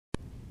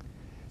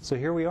So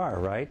here we are,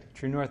 right?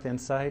 True North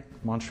Insight,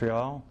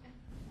 Montreal,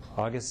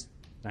 August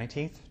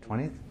 19th,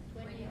 20th?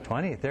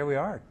 20th. There we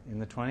are, in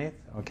the 20th.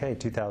 Okay,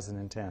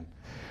 2010.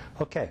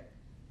 Okay,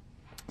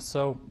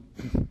 so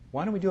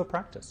why don't we do a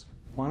practice?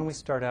 Why don't we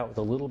start out with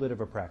a little bit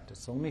of a practice?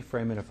 So let me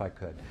frame it if I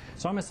could.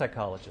 So I'm a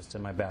psychologist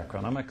in my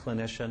background. I'm a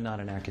clinician,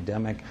 not an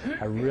academic.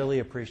 I really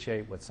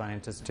appreciate what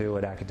scientists do,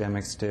 what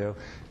academics do.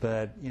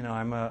 But, you know,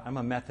 I'm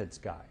a methods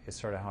guy.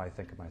 It's sort of how I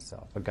think of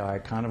myself. A guy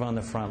kind of on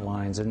the front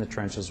lines, in the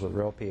trenches with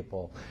real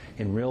people,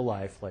 in real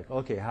life, like,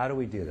 okay, how do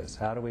we do this?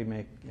 How do we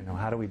make, you know,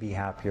 how do we be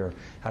happier?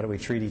 How do we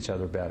treat each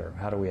other better?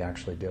 How do we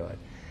actually do it?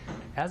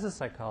 As a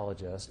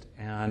psychologist,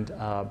 and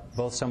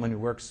both someone who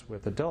works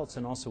with adults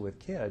and also with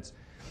kids,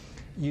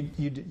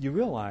 you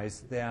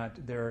realize that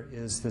there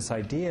is this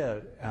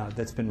idea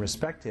that's been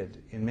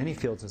respected in many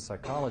fields of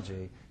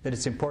psychology that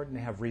it's important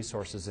to have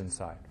resources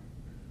inside.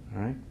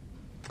 All right?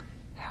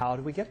 How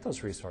do we get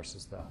those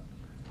resources, though?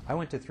 I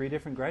went to 3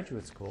 different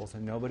graduate schools,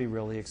 and nobody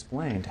really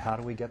explained how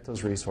do we get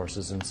those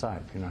resources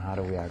inside. You know, how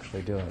do we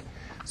actually do it?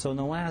 So in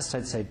the last,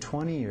 I'd say,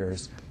 20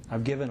 years,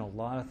 I've given a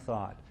lot of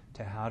thought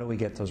to how do we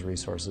get those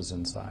resources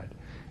inside,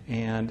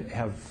 and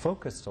have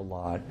focused a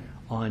lot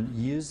on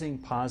using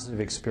positive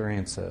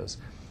experiences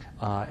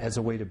as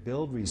a way to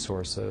build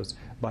resources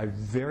by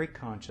very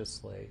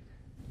consciously,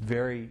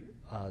 very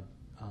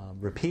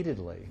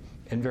repeatedly,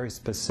 and very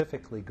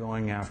specifically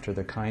going after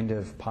the kind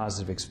of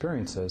positive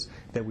experiences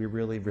that we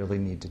really, really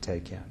need to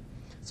take in.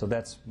 So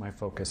that's my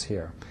focus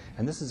here.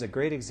 And this is a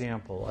great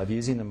example of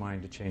using the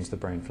mind to change the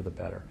brain for the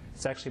better.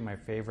 It's actually my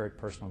favorite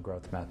personal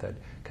growth method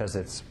because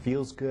it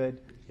feels good,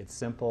 it's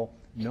simple,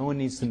 no one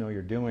needs to know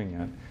you're doing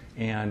it,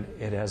 and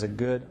it has a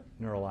good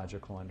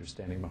neurological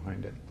understanding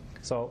behind it.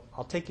 So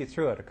I'll take you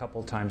through it a couple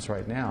of times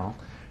right now,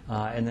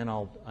 and then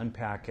I'll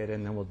unpack it,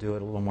 and then we'll do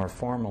it a little more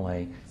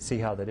formally, see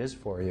how that is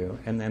for you,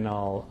 and then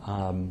I'll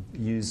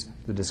use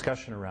the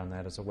discussion around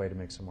that as a way to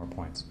make some more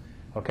points.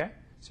 Okay?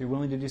 So you're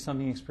willing to do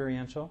something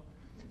experiential?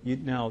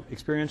 Now,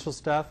 experiential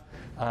stuff,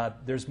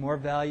 there's more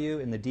value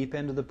in the deep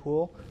end of the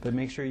pool, but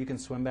make sure you can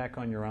swim back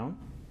on your own,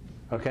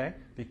 okay?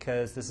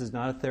 Because this is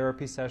not a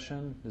therapy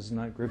session. This is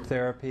not group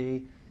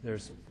therapy.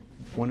 There's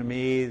one of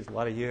me, there's a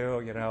lot of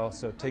you, you know,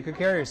 so take good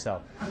care of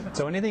yourself.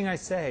 So anything I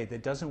say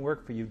that doesn't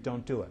work for you,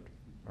 don't do it,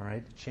 all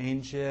right?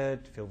 Change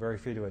it. Feel very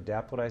free to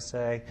adapt what I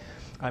say.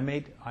 I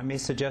may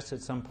suggest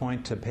at some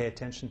point to pay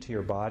attention to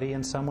your body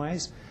in some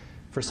ways.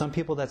 For some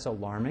people, that's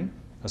alarming,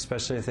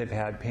 especially if they've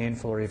had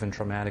painful or even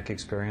traumatic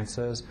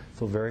experiences.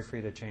 Feel very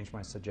free to change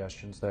my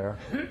suggestions there.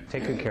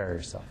 Take good care of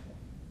yourself.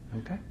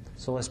 Okay?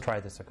 So let's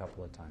try this a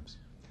couple of times.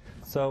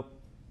 So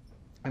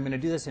I'm going to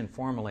do this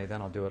informally,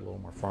 then I'll do it a little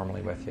more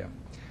formally with you.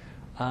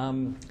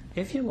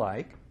 If you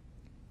like,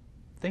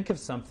 think of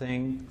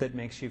something that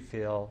makes you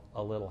feel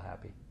a little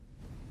happy.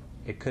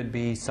 It could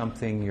be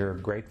something you're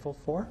grateful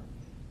for.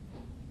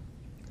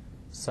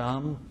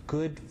 Some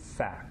good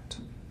fact.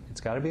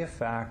 It's got to be a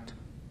fact.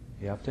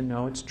 You have to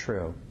know it's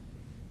true.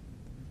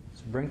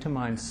 So bring to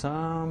mind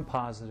some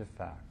positive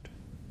fact.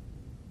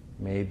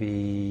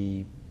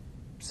 Maybe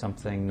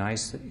something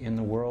nice in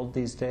the world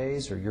these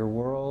days, or your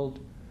world,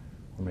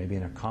 or maybe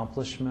an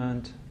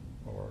accomplishment,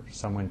 or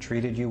someone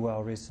treated you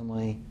well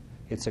recently.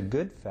 It's a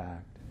good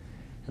fact.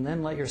 And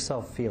then let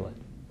yourself feel it.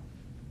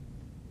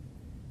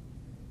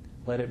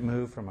 Let it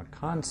move from a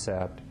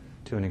concept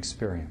to an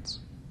experience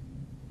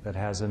that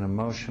has an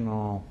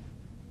emotional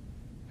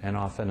and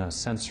often a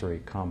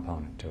sensory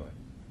component to it.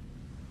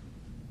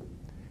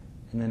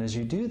 And then as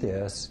you do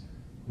this,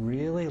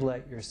 really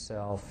let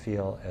yourself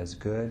feel as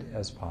good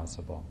as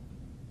possible.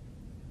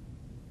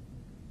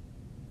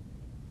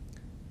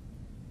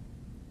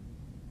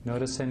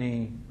 Notice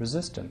any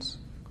resistance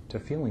to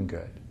feeling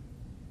good.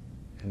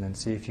 And then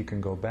see if you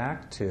can go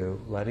back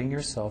to letting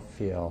yourself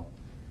feel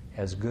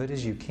as good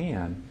as you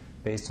can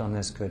based on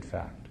this good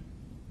fact.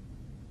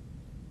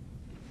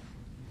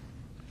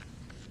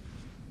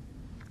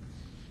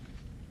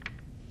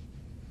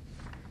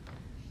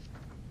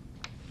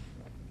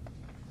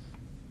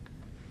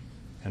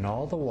 And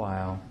all the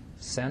while,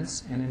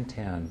 sense and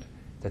intend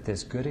that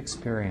this good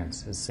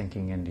experience is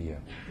sinking into you,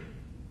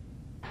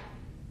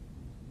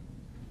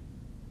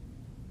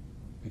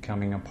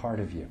 becoming a part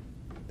of you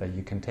that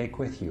you can take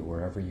with you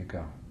wherever you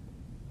go.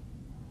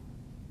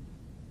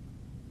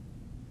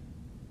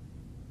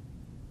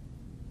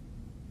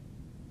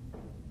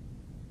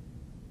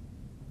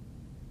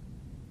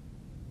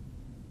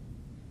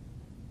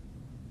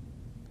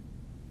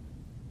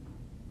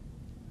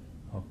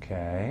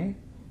 Okay.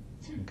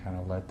 And kind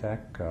of let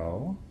that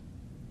go.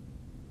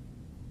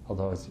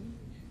 Although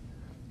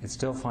it's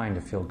still fine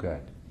to feel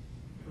good.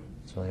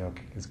 It's really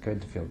okay. It's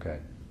good to feel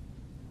good.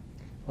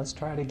 Let's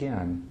try it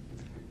again.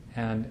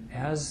 And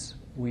as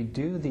we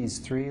do these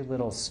 3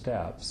 little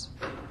steps,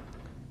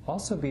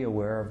 also be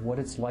aware of what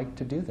it's like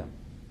to do them.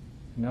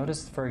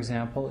 Notice, for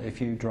example,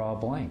 if you draw a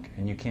blank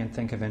and you can't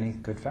think of any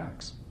good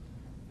facts.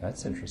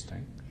 That's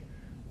interesting.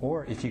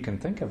 Or if you can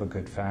think of a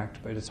good fact,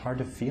 but it's hard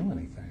to feel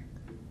anything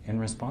in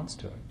response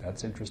to it.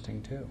 That's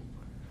interesting too.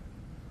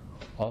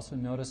 Also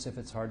notice if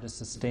it's hard to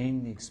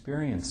sustain the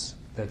experience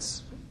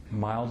that's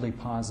mildly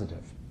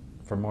positive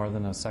for more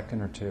than a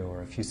second or two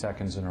or a few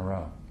seconds in a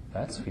row.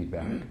 That's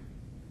feedback,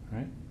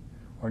 right?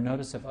 Or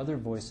notice if other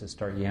voices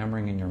start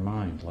yammering in your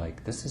mind,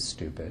 like, this is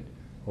stupid,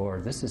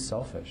 or this is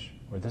selfish,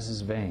 or this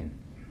is vain,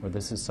 or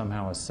this is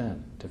somehow a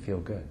sin to feel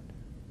good.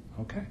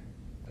 Okay,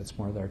 that's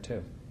more there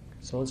too.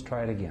 So let's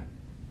try it again.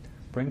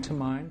 Bring to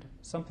mind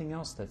something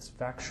else that's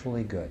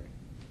factually good,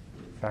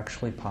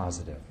 factually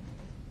positive.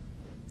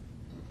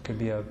 Could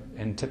be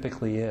and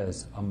typically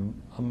is,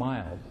 a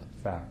mild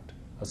fact,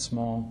 a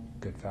small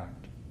good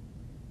fact.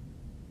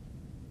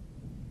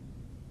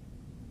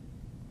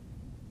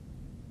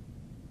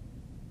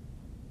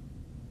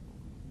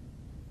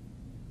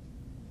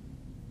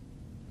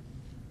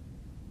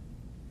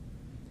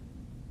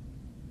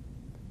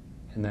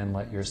 And then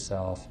let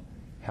yourself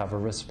have a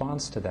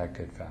response to that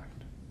good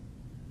fact,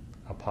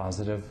 a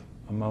positive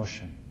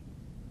emotion.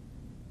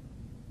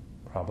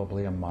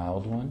 Probably a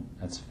mild one,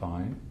 that's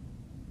fine.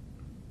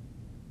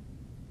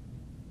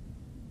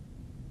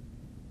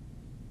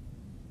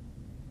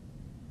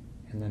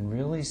 And then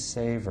really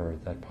savor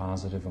that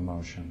positive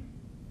emotion.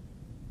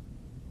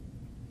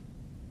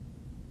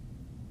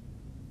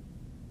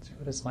 See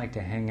what it's like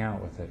to hang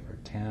out with it for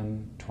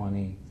 10,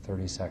 20,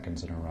 30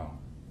 seconds in a row.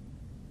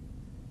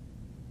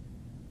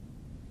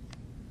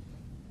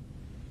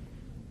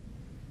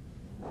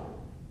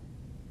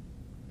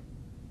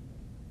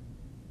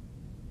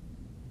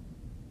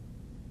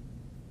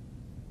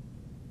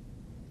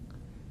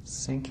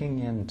 Sinking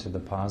into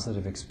the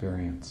positive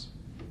experience,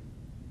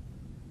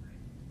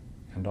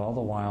 and all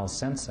the while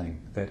sensing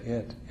that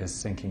it is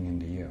sinking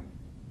into you.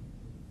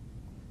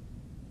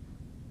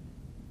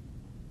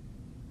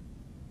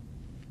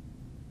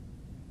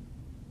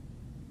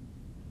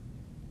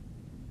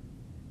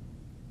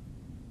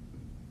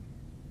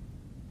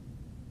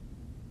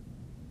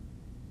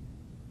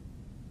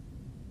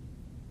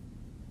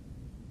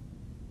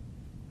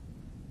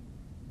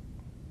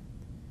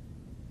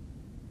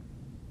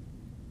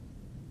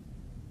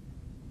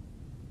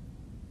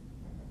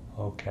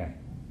 Okay.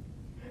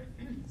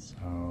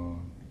 So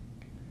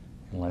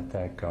let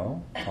that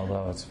go,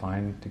 although it's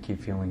fine to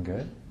keep feeling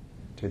good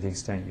to the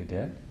extent you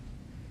did.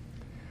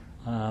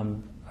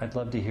 I'd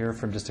love to hear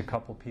from just a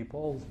couple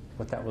people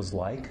what that was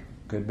like,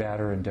 good, bad,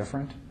 or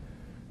indifferent.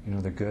 You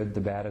know, the good,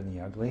 the bad, and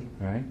the ugly,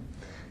 right?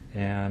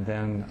 And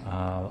then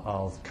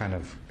I'll kind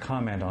of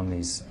comment on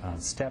these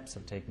steps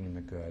of taking in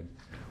the good,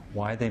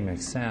 why they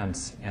make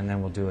sense, and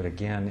then we'll do it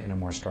again in a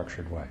more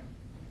structured way.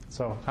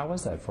 So how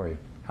was that for you?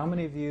 How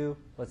many of you,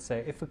 let's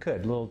say, if we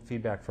could, a little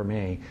feedback for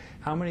me,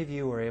 how many of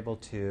you were able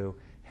to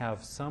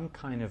have some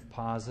kind of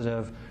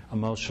positive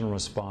emotional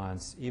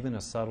response, even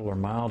a subtle or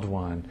mild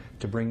one,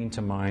 to bringing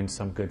to mind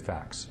some good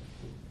facts?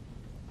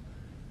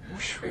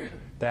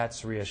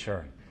 That's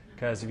reassuring.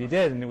 Because if you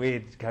didn't,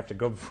 we'd have to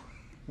go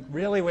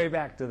really way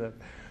back to the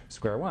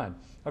square one.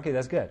 Okay,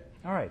 that's good.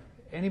 All right.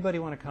 Anybody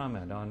want to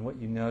comment on what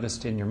you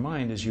noticed in your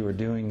mind as you were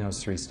doing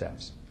those 3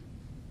 steps?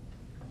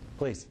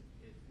 Please.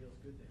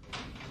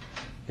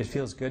 It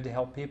feels good to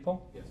help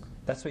people? Yes.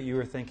 That's what you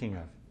were thinking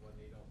of. When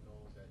they don't know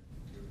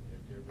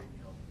that they're being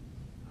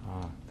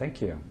helped.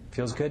 Thank you.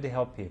 Feels good to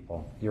help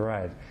people. You're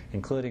right.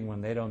 Including when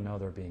they don't know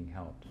they're being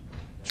helped.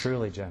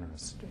 Truly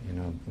generous. You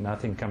know,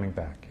 nothing coming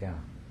back. Yeah.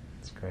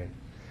 It's great.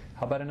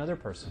 How about another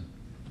person?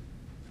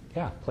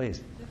 Yeah,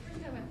 please. The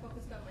first time I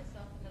focused on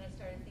myself, and then I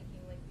started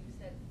thinking, like you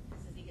said,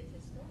 this is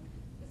egotistical.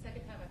 The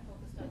second time I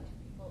focused on 2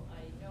 people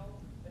I know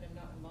but I'm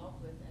not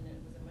involved with, and it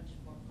was a much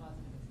more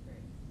positive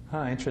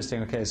experience.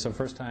 Interesting. Okay, so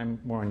first time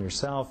more on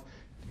yourself.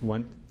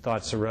 One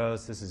thoughts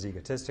arose, this is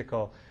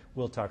egotistical.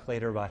 We'll talk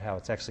later about how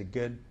it's actually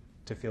good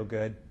to feel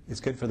good. It's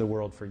good for the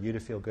world for you to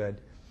feel good.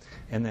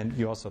 And then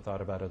you also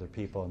thought about other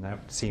people, and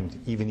that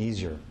seemed even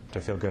easier to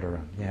feel good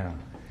around. Yeah.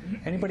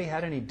 Anybody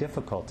had any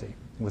difficulty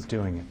with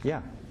doing it?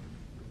 Yeah.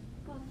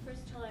 Well, the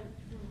first time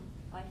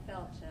I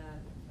felt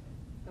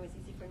it was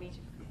easy for me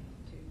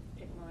to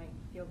pick my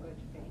feel-good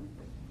thing.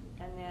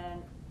 And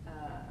then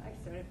I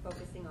started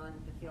focusing on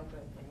the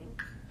feel-good thing,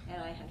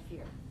 and I had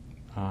fear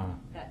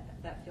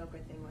that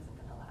feel-good thing wasn't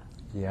going to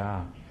last.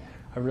 Yeah.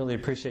 I really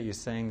appreciate you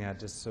saying that,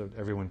 just so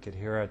everyone could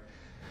hear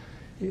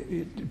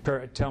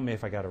it. Tell me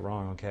if I got it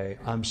wrong, okay?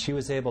 She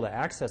was able to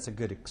access a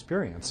good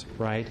experience,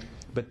 right?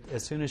 But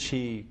as soon as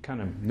she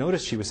kind of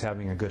noticed she was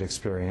having a good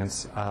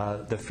experience,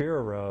 the fear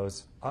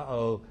arose,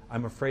 uh-oh,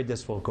 I'm afraid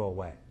this will go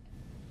away,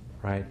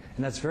 right?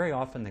 And that's very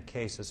often the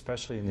case,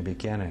 especially in the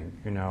beginning.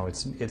 You know,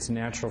 it's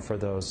natural for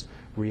those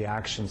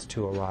reactions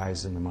to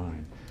arise in the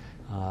mind.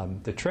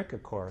 The trick,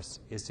 of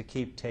course, is to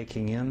keep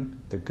taking in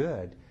the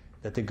good,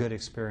 that the good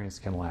experience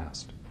can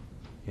last,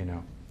 you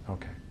know?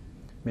 Okay.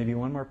 Maybe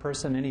one more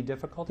person, any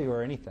difficulty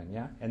or anything,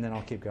 yeah? And then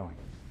I'll keep going.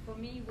 For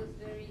me, it was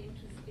very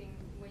interesting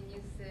when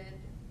you said,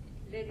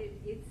 let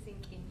it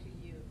sink into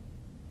you.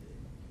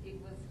 It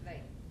was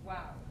like,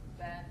 wow,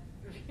 that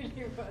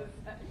really was,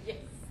 yes.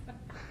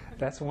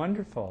 That's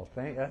wonderful.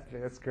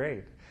 That's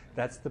great.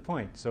 That's the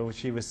point. So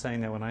she was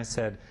saying that when I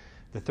said,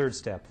 the third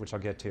step, which I'll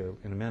get to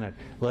in a minute,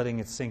 letting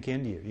it sink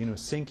into you. You know,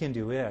 sink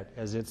into it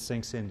as it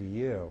sinks into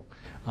you.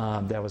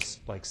 That was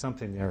like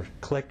something there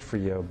clicked for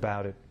you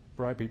about it,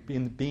 right?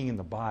 Being in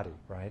the body,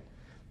 right?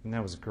 And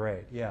that was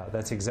great. Yeah,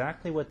 that's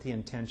exactly what the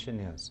intention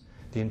is.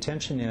 The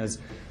intention is,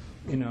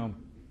 you know,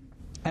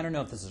 I don't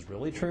know if this is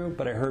really true,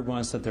 but I heard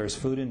once that there's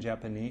food in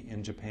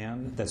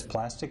Japan that's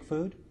plastic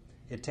food.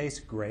 It tastes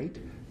great,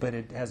 but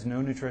it has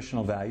no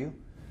nutritional value.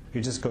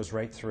 It just goes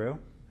right through.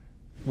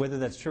 Whether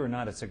that's true or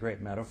not, it's a great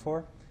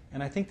metaphor.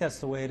 And I think that's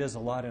the way it is a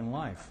lot in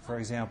life. For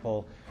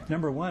example,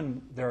 number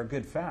one, there are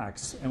good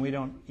facts, and we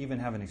don't even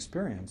have an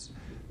experience.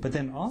 But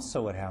then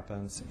also what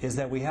happens is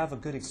that we have a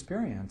good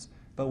experience,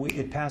 but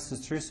it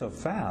passes through so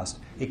fast,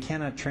 it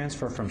cannot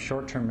transfer from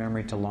short-term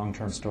memory to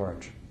long-term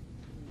storage.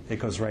 It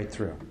goes right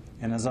through.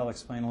 And as I'll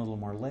explain a little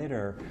more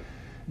later,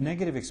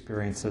 negative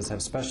experiences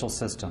have special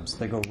systems.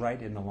 They go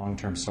right into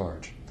long-term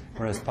storage.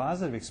 Whereas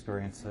positive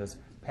experiences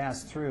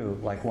pass through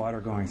like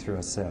water going through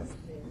a sieve.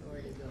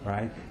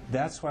 Right?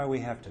 That's why we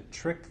have to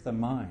trick the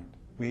mind.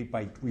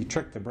 We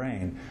trick the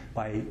brain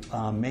by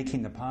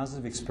making the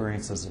positive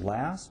experiences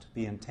last,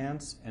 be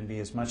intense, and be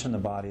as much in the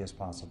body as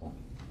possible.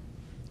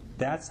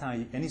 That's how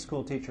any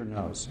school teacher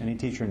knows, any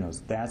teacher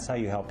knows, that's how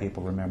you help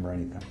people remember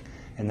anything.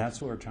 And that's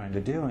what we're trying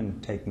to do in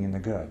Taking in the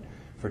Good.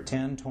 For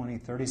 10, 20,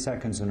 30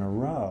 seconds in a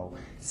row,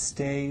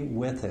 stay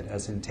with it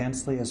as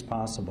intensely as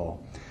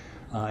possible.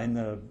 In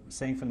the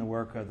saying from the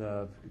work of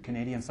the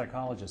Canadian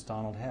psychologist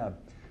Donald Hebb,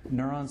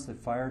 neurons that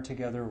fire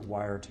together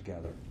wire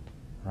together.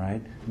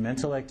 Right?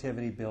 Mental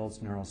activity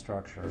builds neural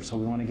structure. So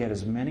we want to get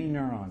as many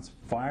neurons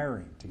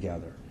firing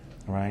together,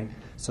 right?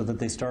 So that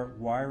they start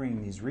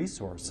wiring these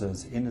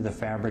resources into the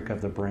fabric of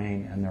the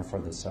brain and therefore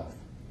the self.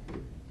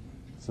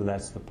 So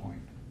that's the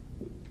point.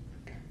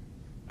 Okay,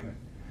 good.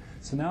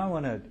 So now I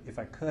want to, if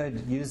I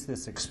could, use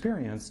this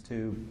experience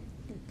to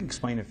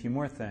explain a few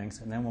more things,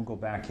 and then we'll go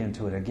back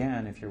into it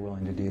again if you're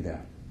willing to do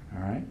that.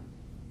 All right?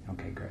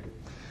 Okay, great.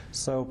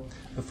 So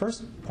the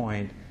first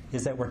point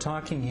is that we're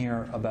talking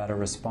here about a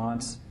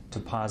response to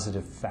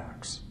positive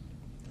facts.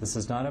 This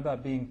is not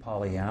about being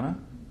Pollyanna.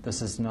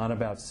 This is not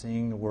about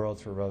seeing the world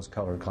through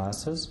rose-colored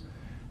glasses.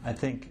 I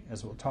think,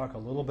 as we'll talk a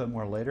little bit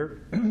more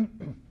later,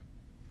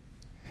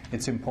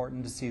 it's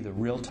important to see the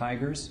real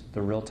tigers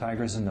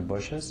in the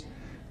bushes.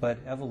 But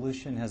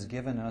evolution has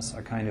given us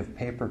a kind of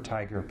paper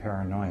tiger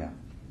paranoia.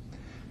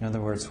 In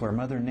other words, where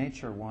Mother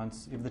Nature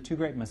wants, the two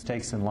great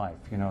mistakes in life,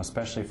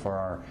 especially for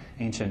our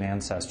ancient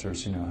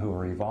ancestors, who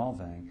are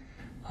evolving.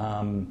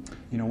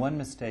 One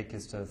mistake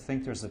is to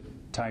think there's a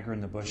tiger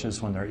in the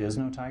bushes when there is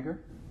no tiger.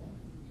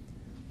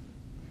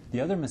 The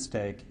other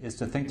mistake is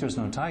to think there's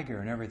no tiger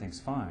and everything's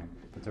fine,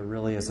 but there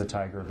really is a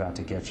tiger about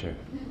to get you.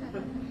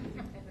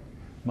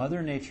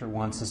 Mother Nature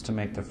wants us to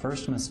make the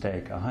first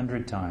mistake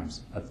 100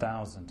 times,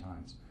 1,000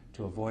 times,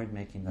 to avoid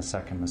making the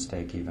second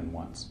mistake even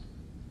once.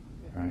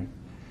 Right?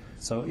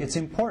 So it's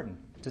important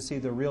to see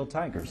the real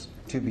tigers,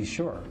 to be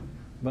sure.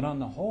 But on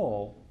the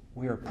whole,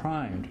 we are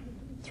primed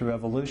through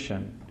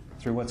evolution,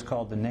 through what's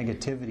called the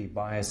negativity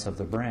bias of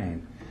the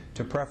brain,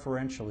 to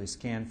preferentially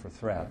scan for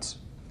threats.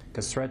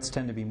 Because threats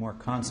tend to be more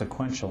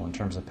consequential in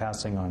terms of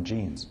passing on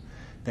genes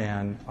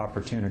than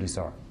opportunities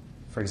are.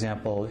 For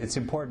example, it's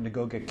important to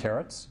go get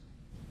carrots.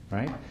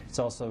 Right? It's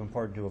also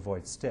important to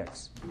avoid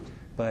sticks.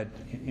 But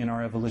in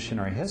our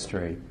evolutionary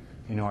history,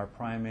 our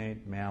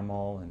primate,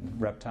 mammal,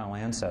 and reptile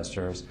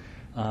ancestors,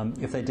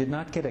 if they did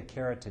not get a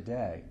carrot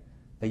today,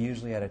 they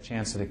usually had a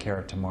chance at a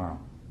carrot tomorrow.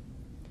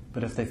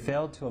 But if they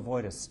failed to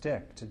avoid a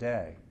stick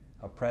today,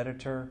 a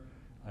predator,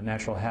 a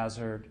natural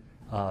hazard,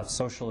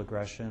 social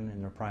aggression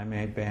in their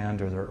primate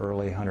band or their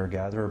early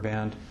hunter-gatherer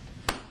band,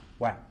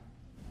 whack,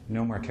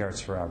 no more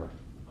carrots forever.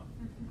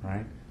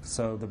 Right?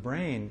 So the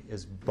brain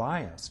is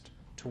biased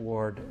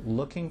toward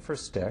looking for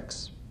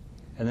sticks,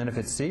 and then if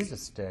it sees a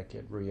stick,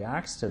 it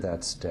reacts to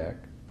that stick,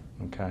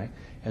 okay?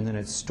 And then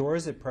it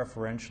stores it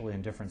preferentially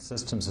in different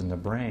systems in the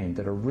brain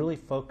that are really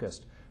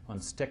focused on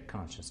stick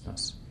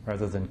consciousness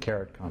rather than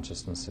carrot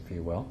consciousness, if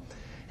you will.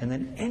 And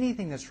then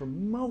anything that's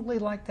remotely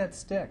like that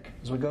stick,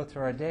 as we go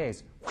through our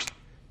days,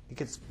 it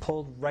gets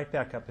pulled right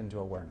back up into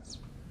awareness.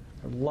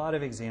 There are a lot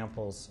of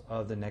examples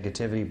of the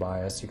negativity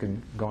bias. You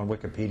can go on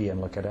Wikipedia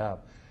and look it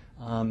up.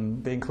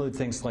 They include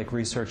things like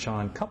research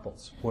on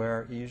couples,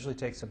 where it usually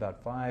takes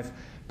about 5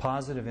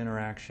 positive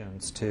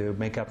interactions to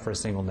make up for a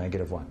single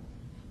negative one,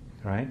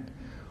 right?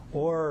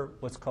 Or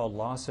what's called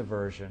loss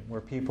aversion,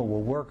 where people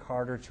will work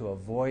harder to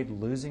avoid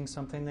losing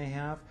something they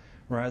have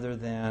rather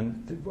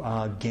than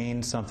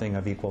gain something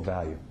of equal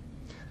value.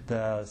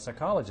 The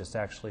psychologist,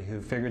 actually, who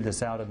figured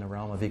this out in the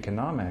realm of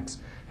economics,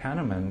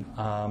 Kahneman,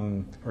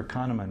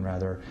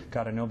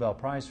 got a Nobel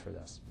Prize for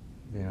this.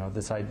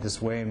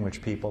 This way in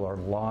which people are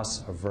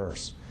loss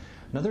averse.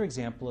 Another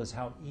example is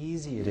how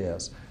easy it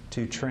is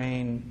to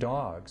train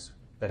dogs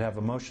that have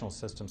emotional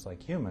systems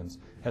like humans,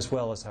 as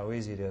well as how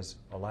easy it is,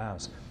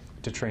 alas,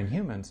 to train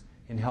humans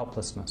in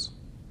helplessness,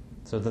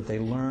 so that they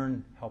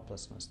learn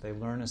helplessness. They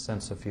learn a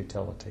sense of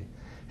futility.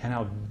 And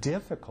how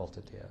difficult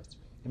it is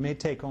It may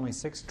take only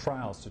 6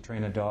 trials to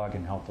train a dog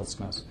in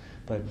helplessness,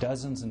 but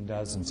dozens and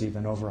dozens,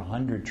 even over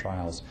 100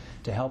 trials,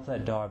 to help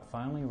that dog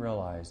finally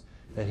realize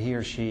that he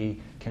or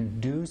she can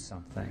do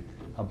something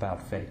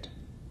about fate.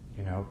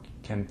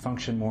 Can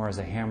function more as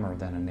a hammer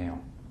than a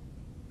nail.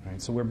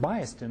 Right? So we're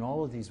biased in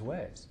all of these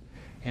ways.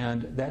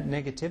 And that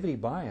negativity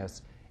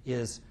bias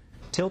is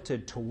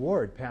tilted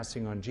toward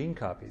passing on gene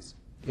copies.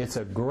 It's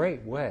a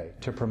great way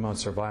to promote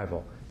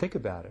survival. Think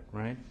about it,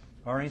 right?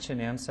 Our ancient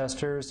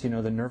ancestors, the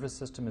nervous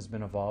system has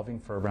been evolving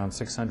for around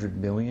 600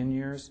 million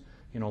years.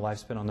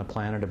 Lifespan on the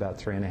planet about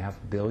 3.5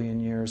 billion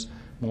years.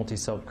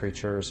 Multi-celled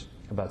creatures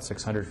about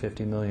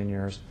 650 million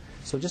years.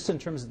 So just in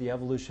terms of the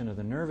evolution of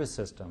the nervous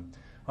system,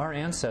 our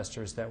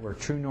ancestors that were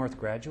True North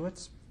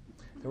graduates,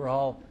 they were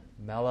all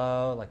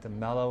mellow, like the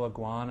mellow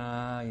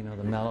iguana,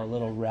 the mellow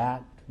little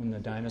rat when the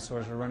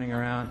dinosaurs were running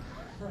around.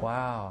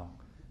 Wow.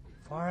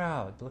 Far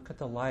out. Look at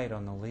the light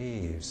on the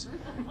leaves.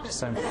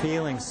 Just I'm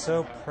feeling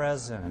so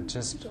present.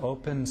 Just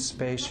open,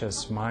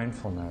 spacious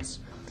mindfulness.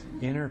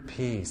 Inner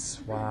peace.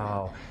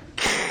 Wow.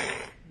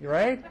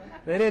 Right?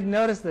 They didn't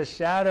notice the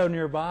shadow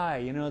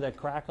nearby, the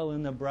crackle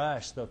in the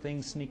brush, the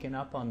thing sneaking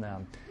up on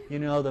them.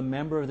 The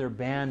member of their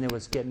band that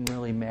was getting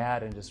really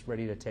mad and just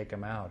ready to take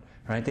them out.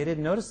 Right? They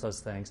didn't notice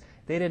those things.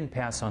 They didn't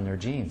pass on their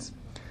genes.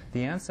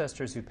 The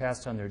ancestors who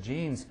passed on their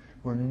genes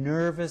were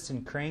nervous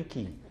and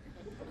cranky.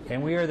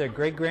 And we are their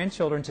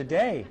great-grandchildren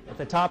today at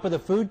the top of the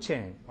food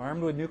chain,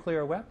 armed with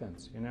nuclear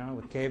weapons,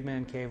 with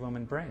caveman,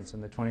 cavewoman brains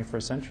in the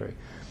 21st century.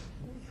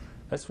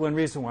 That's one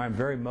reason why I'm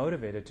very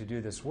motivated to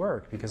do this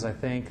work, because I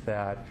think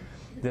that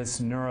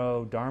this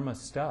neurodharma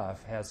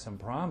stuff has some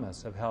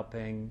promise of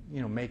helping,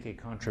 make a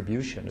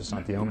contribution. It's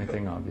not the only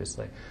thing,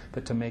 obviously,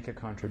 but to make a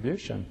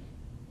contribution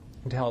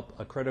to help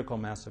a critical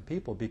mass of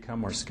people become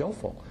more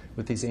skillful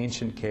with these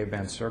ancient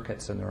caveman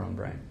circuits in their own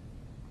brain.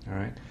 All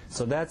right?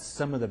 So that's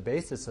some of the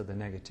basis of the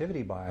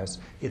negativity bias.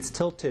 It's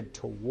tilted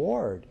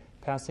toward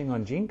passing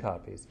on gene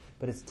copies,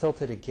 but it's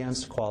tilted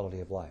against quality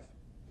of life.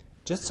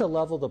 Just to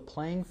level the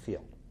playing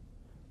field,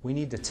 we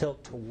need to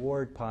tilt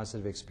toward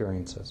positive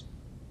experiences.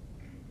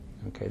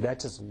 Okay, that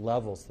just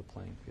levels the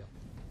playing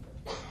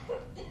field.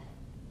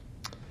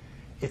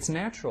 It's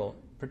natural,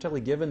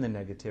 particularly given the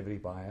negativity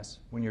bias,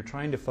 when you're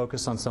trying to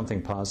focus on something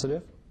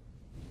positive,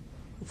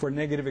 for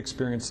negative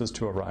experiences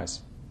to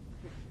arise.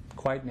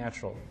 Quite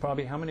natural.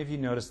 Probably how many of you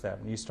noticed that?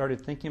 When you started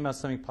thinking about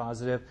something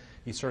positive,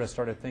 you sort of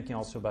started thinking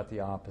also about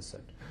the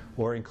opposite.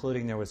 Or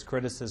including there was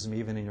criticism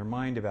even in your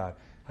mind about,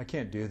 I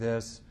can't do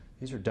this,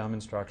 these are dumb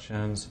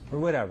instructions, or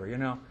whatever,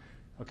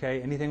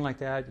 Okay, anything like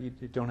that? You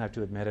don't have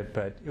to admit it,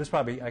 but it was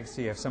probably, I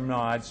see some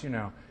nods,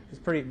 It's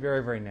pretty,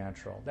 very, very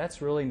natural.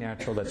 That's really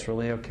natural, that's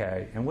really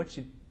okay. And what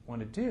you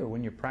want to do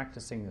when you're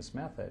practicing this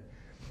method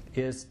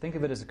is think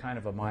of it as a kind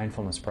of a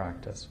mindfulness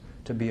practice.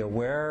 To be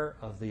aware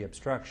of the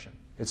obstruction.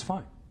 It's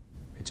fine.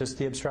 It's just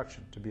the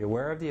obstruction. To be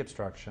aware of the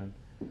obstruction,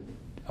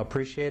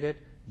 appreciate it,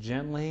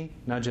 gently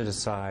nudge it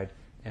aside,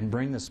 and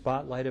bring the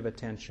spotlight of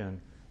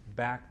attention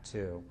back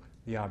to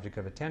the object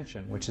of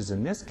attention, which is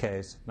in this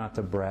case not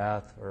the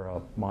breath or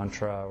a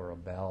mantra or a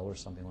bell or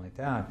something like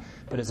that,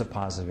 but is a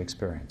positive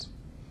experience.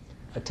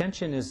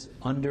 Attention is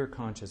under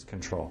conscious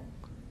control.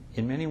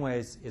 In many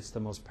ways, it's the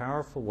most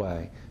powerful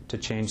way to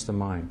change the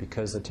mind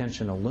because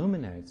attention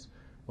illuminates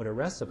what it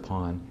rests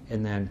upon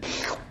and then,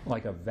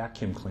 like a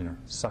vacuum cleaner,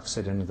 sucks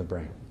it into the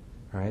brain.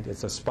 Right?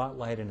 It's a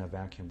spotlight and a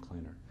vacuum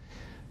cleaner.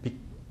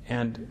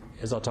 And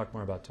as I'll talk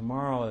more about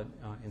tomorrow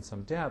in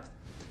some depth,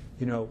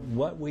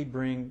 what we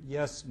bring,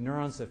 yes,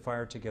 neurons that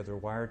fire together,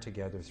 wire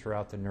together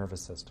throughout the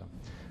nervous system.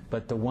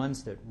 But the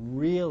ones that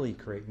really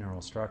create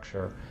neural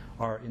structure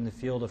are in the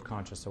field of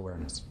conscious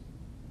awareness.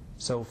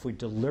 So if we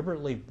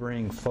deliberately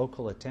bring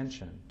focal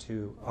attention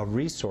to a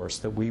resource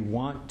that we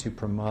want to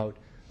promote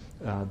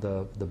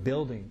the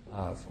building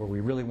of, or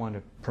we really want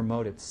to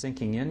promote it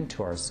sinking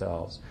into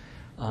ourselves,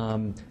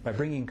 by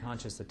bringing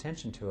conscious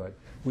attention to it,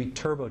 we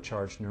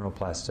turbocharge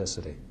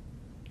neuroplasticity,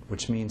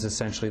 which means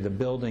essentially the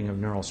building of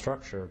neural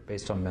structure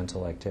based on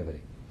mental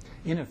activity.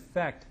 In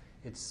effect,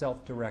 it's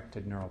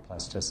self-directed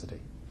neuroplasticity.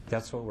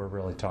 That's what we're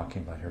really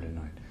talking about here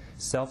tonight.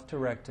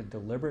 Self-directed,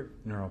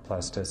 deliberate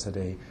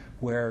neuroplasticity,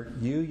 where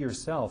you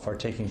yourself are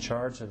taking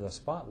charge of the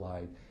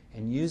spotlight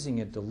and using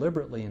it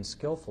deliberately and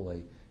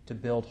skillfully to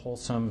build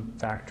wholesome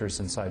factors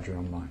inside your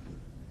own mind.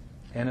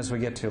 And as we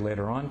get to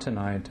later on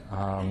tonight,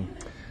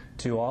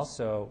 to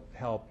also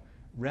help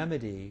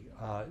remedy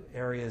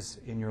areas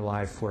in your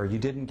life where you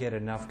didn't get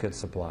enough good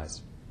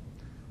supplies.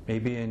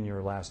 Maybe in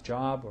your last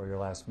job or your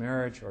last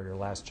marriage or your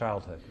last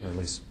childhood, or at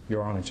least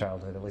your only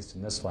childhood, at least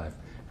in this life,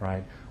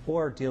 right?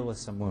 Or deal with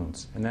some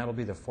wounds. And that'll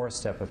be the fourth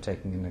step of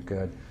taking in the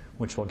good,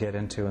 which we'll get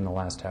into in the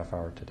last half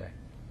hour today.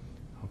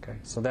 Okay,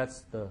 so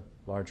that's the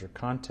larger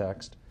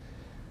context.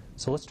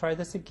 So let's try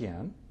this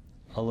again,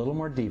 a little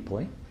more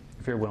deeply,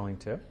 if you're willing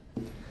to.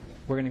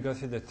 We're going to go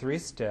through the 3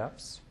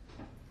 steps.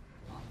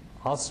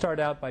 I'll start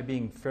out by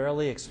being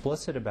fairly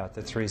explicit about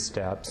the 3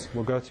 steps.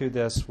 We'll go through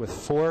this with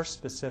 4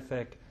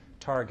 specific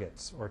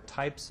targets or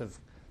types of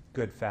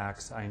good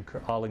facts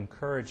I'll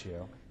encourage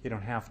you. You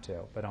don't have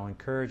to, but I'll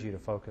encourage you to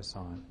focus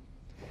on.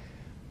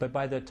 But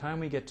by the time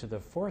we get to the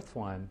fourth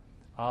one,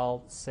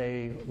 I'll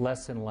say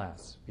less and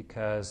less,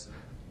 because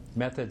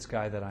methods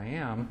guy that I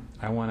am,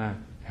 I want to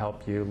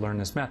help you learn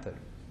this method.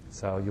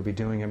 So you'll be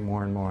doing it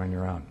more and more on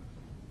your own.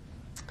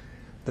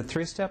 The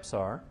 3 steps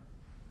are,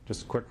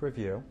 just a quick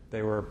review,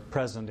 they were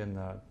present in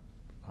the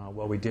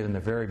what we did in the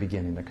very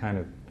beginning, the kind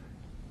of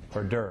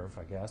hors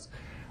d'oeuvre, I guess.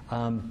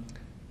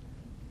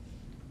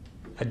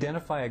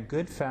 Identify a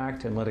good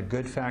fact and let a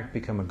good fact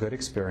become a good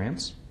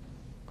experience.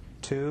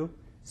 2,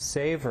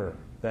 savor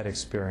that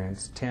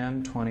experience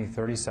 10, 20,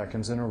 30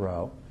 seconds in a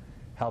row,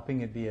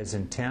 helping it be as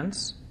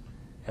intense,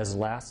 as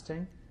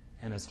lasting,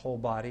 and as whole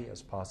body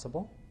as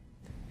possible.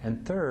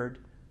 And 3rd,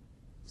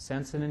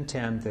 sense and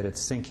intend that it's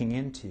sinking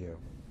into you,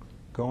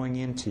 going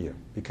into you,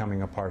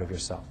 becoming a part of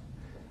yourself.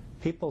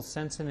 People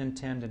sense and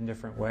intend in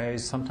different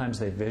ways. Sometimes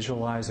they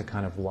visualize a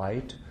kind of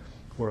light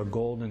or a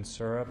golden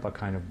syrup, a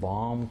kind of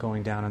balm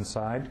going down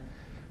inside.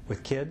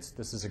 With kids,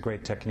 this is a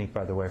great technique,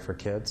 by the way, for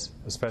kids,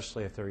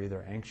 especially if they're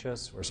either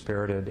anxious or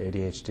spirited,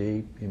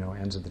 ADHD,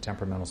 ends of the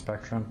temperamental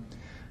spectrum.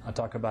 I'll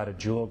talk about a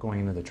jewel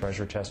going into the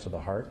treasure chest of the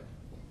heart.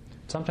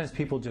 Sometimes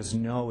people just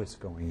know it's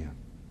going in.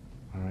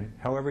 All right?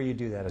 However you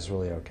do that is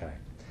really okay.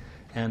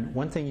 And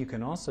one thing you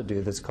can also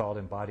do that's called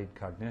embodied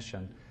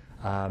cognition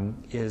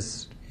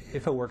is,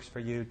 if it works for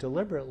you,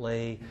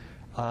 deliberately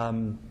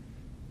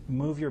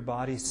move your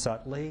body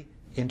subtly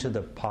into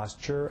the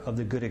posture of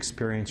the good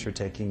experience you're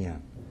taking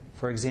in.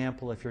 For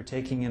example, if you're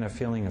taking in a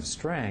feeling of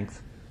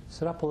strength,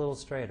 sit up a little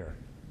straighter.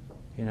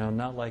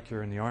 Not like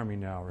you're in the army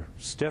now or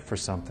stiff or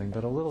something,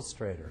 but a little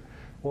straighter.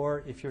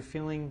 Or if you're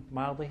feeling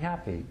mildly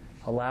happy,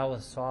 allow a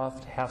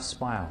soft half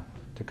smile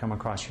to come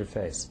across your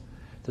face.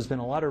 There's been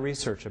a lot of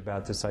research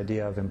about this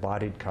idea of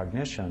embodied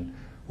cognition,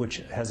 which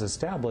has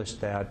established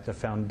that the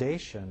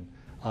foundation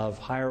of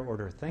higher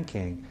order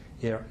thinking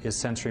is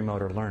sensory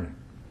motor learning.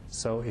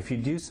 So if you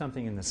do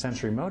something in the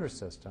sensory motor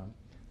system,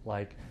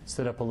 like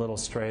sit up a little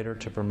straighter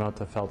to promote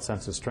the felt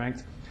sense of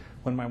strength,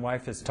 when my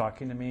wife is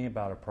talking to me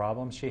about a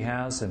problem she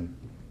has, and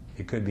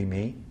it could be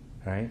me,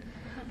 right?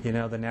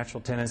 The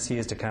natural tendency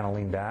is to kind of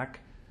lean back.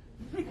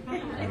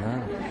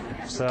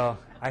 So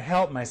I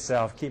help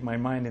myself keep my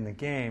mind in the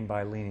game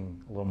by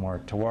leaning a little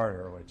more toward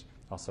her, which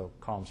also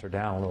calms her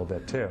down a little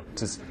bit too,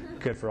 which is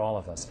good for all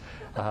of us.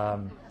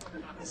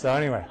 So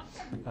anyway,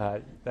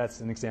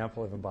 that's an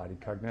example of embodied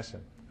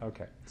cognition.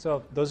 Okay,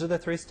 so those are the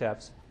 3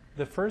 steps.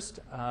 The first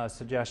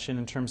suggestion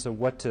in terms of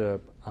what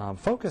to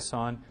focus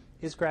on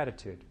is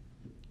gratitude.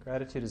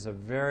 Gratitude is a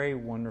very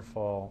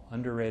wonderful,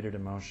 underrated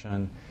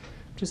emotion.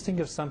 Just think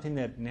of something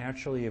that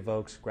naturally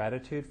evokes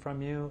gratitude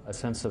from you, a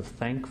sense of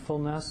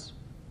thankfulness,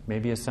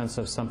 maybe a sense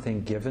of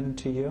something given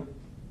to you.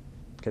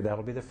 Okay,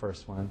 that'll be the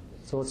first one.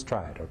 So let's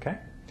try it, okay?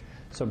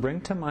 So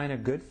bring to mind a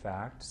good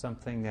fact,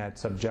 something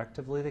that's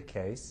objectively the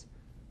case,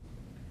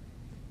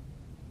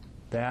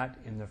 that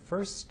in the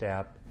first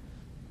step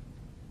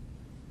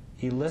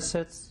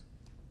elicits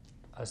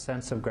a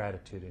sense of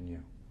gratitude in you.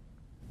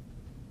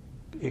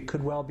 It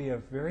could well be a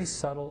very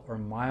subtle or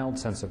mild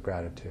sense of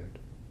gratitude,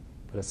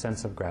 but a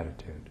sense of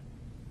gratitude.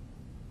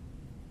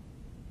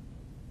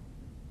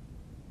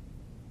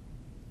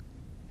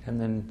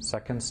 And then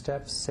second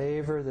step,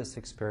 savor this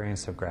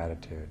experience of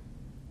gratitude.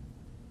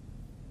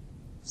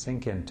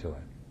 Sink into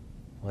it.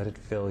 Let it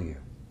fill you.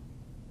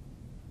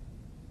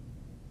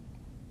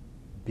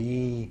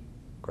 Be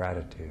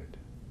gratitude.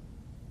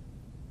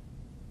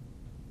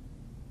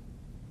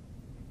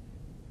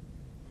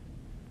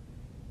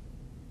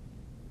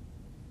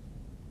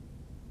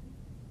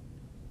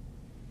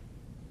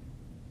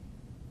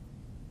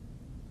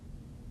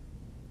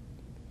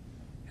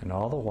 And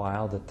all the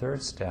while, the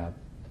third step,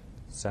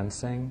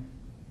 sensing,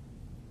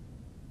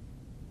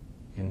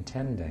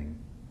 intending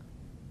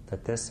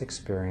that this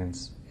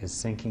experience is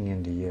sinking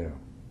into you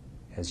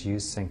as you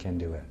sink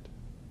into it.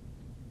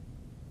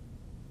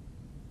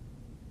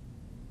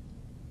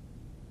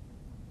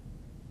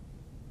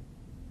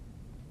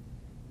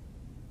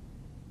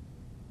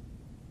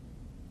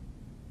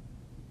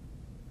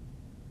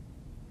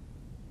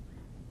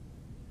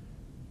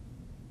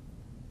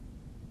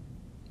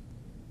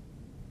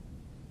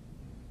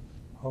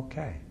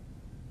 Okay.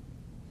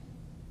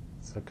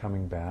 So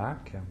coming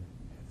back,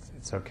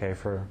 it's okay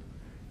for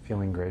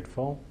feeling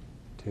grateful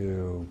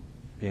to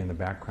be in the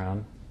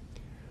background.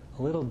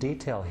 A little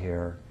detail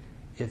here,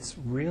 it's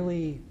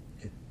really,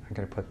 I'm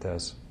going to put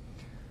this,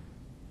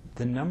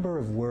 the number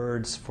of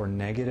words for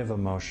negative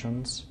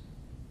emotions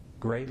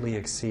greatly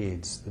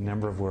exceeds the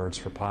number of words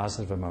for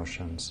positive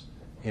emotions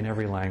in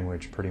every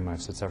language pretty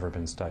much that's ever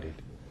been studied.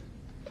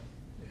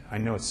 I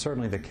know it's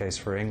certainly the case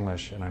for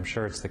English, and I'm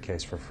sure it's the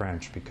case for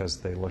French because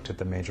they looked at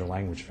the major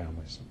language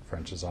families.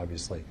 French is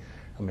obviously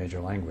a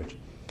major language.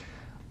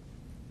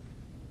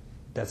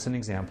 That's an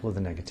example of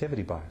the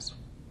negativity bias.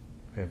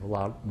 We have a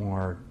lot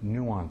more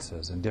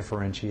nuances and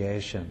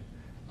differentiation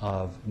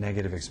of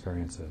negative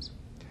experiences.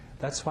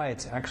 That's why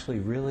it's actually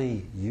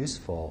really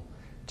useful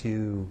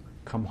to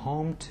come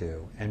home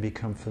to and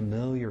become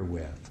familiar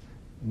with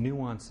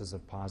nuances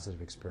of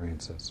positive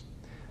experiences.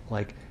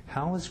 Like,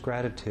 how is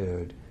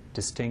gratitude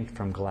distinct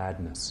from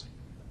gladness,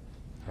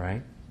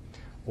 right?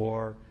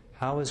 Or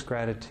how is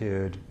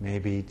gratitude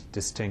maybe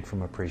distinct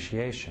from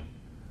appreciation?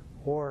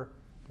 Or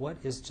what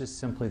is just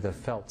simply the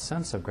felt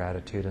sense of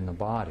gratitude in the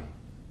body?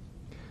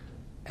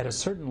 At a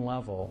certain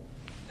level,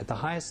 at the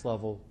highest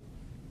level,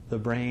 the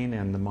brain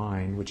and the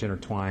mind, which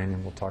intertwine,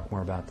 and we'll talk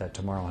more about that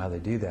tomorrow, how they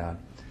do that,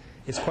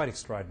 is quite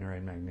extraordinary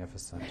and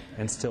magnificent,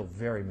 and still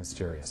very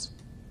mysterious.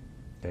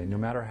 Okay? No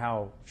matter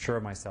how sure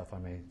of myself I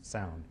may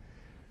sound,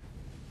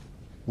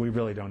 we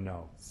really don't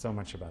know so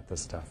much about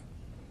this stuff.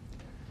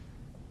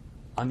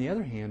 On the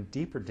other hand,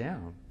 deeper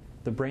down,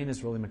 the brain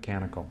is really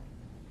mechanical.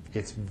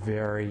 It's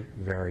very,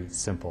 very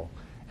simple.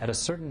 At a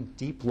certain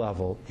deep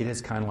level, it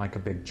is kind of like a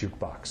big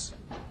jukebox.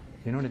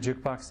 You know what a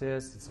jukebox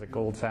is? It's like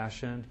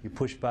old-fashioned. You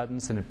push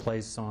buttons and it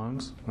plays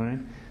songs, right?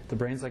 The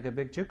brain's like a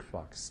big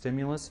jukebox.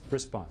 Stimulus,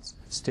 response.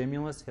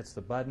 Stimulus hits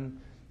the button,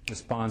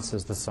 response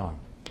is the song.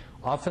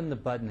 Often the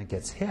button that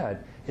gets hit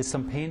is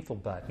some painful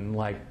button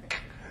like,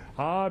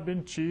 I've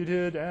been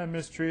cheated and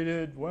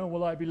mistreated, when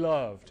will I be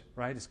loved?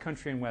 Right? It's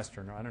country and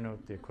western. I don't know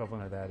what the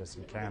equivalent of that is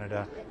in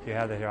Canada. If you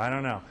have that here, I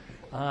don't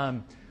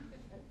know.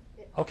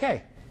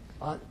 Okay.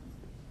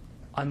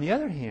 On the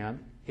other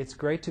hand, it's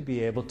great to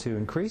be able to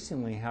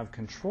increasingly have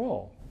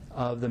control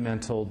of the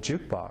mental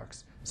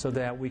jukebox so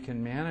that we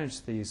can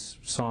manage these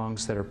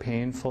songs that are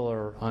painful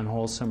or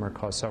unwholesome or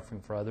cause suffering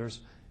for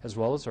others as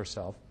well as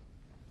ourselves,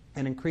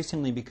 and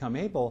increasingly become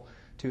able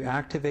to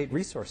activate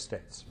resource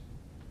states,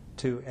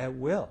 to, at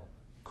will,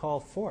 call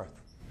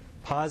forth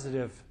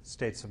positive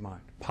states of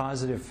mind,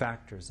 positive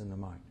factors in the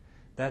mind.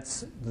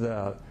 That's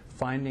the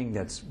finding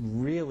that's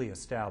really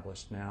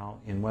established now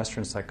in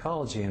Western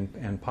psychology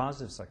and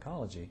positive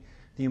psychology,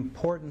 the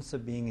importance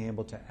of being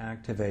able to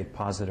activate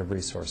positive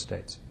resource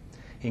states,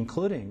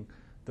 including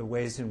the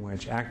ways in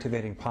which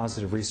activating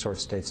positive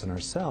resource states in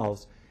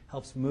ourselves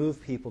helps move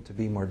people to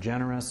be more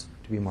generous,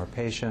 to be more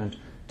patient,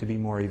 to be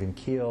more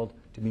even-keeled,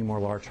 to be more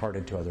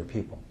large-hearted to other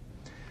people.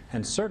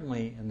 And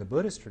certainly in the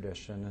Buddhist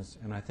tradition,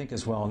 and I think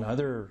as well in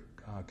other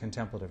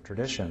contemplative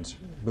traditions,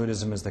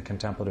 Buddhism is the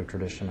contemplative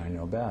tradition I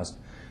know best,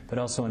 but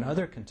also in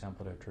other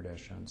contemplative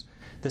traditions,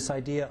 this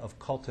idea of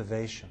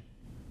cultivation.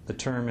 The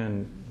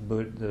term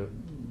the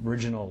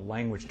original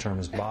language term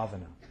is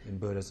bhavana in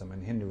Buddhism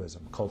and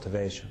Hinduism,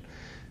 cultivation.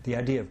 The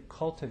idea of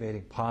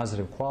cultivating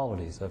positive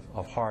qualities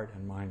of heart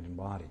and mind and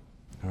body.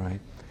 All right?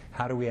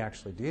 How do we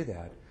actually do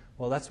that?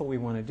 Well, that's what we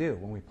want to do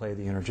when we play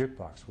the inner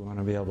jukebox. We want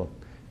to be able to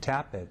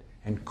tap it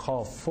and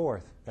call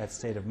forth that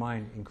state of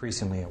mind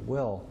increasingly at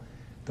will.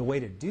 The way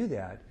to do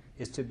that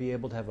is to be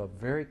able to have a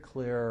very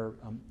clear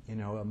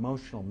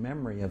emotional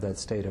memory of that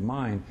state of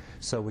mind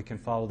so we can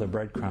follow the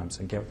breadcrumbs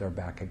and get there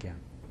back again.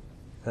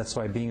 That's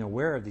why being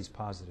aware of these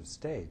positive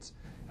states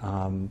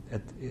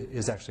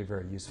is actually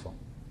very useful.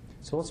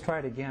 So let's try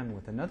it again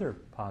with another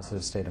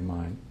positive state of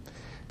mind,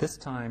 this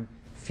time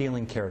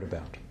feeling cared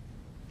about.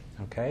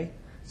 Okay?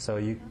 So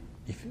you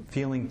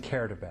feeling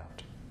cared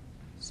about.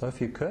 So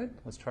if you could,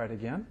 let's try it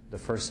again. The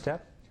first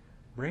step,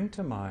 bring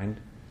to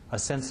mind a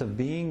sense of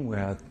being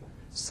with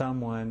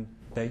someone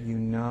that you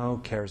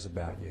know cares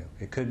about you.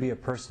 It could be a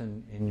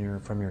person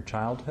from your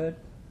childhood,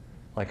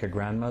 like a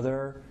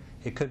grandmother.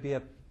 It could be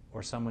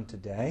or someone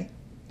today.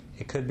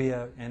 It could be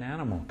an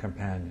animal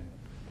companion,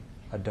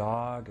 a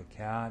dog, a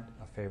cat,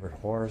 a favorite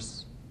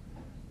horse.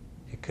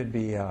 It could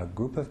be a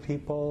group of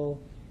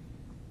people.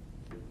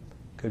 It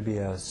could be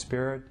a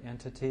spirit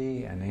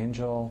entity, an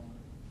angel,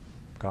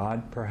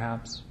 God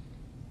perhaps.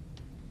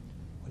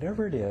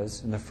 Whatever it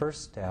is, in the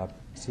first step,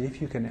 see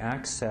if you can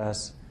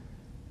access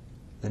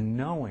the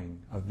knowing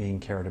of being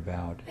cared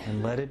about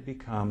and let it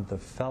become the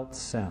felt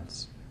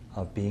sense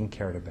of being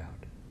cared about.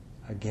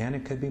 Again,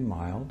 it could be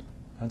mild.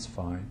 That's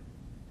fine.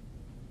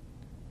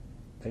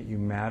 That you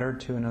matter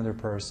to another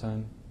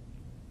person.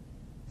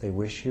 They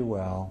wish you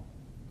well.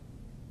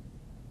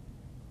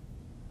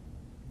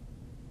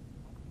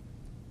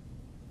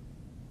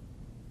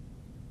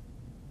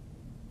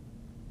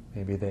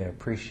 Maybe they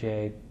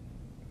appreciate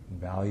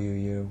and value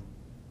you.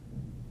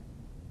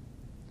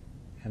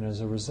 And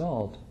as a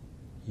result,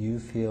 you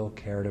feel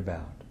cared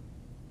about.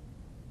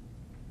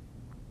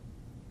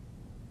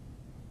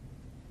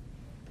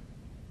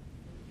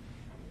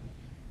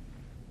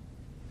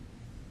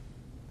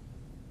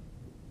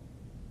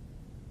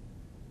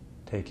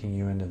 Taking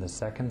you into the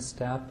second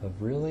step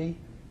of really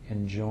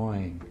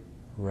enjoying,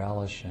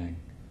 relishing,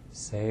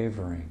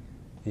 savoring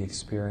the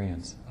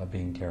experience of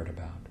being cared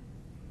about.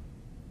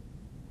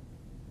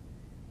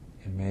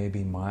 It may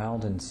be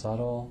mild and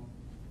subtle.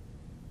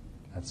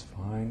 That's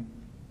fine.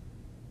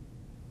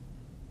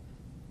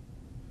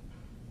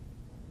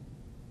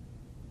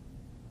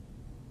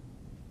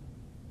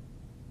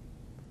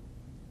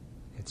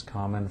 It's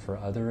common for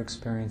other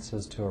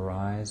experiences to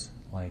arise,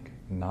 like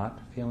not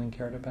feeling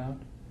cared about.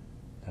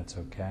 That's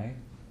okay.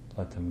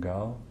 Let them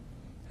go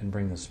and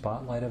bring the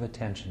spotlight of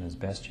attention as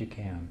best you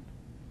can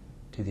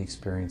to the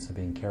experience of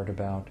being cared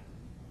about.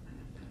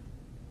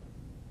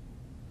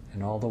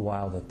 And all the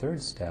while, the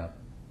third step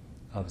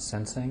of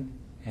sensing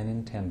and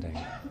intending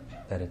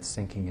that it's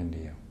sinking into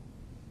you.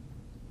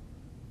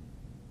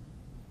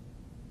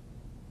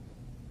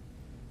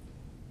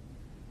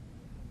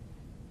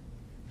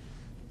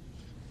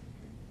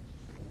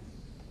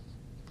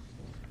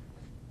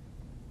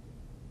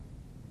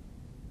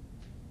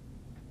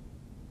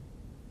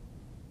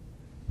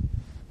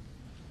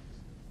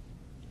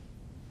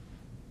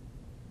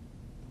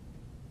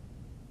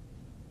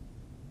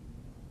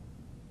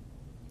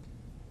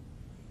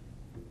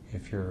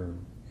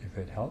 If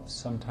it helps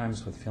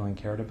sometimes with feeling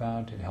cared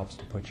about, it helps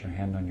to put your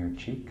hand on your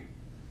cheek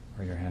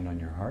or your hand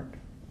on your heart.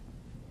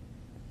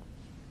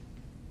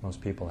 Most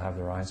people have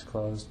their eyes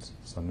closed,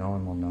 so no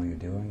one will know you're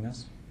doing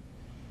this.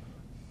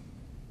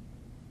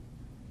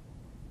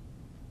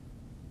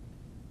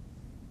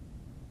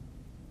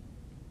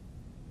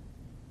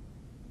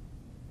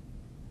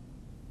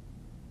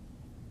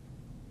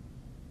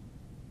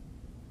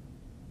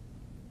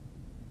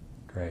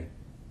 Great.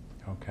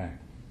 Okay.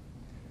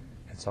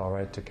 It's all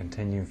right to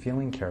continue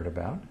feeling cared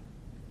about.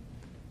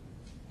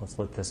 Let's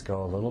let this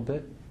go a little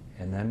bit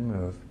and then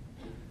move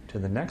to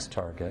the next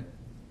target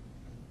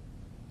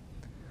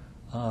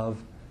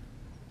of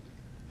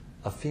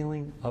a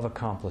feeling of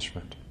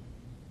accomplishment.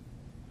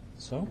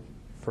 So,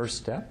 first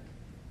step,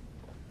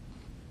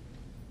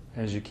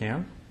 as you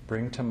can,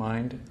 bring to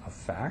mind a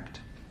fact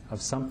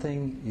of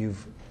something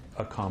you've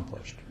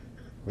accomplished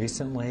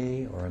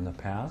recently or in the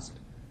past.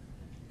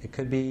 It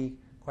could be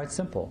quite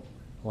simple,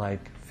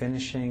 like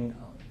finishing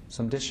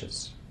some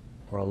dishes,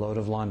 or a load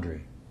of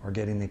laundry, or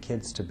getting the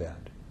kids to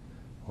bed,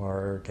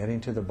 or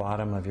getting to the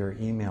bottom of your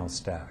email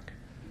stack,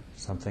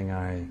 something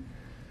I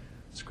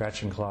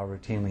scratch and claw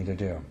routinely to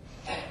do.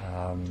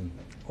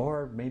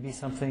 Or maybe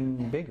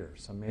something bigger,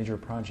 some major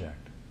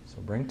project.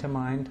 So bring to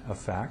mind a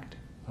fact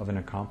of an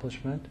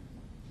accomplishment,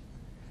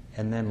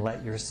 and then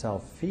let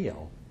yourself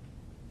feel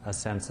a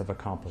sense of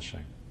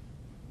accomplishing.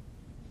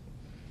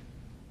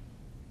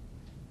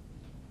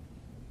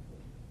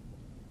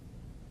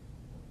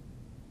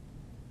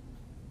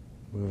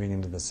 Moving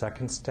into the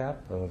second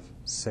step of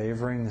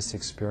savoring this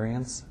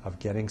experience of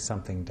getting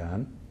something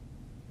done.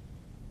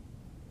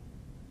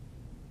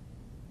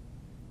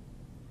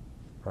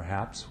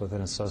 Perhaps with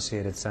an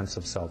associated sense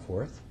of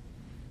self-worth.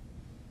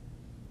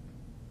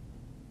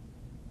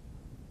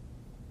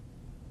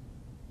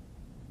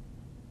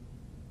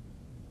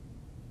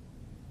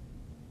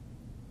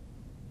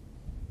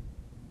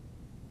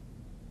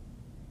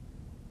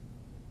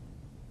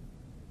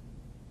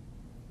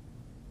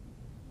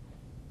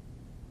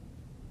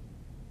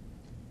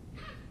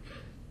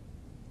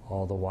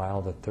 All the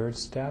while, the third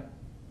step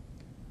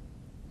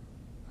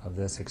of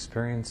this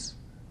experience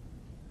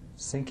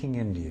sinking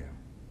into you,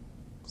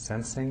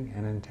 sensing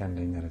and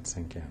intending that it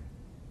sink in.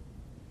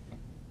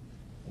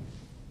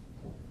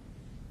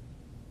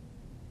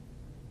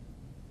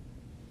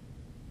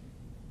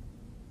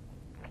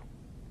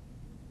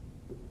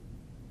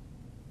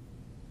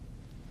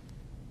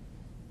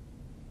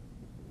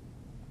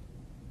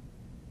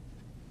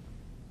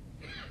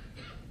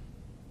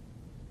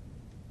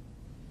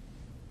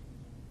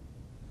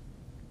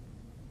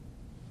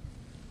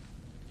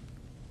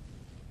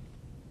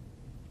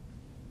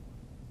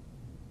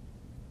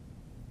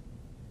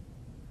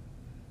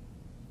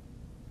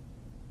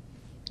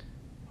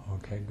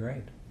 Okay,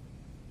 great.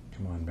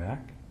 Come on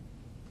back.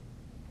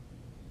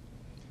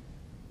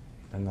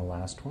 And the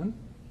last one.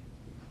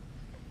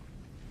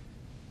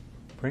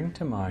 Bring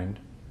to mind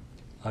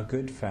a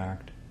good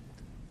fact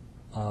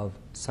of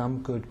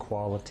some good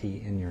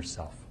quality in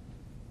yourself.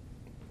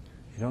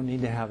 You don't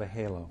need to have a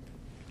halo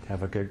to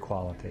have a good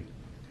quality.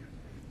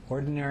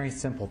 Ordinary,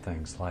 simple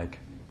things like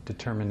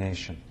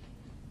determination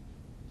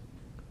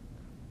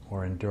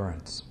or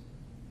endurance.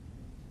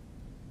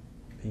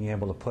 Being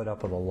able to put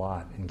up with a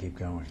lot and keep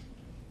going.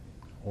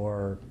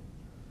 Or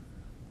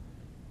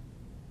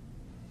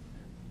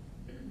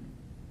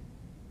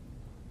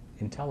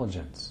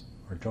intelligence,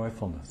 or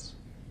joyfulness,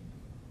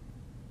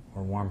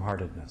 or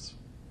warm-heartedness.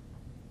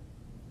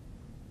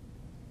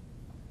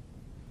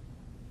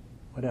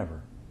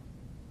 Whatever.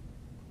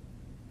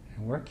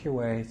 And work your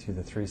way through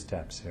the 3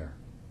 steps here.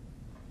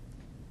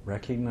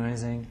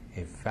 Recognizing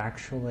a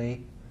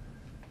factually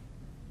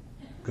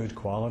good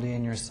quality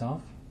in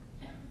yourself,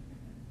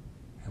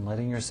 and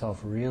letting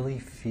yourself really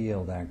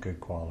feel that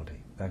good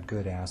quality, that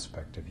good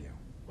aspect of you.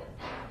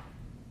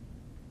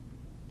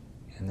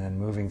 And then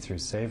moving through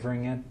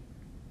savoring it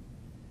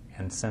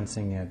and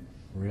sensing it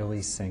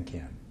really sink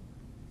in.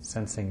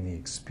 Sensing the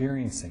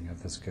experiencing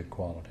of this good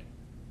quality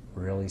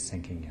really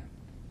sinking in.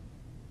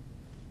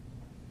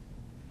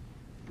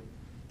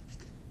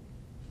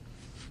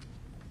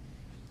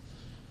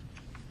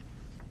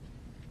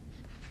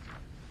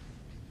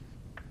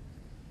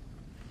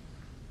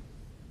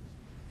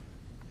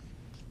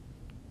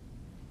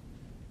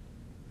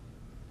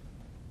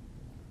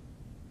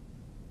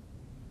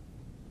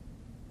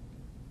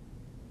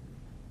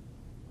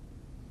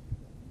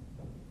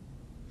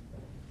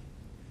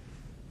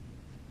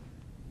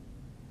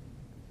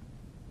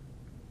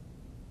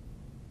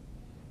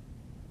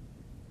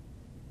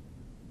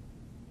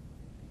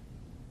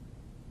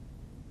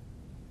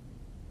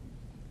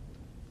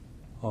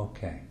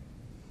 Okay.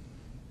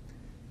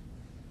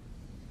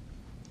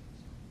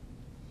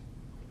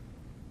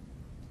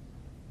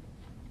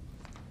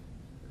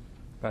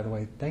 By the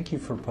way, thank you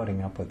for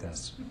putting up with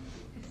this.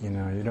 You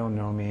know, you don't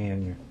know me,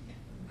 and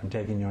I'm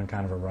taking you on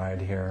kind of a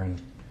ride here,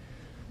 and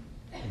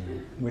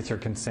with your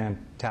consent,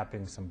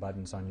 tapping some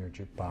buttons on your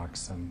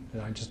jukebox. And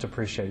I just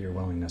appreciate your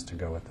willingness to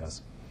go with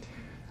this.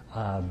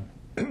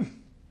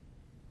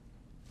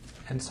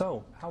 And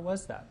so, how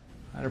was that?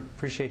 I'd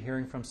appreciate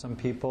hearing from some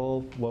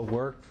people what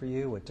worked for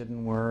you, what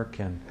didn't work,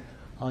 and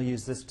I'll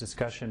use this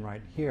discussion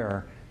right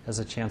here as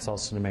a chance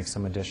also to make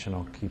some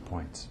additional key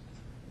points.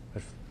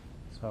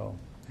 So,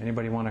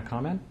 anybody want to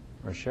comment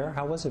or share?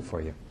 How was it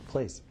for you?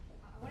 Please.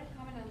 I want to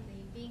comment on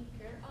the being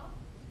cared of.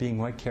 Being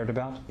what? Cared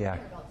about? Yeah.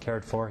 Cared about.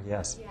 Cared for?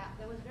 Yes. Yeah,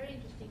 that was very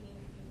interesting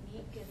and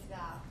unique because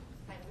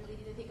I really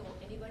didn't think about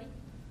anybody.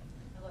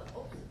 I thought,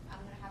 oops, I'm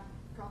going to have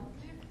problems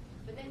here.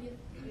 But then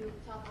you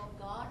talk about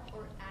God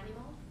or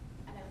animals,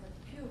 and I was like,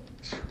 phew.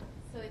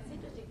 So it's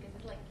interesting because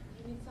it's like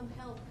you need some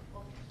help.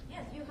 Of,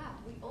 yes, you have.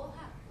 We all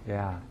have.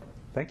 Yeah.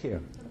 Thank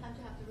you. Sometimes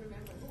you have to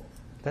remember, oh.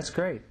 That's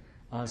great.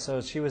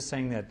 So she was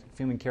saying that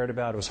feeling cared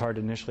about, it was hard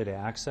initially to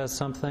access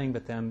something,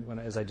 but then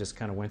as I just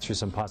kind of went through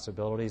some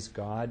possibilities,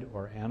 God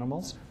or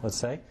animals, let's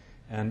say,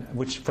 and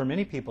which for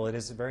many people it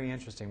is very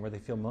interesting, where they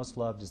feel most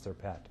loved is their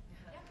pet.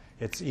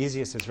 It's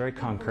easiest, it's very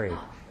concrete.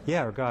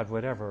 Yeah, or God,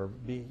 whatever,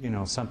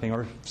 something.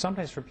 Or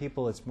sometimes for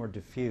people it's more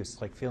diffuse,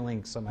 like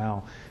feeling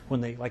somehow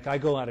when they, like I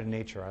go out in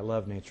nature, I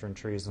love nature and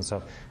trees and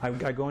stuff.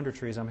 I go under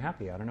trees, I'm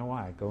happy. I don't know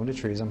why. I go into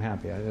trees, I'm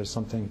happy. There's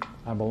something,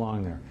 I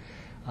belong there.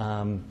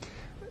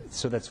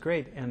 So that's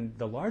great. And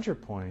the larger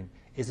point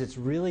is it's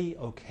really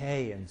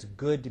okay and it's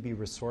good to be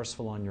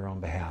resourceful on your own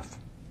behalf.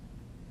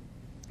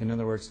 In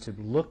other words, to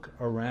look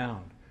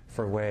around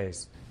for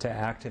ways to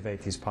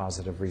activate these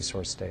positive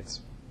resource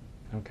states.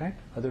 Okay?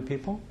 Other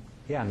people?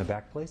 Yeah, in the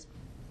back, please.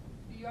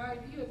 The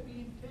idea of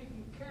being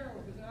taken care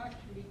of is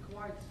actually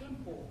quite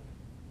simple.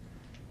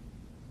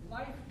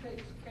 Life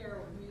takes care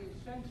of me,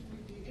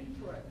 essentially the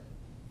interest.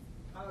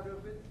 Out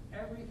of it,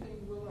 everything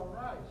will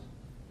arise.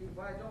 If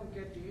I don't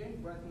get the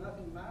in-breath,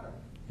 nothing matters.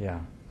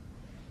 Yeah.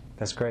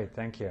 That's great.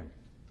 Thank you.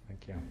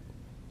 Thank you.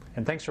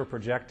 And thanks for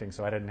projecting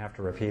so I didn't have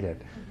to repeat it.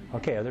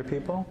 Okay, other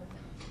people?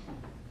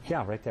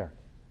 Yeah, right there.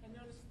 I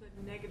noticed the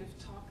negative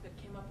talk that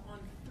came up on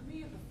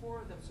 3 of the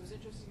 4 of them, so it was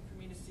interesting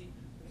for me to see.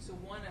 So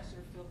one, I sort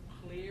of feel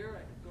clear,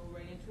 I could go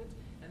right into it,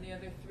 and the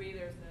other 3,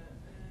 there's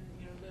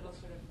the little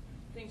sort of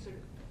thing sort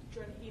of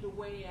trying to eat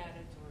away at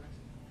it, or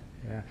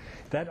yeah,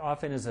 that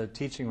often is a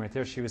teaching right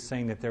there. She was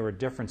saying that there were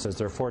differences.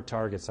 There are 4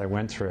 targets I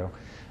went through.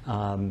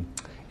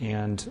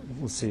 And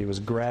let's see, it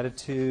was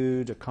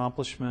gratitude,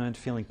 accomplishment,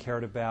 feeling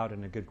cared about,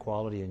 and a good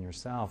quality in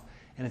yourself.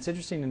 And it's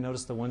interesting to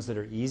notice the ones that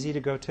are easy to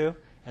go to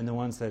and the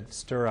ones that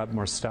stir up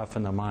more stuff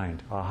in the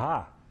mind.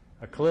 Aha,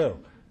 a clue.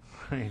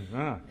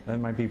 That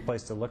might be a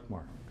place to look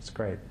more. It's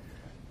great.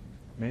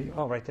 Maybe,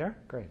 oh, right there?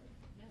 Great.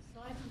 Yes,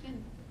 so I've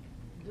been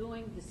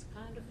doing this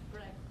kind of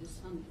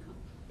practice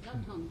not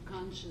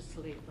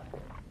unconsciously, but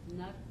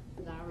not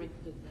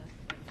directed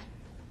that way,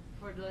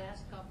 for the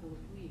last couple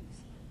of weeks.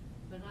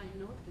 But I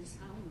notice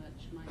how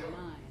much my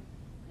mind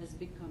has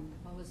become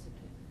positive.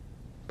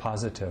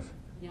 Positive.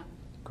 Yeah.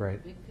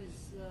 Great.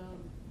 Because,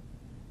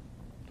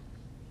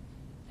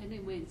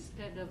 anyway,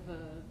 instead of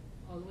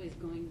always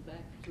going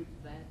back to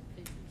bad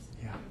things,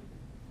 Yeah.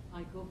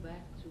 I go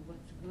back to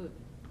what's good.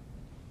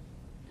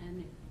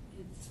 And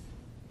it's,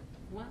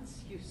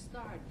 once you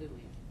start doing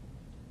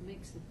it,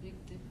 makes a big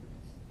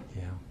difference.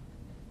 Yeah.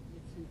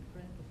 It's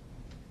incredible.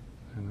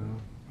 I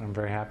know. I'm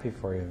very happy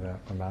for you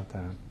about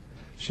that.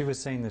 She was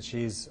saying that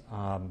she's,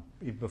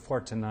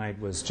 before tonight,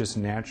 was just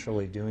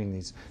naturally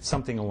doing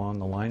something along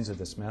the lines of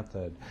this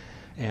method,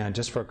 and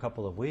just for a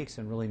couple of weeks,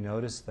 and really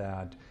noticed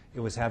that it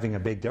was having a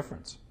big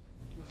difference.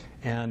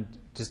 And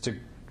just to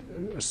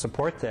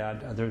support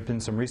that, there has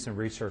been some recent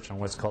research on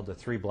what's called the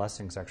 3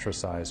 blessings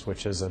exercise,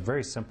 which is a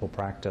very simple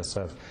practice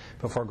of,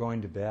 before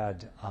going to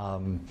bed,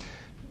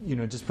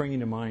 just bringing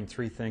to mind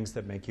 3 things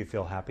that make you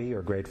feel happy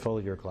or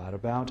grateful, you're glad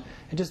about,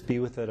 and just be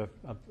with it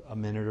a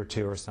minute or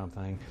 2 or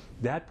something.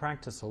 That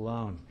practice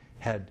alone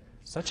had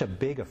such a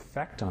big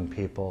effect on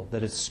people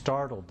that it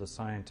startled the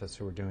scientists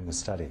who were doing the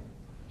study,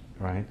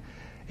 right?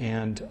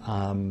 And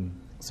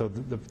so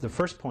the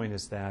first point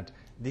is that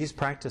these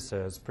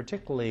practices,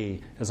 particularly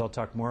as I'll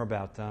talk more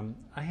about them,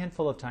 a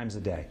handful of times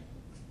a day,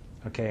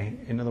 okay?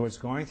 In other words,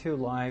 going through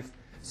life,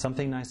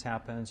 something nice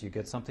happens, you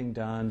get something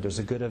done, there's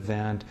a good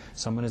event,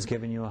 someone has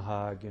given you a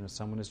hug,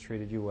 someone has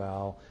treated you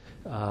well,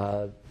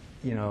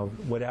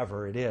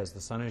 whatever it is,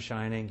 the sun is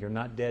shining, you're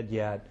not dead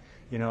yet,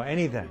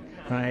 anything,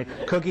 right?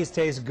 Cookies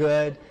taste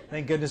good,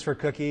 thank goodness for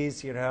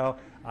cookies,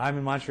 I'm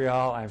in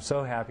Montreal, I'm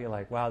so happy,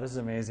 like, wow, this is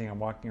amazing, I'm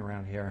walking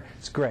around here,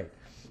 it's great.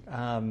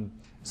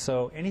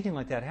 So anything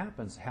like that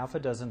happens half a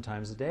dozen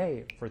times a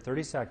day for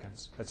 30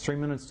 seconds, that's 3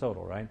 minutes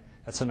total, right?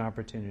 That's an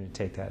opportunity to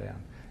take that in.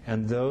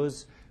 And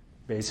those,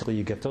 basically,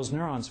 you get those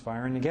neurons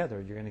firing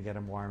together. You're going to get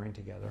them wiring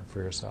together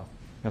for yourself.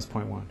 That's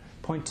point 1.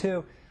 Point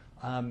 2,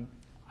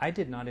 I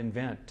did not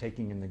invent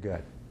taking in the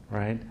good.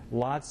 right?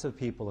 Lots of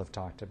people have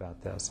talked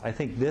about this. I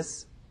think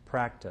this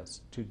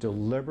practice to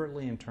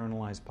deliberately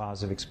internalize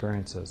positive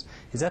experiences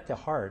is at the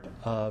heart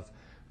of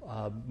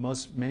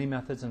many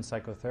methods in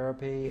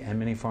psychotherapy and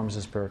many forms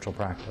of spiritual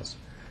practice.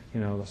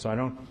 So I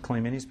don't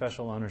claim any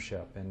special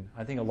ownership, and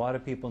I think a lot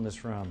of people in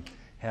this room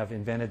have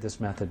invented this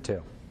method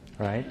too,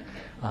 right?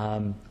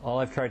 All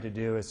I've tried to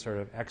do is sort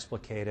of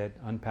explicate it,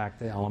 unpack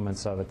the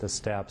elements of it, the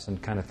steps,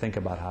 and kind of think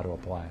about how to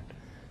apply it.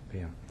 But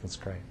yeah, that's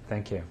great.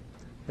 Thank you.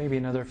 Maybe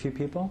another few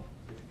people?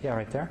 Yeah,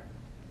 right there.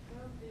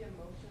 Some of the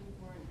emotions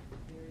weren't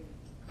very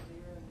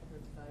clear and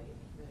precise,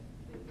 that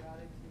the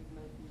gratitude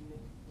might be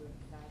mixed with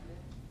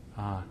sadness.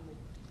 Ah.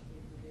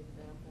 The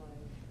example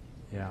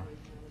I Yeah. kind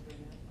of bring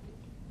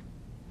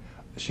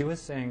up. She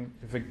was saying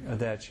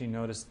that she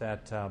noticed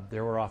that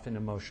there were often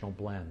emotional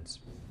blends,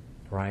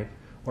 right?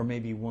 Or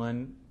maybe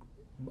one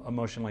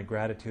emotion like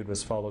gratitude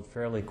was followed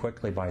fairly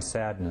quickly by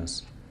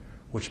sadness,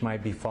 which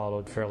might be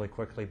followed fairly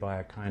quickly by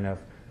a kind of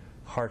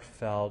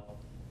heartfelt,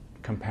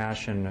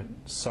 compassionate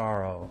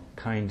sorrow,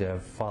 kind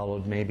of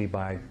followed maybe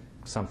by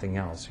something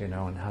else,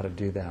 and how to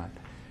do that.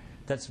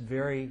 That's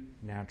very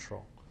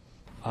natural.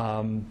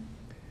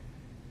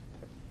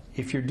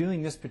 If you're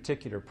doing this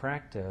particular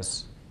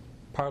practice,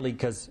 partly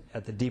because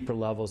at the deeper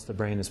levels the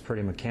brain is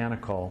pretty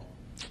mechanical,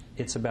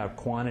 it's about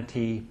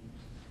quantity,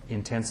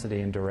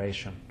 intensity, and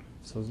duration.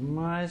 So as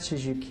much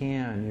as you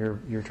can,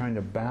 you're trying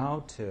to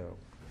bow to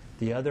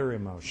the other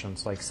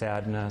emotions like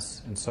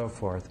sadness and so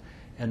forth,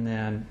 and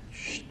then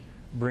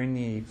bring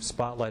the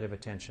spotlight of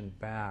attention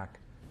back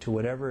to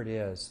whatever it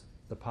is,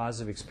 the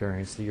positive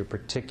experience that you're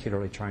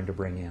particularly trying to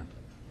bring in.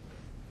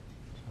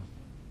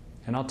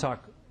 And I'll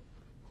talk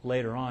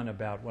later on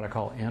about what I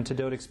call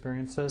antidote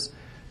experiences,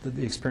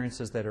 the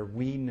experiences that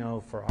we know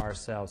for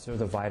ourselves. They're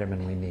the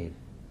vitamin we need.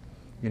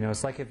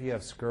 It's like if you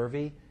have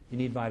scurvy, you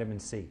need vitamin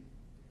C,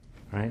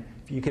 right?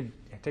 If you could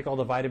take all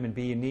the vitamin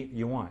B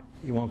you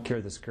won't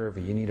cure the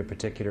scurvy. You need a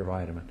particular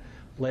vitamin.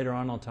 Later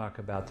on, I'll talk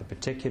about the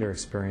particular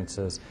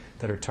experiences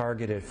that are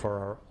targeted for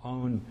our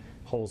own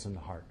holes in the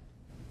heart.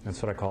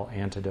 That's what I call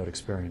antidote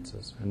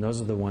experiences. And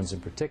those are the ones in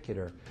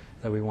particular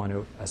that we want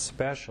to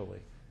especially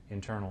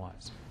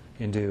internalize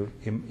into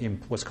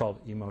what's called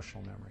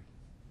emotional memory.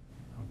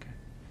 Okay.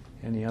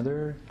 Any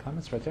other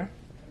comments right there?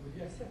 Would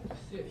you accept to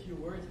say a few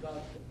words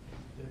about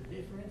the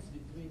difference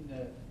between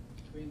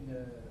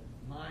the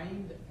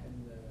mind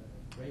and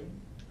the brain?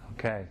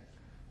 Okay.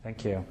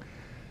 Thank you.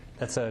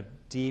 That's a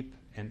deep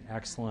and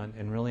excellent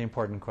and really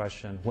important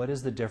question. What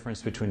is the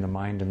difference between the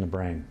mind and the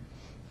brain?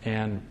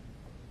 And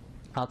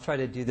I'll try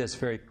to do this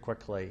very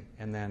quickly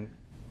and then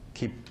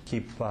keep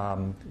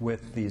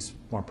with these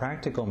more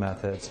practical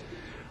methods.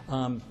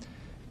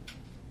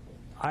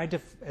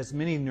 As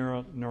many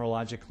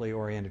neurologically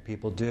oriented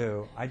people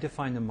do, I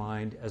define the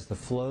mind as the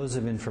flows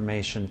of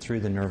information through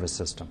the nervous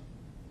system.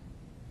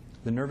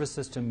 The nervous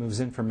system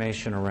moves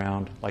information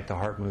around like the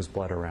heart moves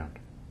blood around.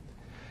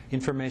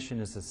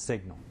 Information is a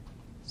signal.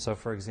 So,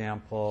 for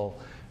example,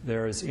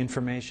 there is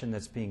information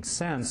that's being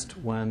sensed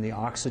when the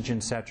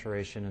oxygen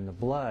saturation in the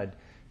blood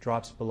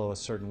drops below a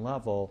certain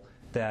level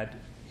that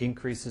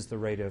increases the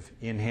rate of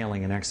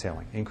inhaling and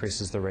exhaling,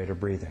 increases the rate of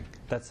breathing.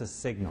 That's a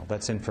signal.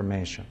 That's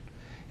information.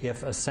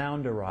 If a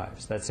sound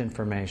arrives, that's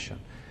information.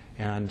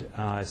 And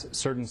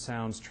certain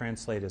sounds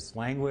translate as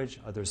language.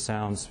 Other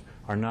sounds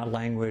are not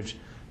language.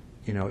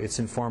 It's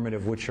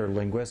informative which are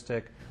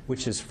linguistic,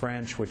 which is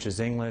French, which is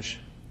English.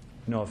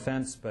 No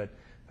offense, but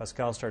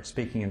Pascal starts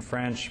speaking in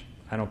French.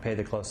 I don't pay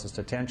the closest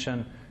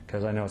attention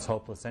because I know it's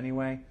hopeless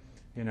anyway.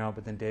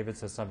 But then David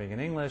says something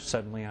in English,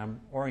 suddenly I'm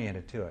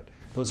oriented to it.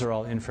 Those are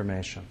all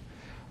information.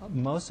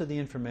 Most of the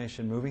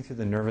information moving through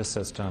the nervous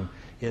system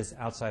is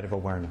outside of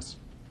awareness.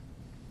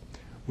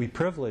 We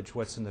privilege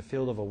what's in the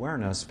field of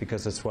awareness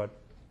because it's what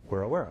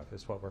we're aware of,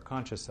 it's what we're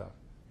conscious of,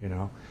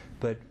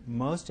 But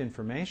most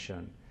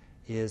information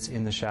is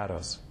in the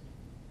shadows.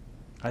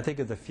 I think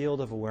of the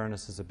field of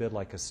awareness as a bit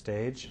like a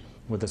stage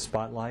with a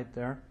spotlight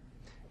there.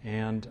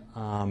 And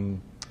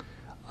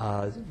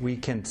we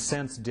can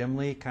sense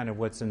dimly kind of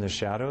what's in the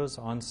shadows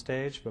on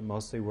stage, but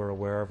mostly we're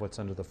aware of what's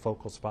under the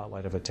focal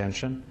spotlight of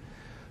attention.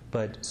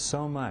 But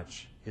so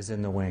much is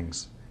in the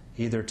wings,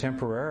 either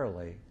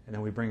temporarily, and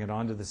then we bring it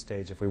onto the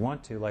stage if we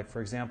want to. Like,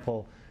 for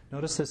example,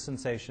 notice the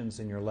sensations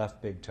in your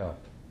left big toe.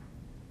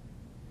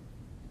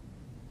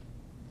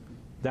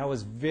 That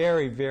was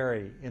very,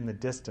 very in the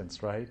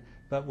distance, right?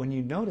 But when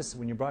you notice,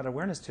 when you brought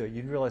awareness to it,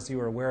 you'd realize you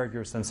were aware of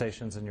your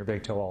sensations in your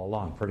big toe all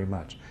along, pretty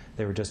much.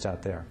 They were just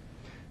out there.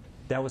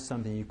 That was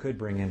something you could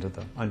bring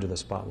under the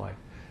spotlight.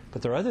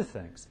 But there are other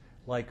things,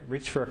 like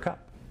reach for a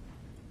cup.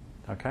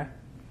 Okay?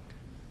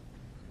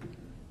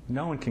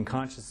 No one can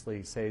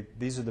consciously say,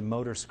 these are the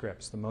motor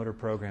scripts, the motor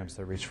programs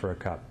that reach for a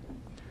cup.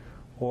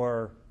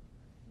 Or,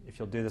 if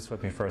you'll do this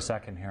with me for a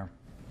second here,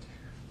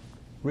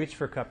 reach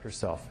for a cup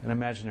yourself, an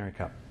imaginary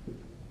cup.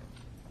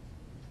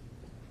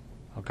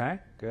 Okay,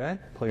 good.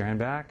 Pull your hand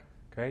back.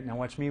 Great. Now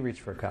watch me reach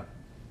for a cup.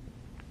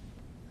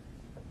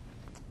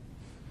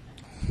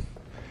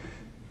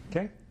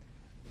 Okay?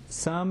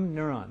 Some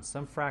neurons,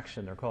 some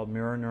fraction, they're called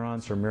mirror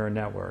neurons or mirror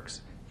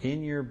networks,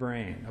 in your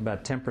brain,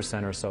 about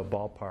 10% or so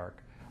ballpark,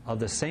 of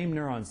the same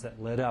neurons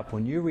that lit up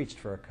when you reached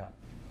for a cup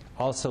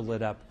also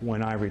lit up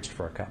when I reached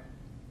for a cup.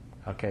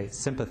 Okay,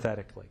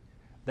 sympathetically.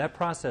 That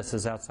process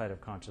is outside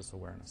of conscious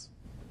awareness.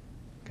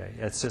 Okay,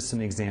 it's just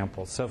an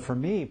example. So for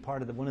me,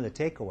 one of the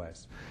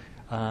takeaways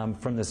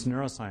from this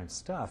neuroscience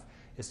stuff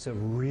is to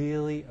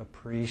really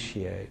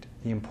appreciate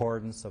the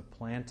importance of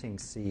planting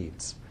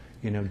seeds,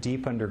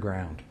 deep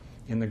underground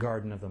in the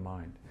garden of the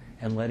mind,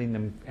 and letting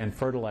them and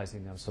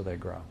fertilizing them so they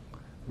grow.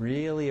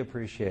 Really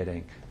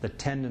appreciating the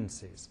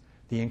tendencies,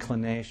 the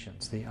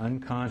inclinations, the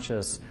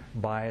unconscious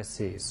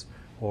biases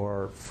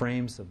or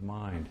frames of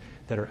mind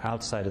that are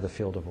outside of the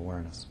field of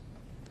awareness.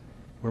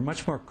 We're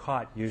much more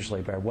caught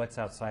usually by what's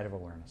outside of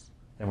awareness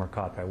than we're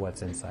caught by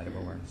what's inside of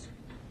awareness.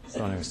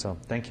 So anyway,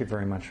 thank you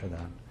very much for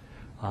that.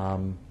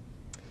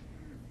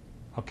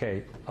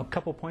 Okay, a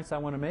couple points I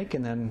want to make,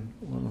 and then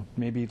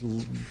maybe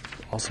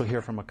also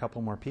hear from a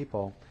couple more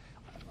people.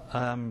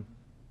 I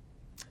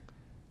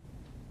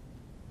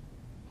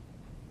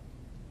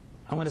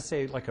want to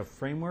say like a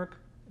framework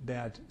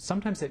that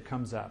sometimes it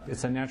comes up.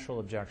 It's a natural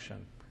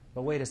objection.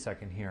 But wait a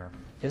second here.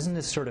 Isn't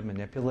this sort of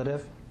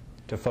manipulative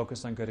to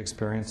focus on good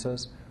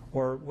experiences?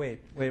 Or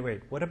wait.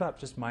 What about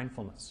just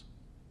mindfulness?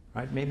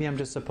 Right? Maybe I'm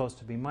just supposed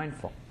to be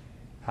mindful.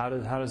 How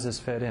does this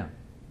fit in?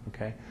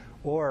 Okay?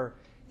 Or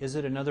is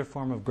it another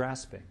form of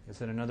grasping?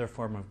 Is it another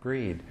form of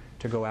greed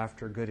to go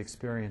after good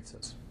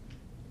experiences?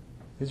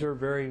 These are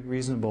very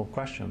reasonable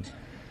questions.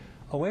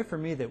 A way for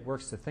me that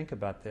works to think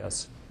about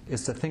this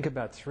is to think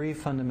about three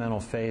fundamental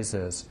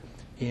phases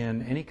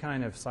in any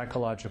kind of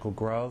psychological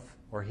growth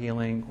or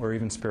healing or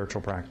even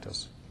spiritual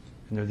practice.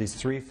 And there are these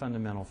three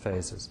fundamental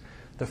phases.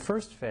 The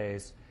first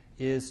phase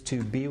is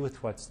to be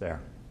with what's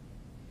there.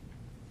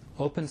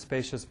 Open,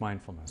 spacious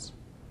mindfulness.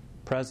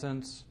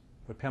 Presence,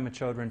 what Pema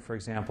Chodron, for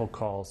example,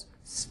 calls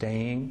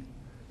staying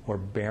or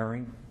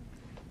bearing.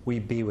 We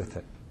be with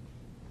it.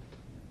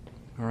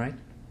 All right?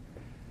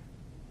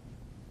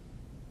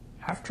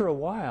 After a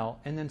while,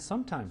 and then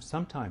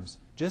sometimes,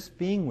 just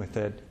being with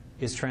it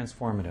is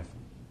transformative.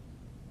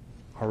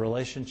 Our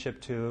relationship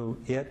to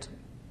it,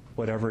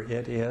 whatever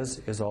it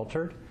is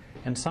altered,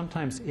 and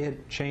sometimes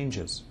it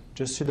changes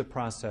just through the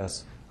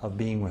process of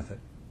being with it.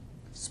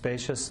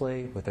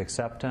 Spaciously, with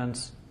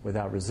acceptance,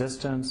 without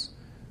resistance,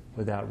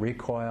 without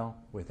recoil,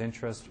 with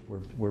interest,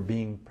 we're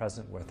being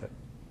present with it.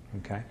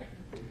 Okay?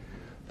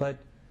 But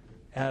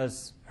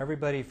as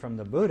everybody from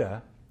the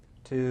Buddha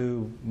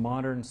to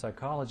modern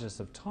psychologists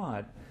have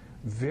taught,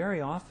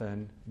 very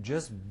often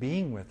just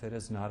being with it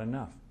is not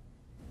enough.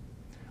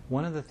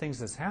 One of the things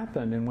that's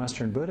happened in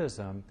Western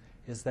Buddhism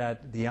is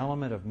that the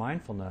element of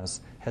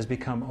mindfulness has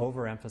become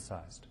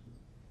overemphasized,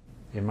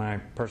 in my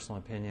personal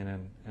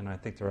opinion, and I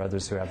think there are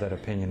others who have that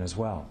opinion as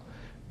well.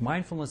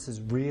 Mindfulness is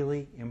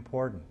really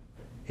important.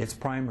 It's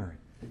primary,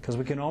 because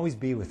we can always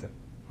be with it,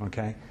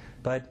 okay?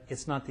 But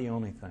it's not the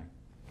only thing.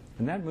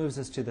 And that moves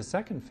us to the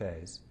second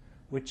phase,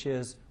 which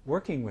is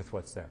working with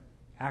what's there,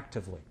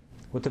 actively.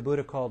 What the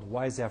Buddha called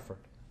wise effort,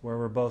 where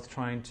we're both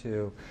trying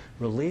to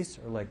release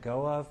or let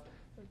go of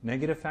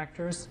negative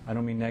factors. I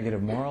don't mean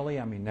negative morally,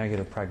 I mean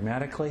negative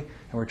pragmatically.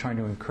 And we're trying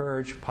to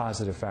encourage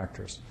positive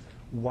factors.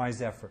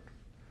 Wise effort.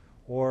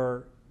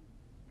 Or,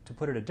 to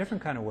put it a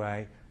different kind of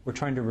way, we're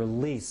trying to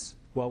release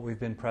what we've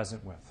been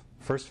present with.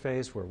 First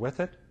phase, we're with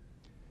it.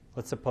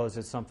 Let's suppose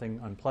it's something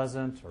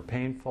unpleasant or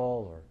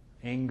painful or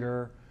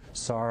anger,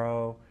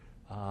 sorrow,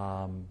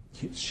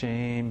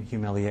 shame,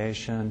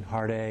 humiliation,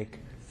 heartache,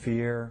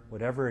 fear,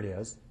 whatever it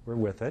is, we're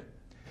with it.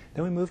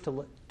 Then we move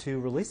to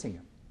releasing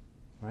it,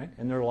 right?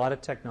 And there are a lot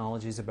of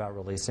technologies about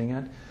releasing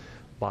it.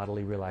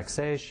 Bodily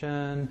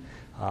relaxation,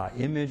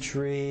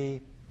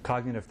 imagery,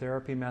 cognitive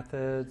therapy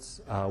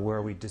methods,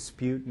 where we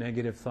dispute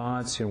negative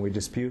thoughts, we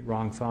dispute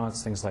wrong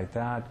thoughts, things like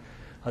that.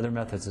 Other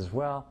methods as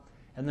well.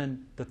 And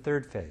then the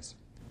third phase,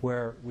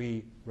 where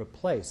we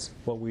replace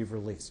what we've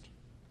released.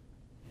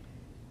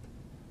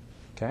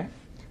 Okay?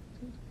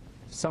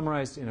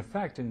 Summarized in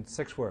effect in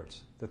 6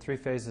 words. The 3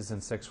 phases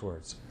in 6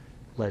 words.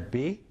 Let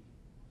be,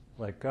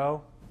 let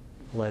go,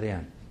 let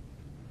in.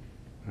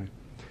 Right.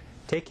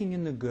 Taking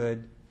in the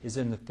good is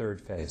in the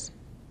 3rd phase.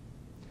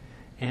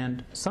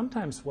 And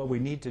sometimes what we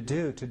need to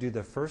do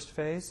the first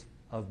phase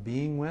of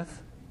being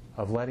with,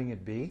 of letting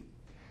it be,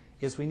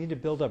 is we need to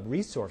build up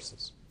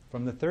resources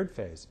from the 3rd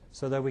phase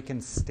so that we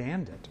can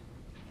stand it.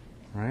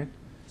 Right?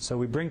 So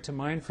we bring to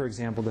mind, for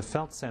example, the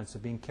felt sense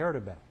of being cared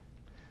about,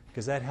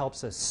 because that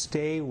helps us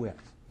stay with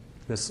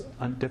this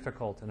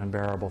difficult and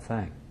unbearable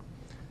thing.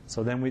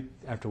 So then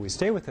after we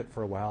stay with it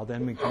for a while,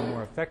 then we can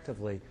more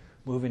effectively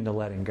move into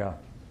letting go.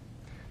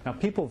 Now,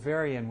 people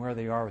vary in where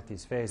they are with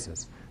these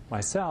phases.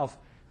 Myself,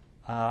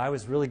 I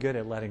was really good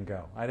at letting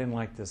go. I didn't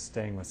like this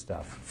staying with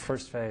stuff.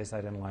 First phase,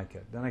 I didn't like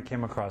it. Then I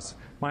came across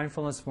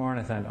mindfulness more, and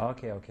I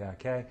thought,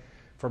 okay.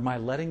 For my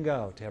letting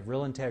go to have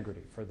real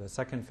integrity, for the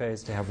 2nd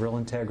phase to have real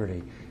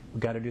integrity,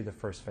 we've got to do the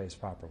 1st phase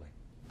properly.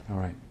 All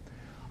right.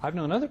 I've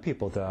known other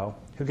people, though,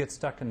 who get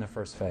stuck in the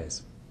 1st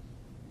phase.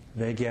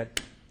 They get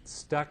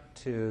stuck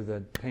to the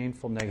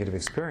painful negative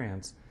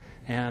experience,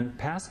 And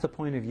past the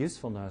point of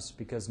usefulness,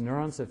 because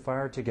neurons that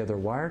fire together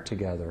wire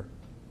together,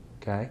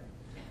 okay,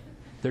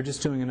 they're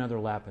just doing another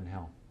lap in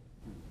hell.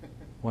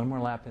 One more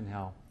lap in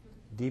hell,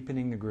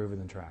 deepening the groove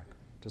of the track.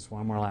 Just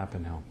one more lap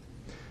in hell.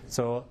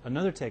 So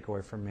another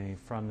takeaway from me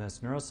from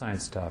this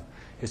neuroscience stuff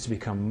is to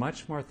become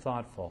much more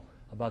thoughtful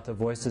about the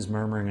voices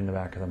murmuring in the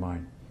back of the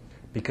mind.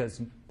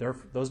 Because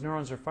those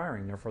neurons are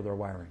firing, therefore they're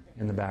wiring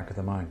in the back of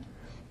the mind.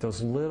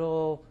 Those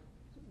little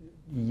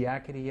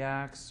yakety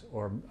yaks,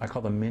 or I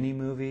call them mini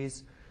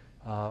movies,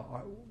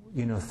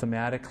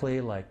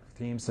 thematically, like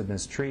themes of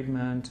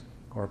mistreatment,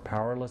 or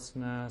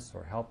powerlessness,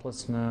 or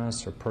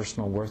helplessness, or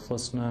personal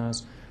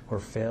worthlessness, or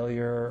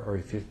failure, or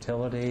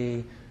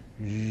futility,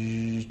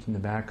 in the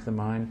back of the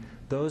mind.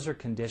 Those are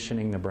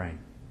conditioning the brain.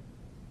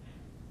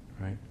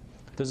 Right?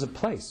 There's a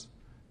place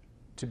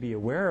to be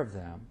aware of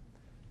them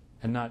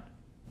and not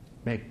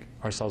make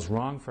ourselves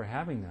wrong for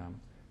having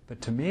them, but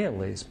to me at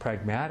least,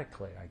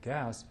 pragmatically, I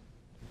guess,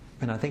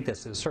 and I think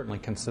this is certainly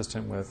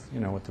consistent with,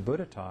 what the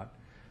Buddha taught,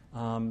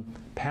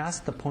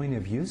 past the point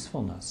of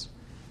usefulness,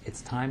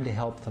 it's time to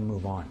help them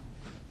move on.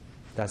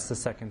 That's the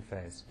second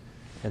phase.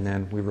 And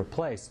then we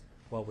replace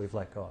what we've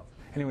let go of.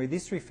 Anyway,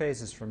 these three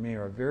phases for me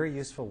are a very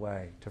useful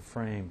way to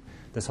frame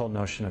this whole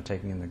notion of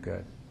taking in the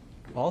good.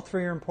 All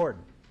three are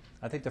important.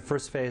 I think the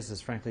first phase is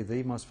frankly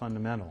the most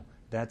fundamental.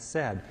 That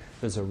said,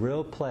 there's a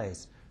real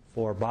place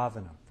for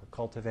bhavana, for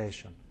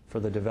cultivation, for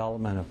the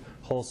development of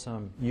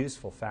wholesome,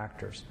 useful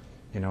factors,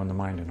 in the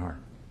mind and heart.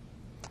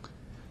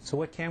 So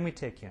what can we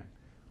take in?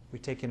 We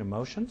take in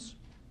emotions,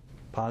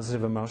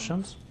 positive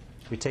emotions.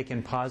 We take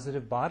in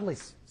positive bodily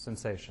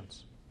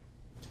sensations.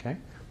 Okay?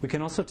 We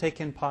can also take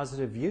in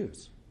positive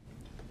views,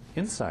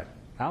 insight,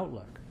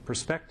 outlook,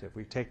 perspective.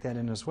 We take that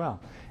in as well.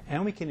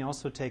 And we can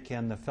also take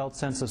in the felt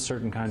sense of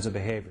certain kinds of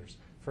behaviors.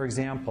 For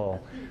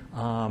example,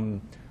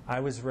 I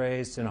was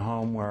raised in a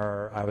home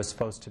where I was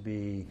supposed to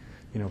be,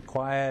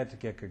 quiet,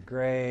 get good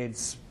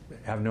grades,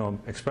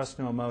 express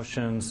no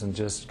emotions, and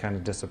just kind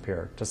of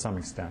disappear to some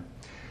extent.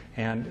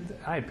 And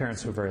I had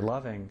parents who were very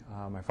loving.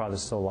 My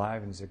father's still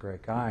alive, and he's a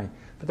great guy.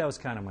 But that was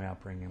kind of my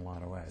upbringing in a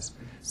lot of ways.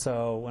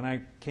 So when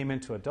I came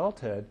into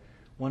adulthood,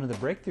 one of the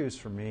breakthroughs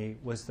for me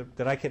was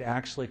that I could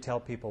actually tell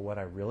people what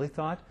I really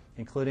thought,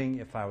 including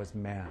if I was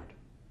mad.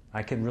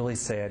 I could really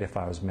say it if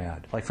I was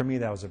mad. Like for me,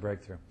 that was a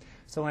breakthrough.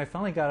 So when I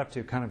finally got up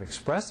to kind of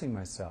expressing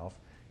myself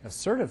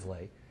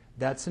assertively,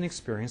 that's an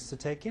experience to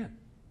take in.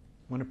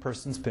 When a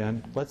person's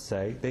been, let's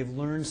say, they've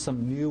learned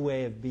some new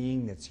way of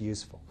being that's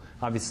useful.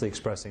 Obviously,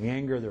 expressing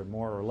anger, there are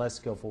more or less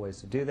skillful ways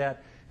to do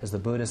that. As the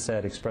Buddha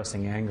said,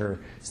 expressing anger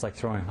is like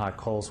throwing hot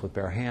coals with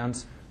bare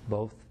hands.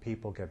 Both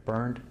people get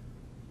burned,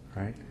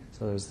 right?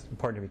 So it's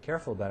important to be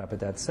careful about it.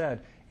 But that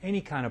said, any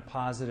kind of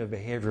positive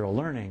behavioral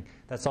learning,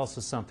 that's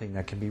also something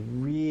that can be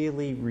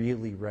really,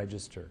 really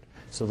registered.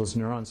 So those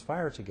neurons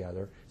fire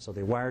together, so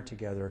they wire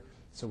together,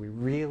 so we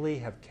really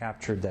have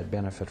captured that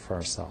benefit for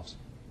ourselves.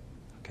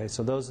 Okay,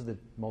 so those are the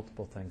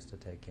multiple things to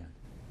take in.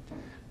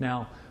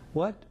 Now,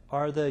 what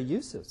are the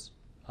uses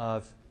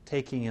of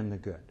taking in the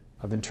good,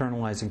 of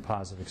internalizing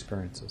positive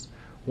experiences?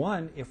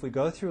 One, if we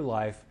go through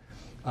life,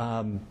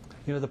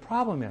 the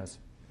problem is,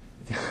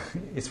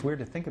 it's weird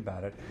to think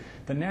about it,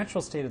 the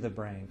natural state of the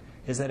brain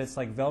is that it's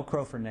like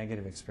Velcro for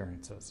negative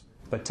experiences,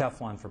 but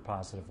Teflon for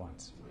positive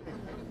ones,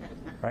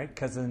 right?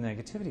 Because of the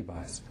negativity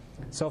bias.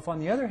 So if, on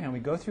the other hand, we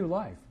go through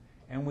life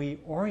and we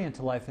orient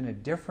to life in a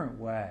different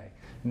way,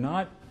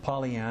 not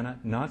Pollyanna,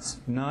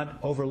 not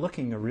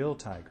overlooking the real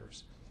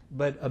tigers,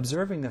 but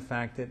observing the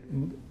fact that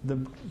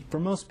for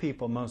most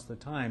people, most of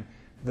the time,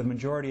 the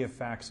majority of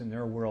facts in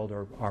their world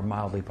are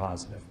mildly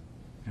positive.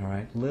 All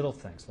right? Little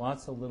things,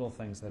 lots of little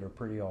things that are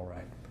pretty all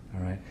right.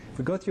 All right? If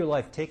we go through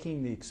life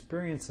taking the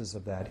experiences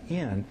of that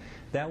in,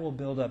 that will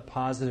build up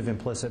positive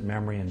implicit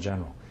memory in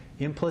general.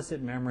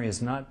 Implicit memory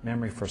is not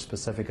memory for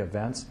specific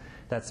events.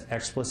 That's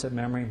explicit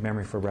memory,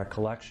 memory for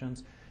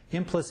recollections.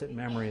 Implicit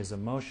memory is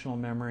emotional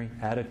memory,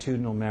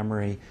 attitudinal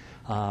memory,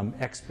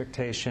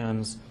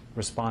 expectations,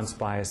 response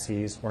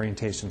biases,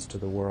 orientations to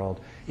the world.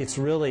 It's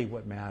really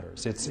what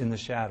matters. It's in the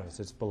shadows.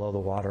 It's below the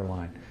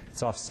waterline.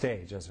 It's off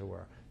stage, as it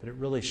were. But it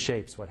really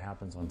shapes what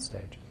happens on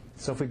stage.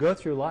 So if we go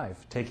through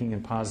life taking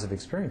in positive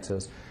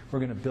experiences, we're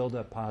going to build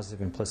up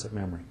positive implicit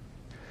memory.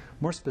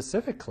 More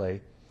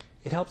specifically,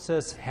 it helps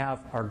us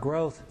have our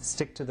growth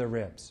stick to the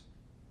ribs.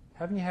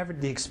 Haven't you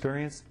had the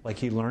experience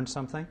like you learned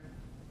something?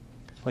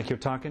 Like you're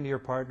talking to your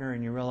partner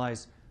and you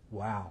realize,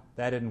 wow,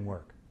 that didn't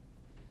work,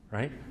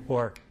 right?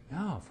 Or,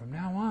 no, from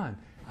now on,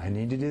 I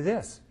need to do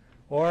this.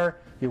 Or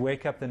you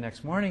wake up the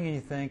next morning and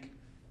you think,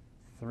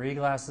 3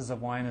 glasses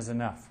of wine is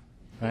enough,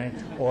 right?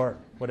 Or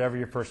whatever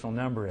your personal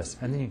number is.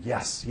 And then you,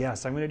 yes,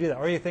 I'm going to do that.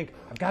 Or you think,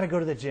 I've got to go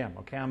to the gym.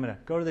 Okay, I'm going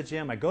to go to the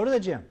gym. I go to the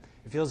gym.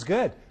 It feels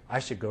good. I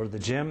should go to the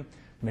gym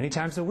many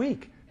times a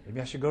week.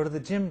 Maybe I should go to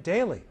the gym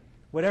daily.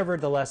 Whatever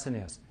the lesson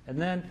is. And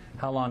then,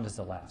 how long does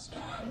it last?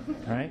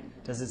 All right?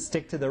 Does it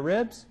stick to the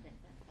ribs?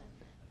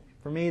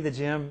 For me, the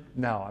gym,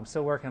 no. I'm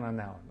still working on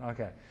that one.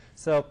 Okay.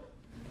 So,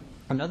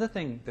 another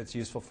thing that's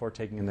useful for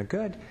taking in the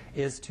good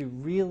is to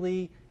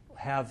really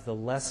have the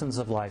lessons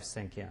of life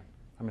sink in.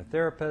 I'm a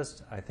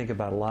therapist. I think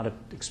about a lot of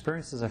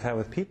experiences I've had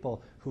with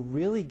people who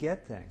really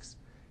get things.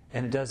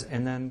 And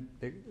then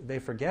they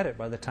forget it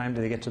by the time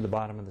they get to the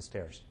bottom of the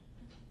stairs.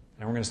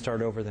 And we're going to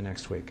start over the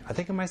next week. I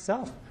think of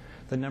myself,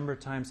 the number of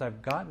times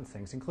I've gotten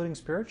things, including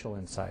spiritual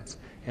insights,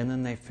 and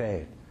then they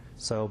fade.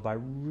 So by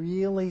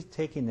really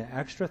taking the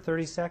extra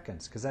 30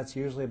 seconds, because that's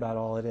usually about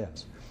all it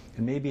is,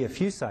 and maybe a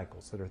few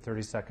cycles that are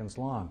 30 seconds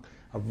long,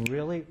 of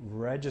really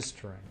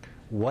registering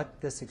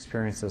what this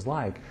experience is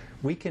like,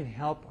 we can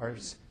help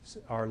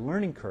our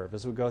learning curve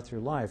as we go through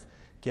life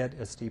get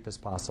as steep as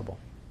possible.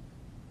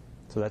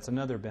 So that's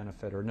another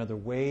benefit or another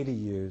way to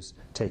use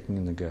taking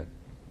in the good.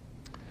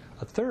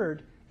 A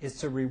third is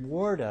to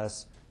reward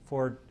us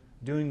for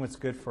doing what's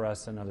good for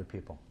us and other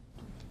people.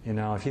 You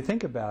know, if you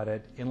think about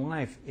it, in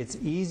life, it's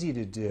easy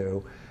to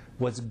do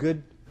what's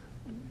good,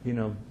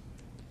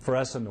 for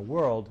us in the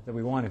world that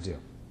we want to do.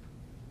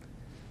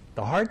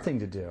 The hard thing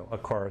to do,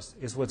 of course,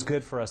 is what's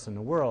good for us in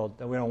the world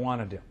that we don't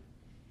want to do.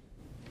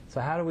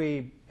 So how do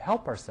we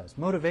help ourselves?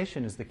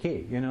 Motivation is the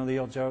key. You know the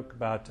old joke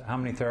about how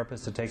many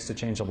therapists it takes to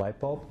change a light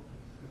bulb?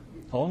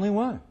 Only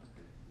one.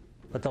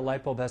 But the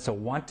light bulb has to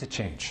want to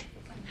change.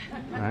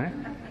 Right?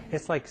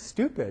 It's like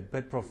stupid,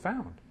 but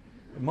profound.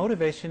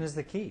 Motivation is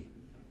the key.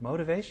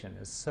 Motivation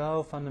is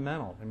so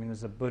fundamental. I mean,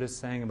 there's a Buddhist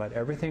saying about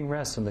everything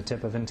rests on the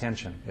tip of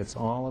intention. It's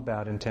all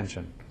about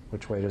intention.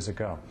 Which way does it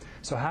go?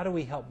 So how do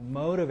we help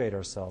motivate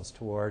ourselves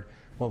toward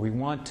what we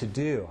want to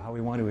do, how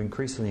we want to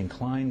increasingly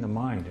incline the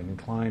mind and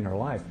incline our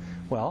life?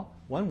 Well,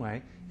 one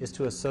way is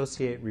to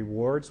associate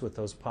rewards with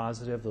those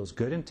positive, those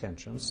good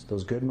intentions,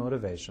 those good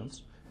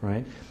motivations,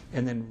 right?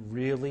 And then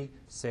really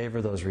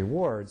savor those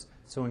rewards.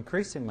 So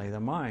increasingly the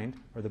mind,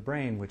 or the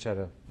brain, which at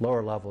a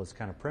lower level is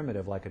kind of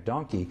primitive like a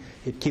donkey,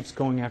 it keeps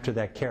going after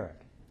that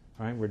carrot,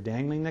 right? We're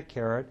dangling the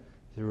carrot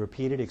through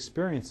repeated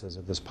experiences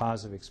of this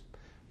positive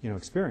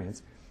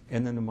experience.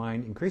 And then the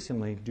mind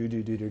increasingly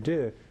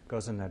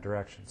goes in that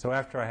direction. So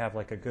after I have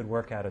like a good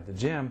workout at the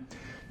gym,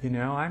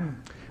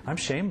 I'm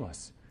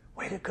shameless.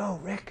 Way to go,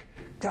 Rick.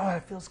 Oh,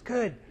 it feels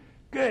good.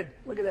 Good.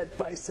 Look at that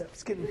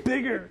biceps getting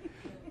bigger.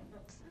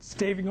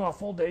 Staving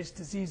off old age,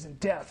 disease, and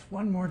death.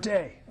 One more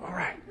day. All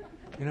right.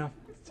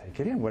 Take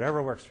it in.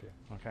 Whatever works for you.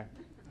 Okay?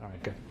 All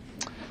right, good.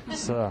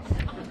 So,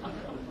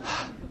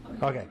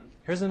 okay.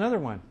 Here's another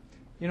one.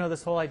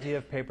 This whole idea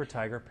of paper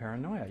tiger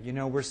paranoia.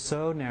 We're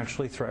so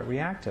naturally threat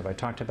reactive. I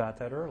talked about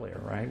that earlier,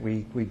 right?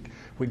 We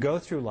go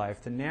through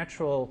life. The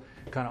natural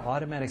kind of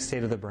automatic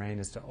state of the brain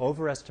is to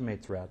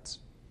overestimate threats,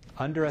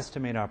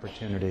 underestimate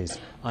opportunities,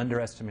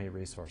 underestimate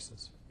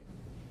resources.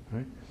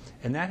 Right?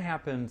 And that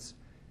happens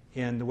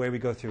in the way we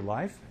go through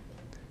life.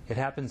 It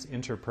happens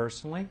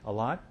interpersonally a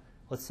lot.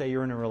 Let's say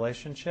you're in a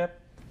relationship.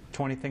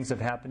 20 things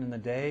have happened in the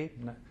day.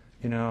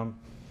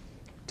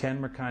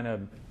 10 were kind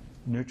of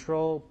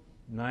neutral.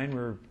 9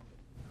 were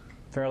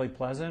fairly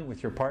pleasant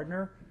with your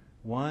partner.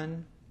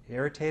 1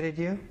 irritated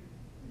you.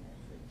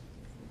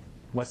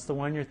 What's the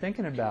one you're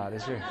thinking about?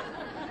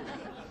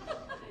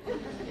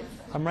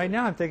 Right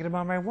now I'm thinking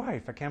about my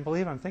wife. I can't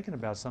believe I'm thinking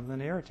about something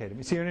that irritated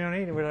me. See,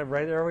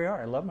 right there we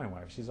are. I love my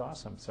wife. She's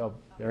awesome. So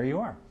there you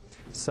are.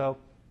 So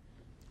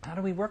how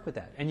do we work with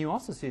that? And you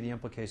also see the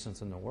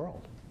implications in the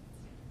world.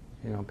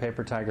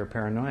 Paper tiger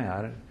paranoia.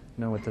 I don't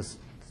know what this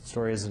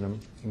story is in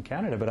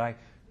Canada, but I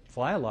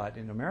fly a lot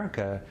in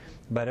America.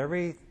 About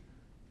every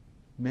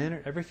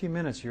few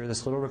minutes, you hear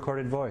this little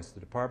recorded voice. The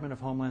Department of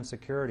Homeland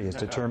Security has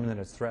determined that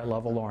it's threat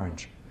level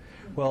orange.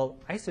 Well,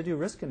 I used to do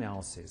risk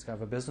analyses. I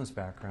have a business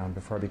background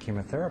before I became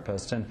a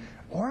therapist. And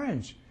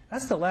orange,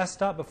 that's the last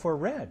stop before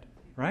red,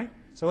 right?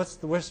 So what's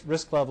the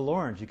risk level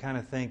orange? You kind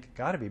of think,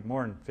 got to be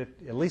more than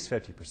 50, at least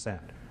 50%.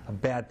 A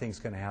bad thing's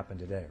going to happen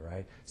today,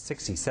 right?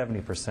 60,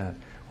 70%.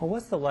 Well,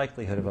 what's the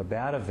likelihood of a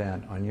bad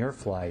event on your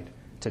flight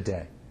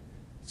today?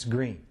 It's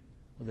green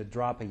with a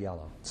drop of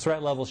yellow. It's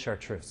threat level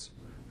chartreuse,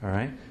 all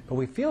right? But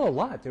we feel a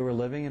lot that we're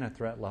living in a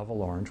threat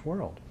level orange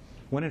world,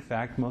 when in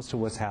fact most of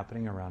what's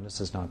happening around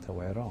us is not that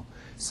way at all.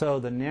 So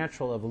the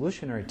natural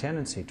evolutionary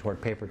tendency toward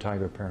paper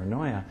tiger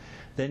paranoia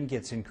then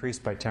gets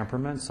increased by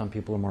temperament. Some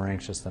people are more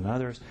anxious than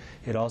others.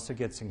 It also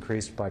gets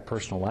increased by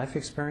personal life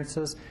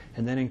experiences,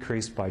 and then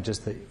increased by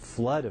just the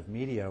flood of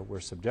media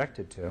we're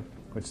subjected to,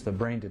 which the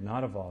brain did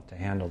not evolve to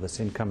handle, this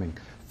incoming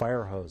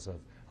fire hose of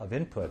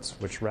inputs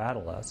which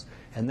rattle us.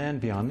 And then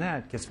beyond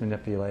that gets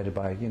manipulated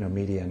by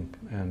media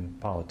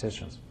and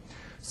politicians.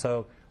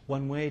 So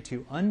one way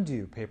to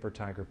undo paper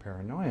tiger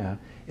paranoia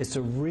is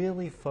to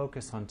really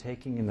focus on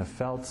taking in the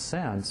felt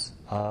sense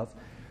of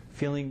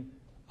feeling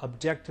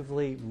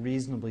objectively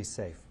reasonably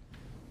safe,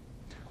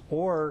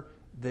 or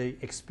the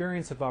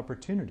experience of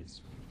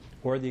opportunities,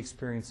 or the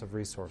experience of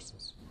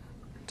resources,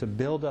 to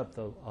build up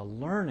a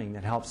learning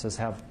that helps us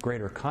have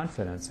greater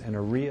confidence and a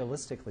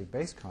realistically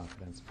based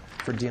confidence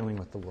for dealing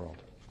with the world.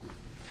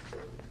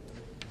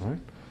 All right?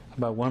 How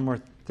about one more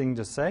thing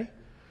to say,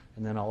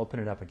 and then I'll open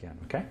it up again,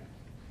 okay?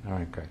 All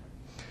right, great.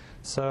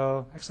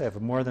 So actually I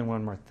have more than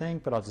one more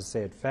thing, but I'll just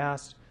say it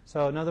fast.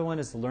 So another one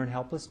is to learn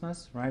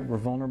helplessness, right? We're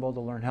vulnerable to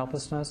learn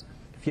helplessness.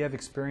 If you have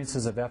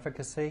experiences of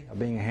efficacy, of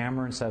being a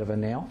hammer instead of a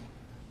nail,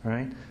 All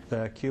right?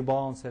 The cue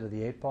ball instead of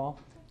the 8 ball.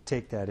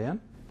 Take that in.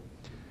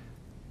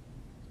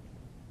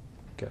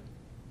 Good.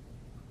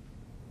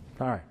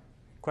 All right.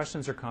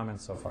 Questions or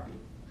comments so far?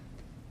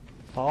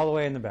 All the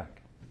way in the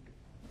back.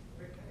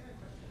 Rick, I got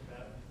a question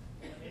about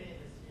many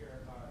of us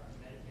here are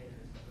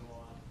meditators who go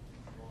on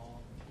long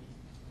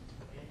retreats.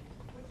 And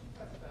what you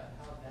talk about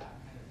how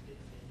that kind of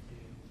fits into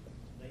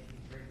like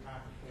these very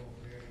practical,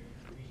 very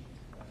discrete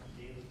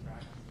daily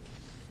practices.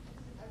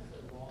 How does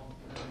a long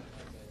term,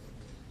 like a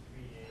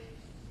 3 days,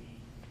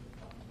 week,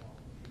 month long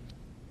retreat,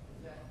 how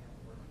does that kind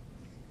of work?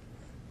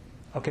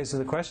 Okay, so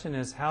the question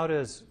is, how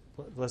does,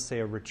 let's say,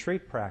 a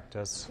retreat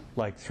practice,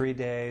 like 3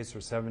 days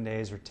or 7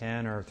 days or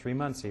 10 or 3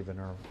 months even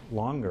or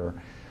longer,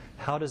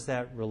 how does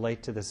that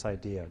relate to this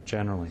idea,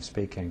 generally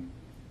speaking?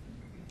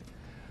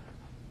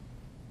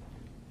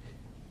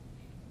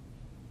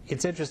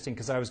 It's interesting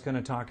because I was going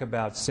to talk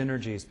about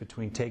synergies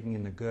between taking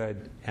in the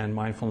good and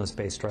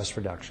mindfulness-based stress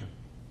reduction.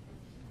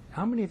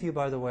 How many of you,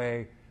 by the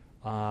way,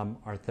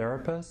 are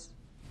therapists?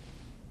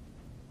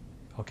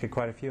 Okay,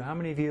 quite a few. How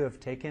many of you have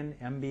taken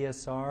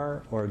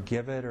MBSR or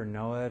Give It or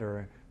Know It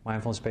or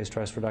mindfulness-based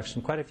stress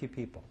reduction? Quite a few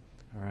people.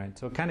 All right,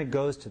 so it kind of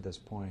goes to this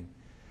point.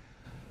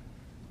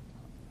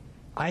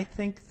 I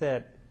think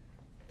that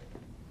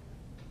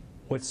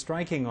what's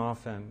striking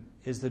often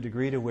is the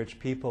degree to which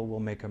people will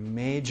make a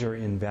major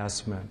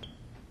investment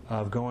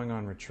of going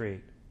on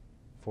retreat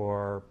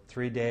for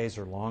 3 days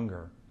or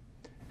longer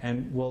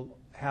and will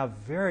have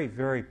very,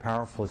 very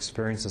powerful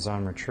experiences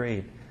on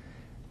retreat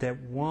that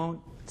won't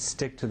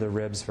stick to the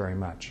ribs very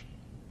much,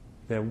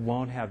 that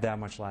won't have that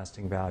much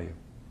lasting value.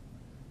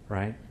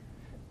 Right?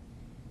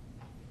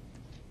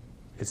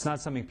 It's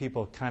not something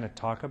people kind of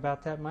talk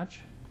about that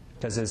much,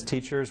 because as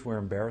teachers we're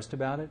embarrassed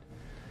about it,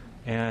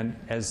 and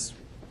as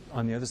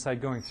on the other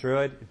side going through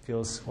it, it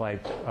feels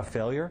like a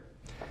failure.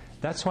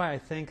 That's why I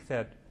think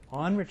that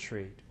on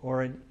retreat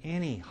or in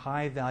any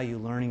high-value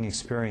learning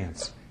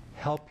experience,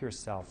 help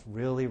yourself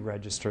really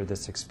register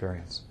this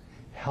experience.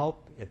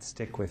 Help it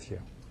stick with you.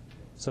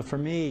 So for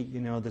me,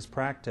 you know, this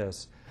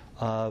practice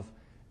of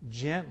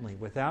gently,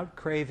 without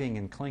craving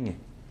and clinging,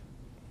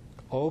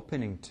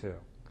 opening to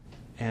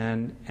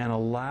and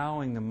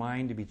allowing the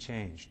mind to be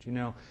changed. You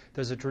know,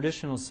 there's a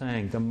traditional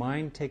saying, the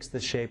mind takes the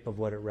shape of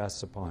what it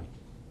rests upon.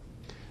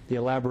 The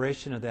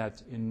elaboration of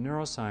that in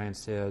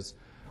neuroscience is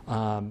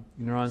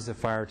neurons that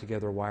fire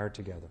together wire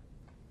together.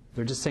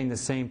 They're just saying the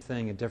same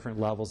thing at different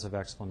levels of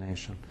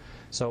explanation.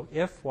 So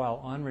if while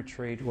on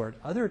retreat or at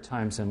other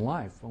times in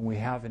life when we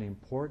have an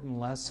important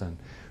lesson,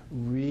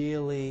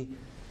 really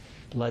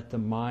let the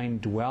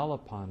mind dwell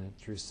upon it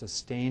through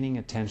sustaining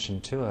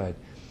attention to it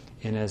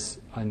in as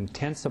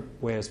intense a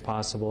way as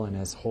possible and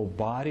as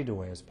whole-bodied a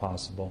way as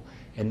possible,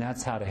 and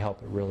that's how to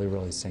help it really,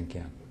 really sink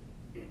in.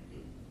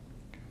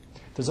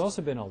 There's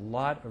also been a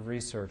lot of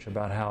research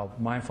about how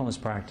mindfulness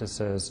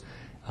practices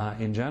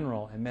in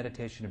general and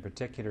meditation in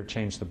particular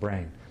change the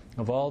brain.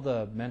 Of all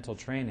the mental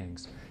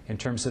trainings, in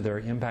terms of their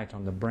impact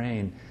on the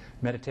brain,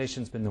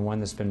 meditation's been the one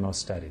that's been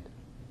most studied.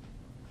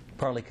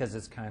 Partly because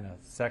it's kind of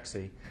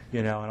sexy,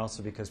 you know, and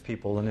also because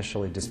people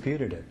initially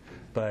disputed it.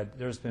 But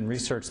there's been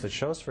research that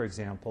shows, for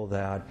example,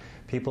 that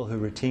people who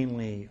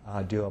routinely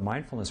do a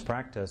mindfulness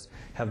practice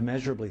have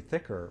measurably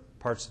thicker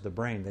parts of the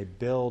brain. They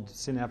build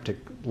synaptic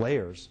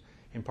layers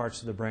in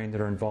parts of the brain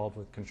that are involved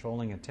with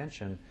controlling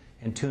attention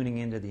and tuning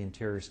into the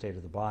interior state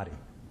of the body,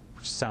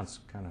 which sounds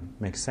kind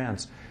of makes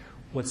sense.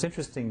 What's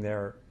interesting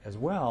there as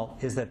well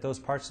is that those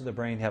parts of the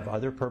brain have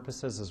other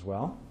purposes as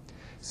well.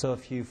 So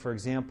if you, for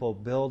example,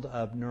 build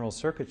up neural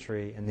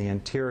circuitry in the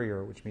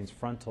anterior, which means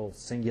frontal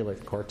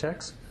cingulate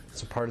cortex,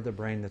 it's a part of the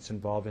brain that's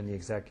involved in the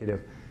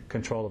executive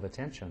control of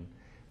attention,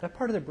 that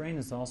part of the brain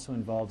is also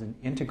involved in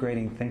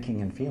integrating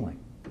thinking and feeling.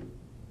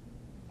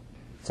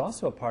 It's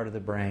also a part of the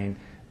brain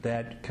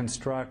that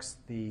constructs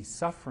the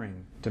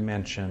suffering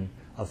dimension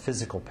of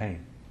physical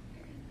pain.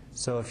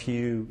 So if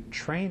you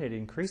train it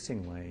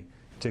increasingly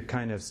to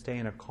kind of stay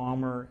in a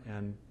calmer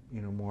and,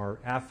 you know, more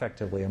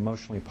affectively,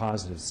 emotionally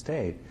positive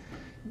state,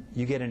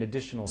 you get an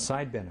additional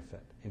side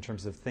benefit in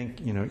terms of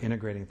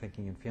integrating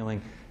thinking and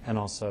feeling and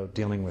also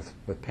dealing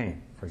with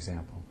pain, for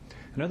example.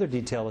 Another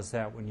detail is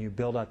that when you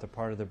build out the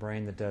part of the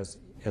brain that does,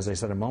 as I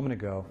said a moment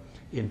ago,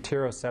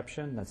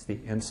 interoception, that's the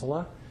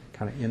insula,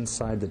 kind of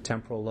inside the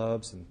temporal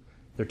lobes, and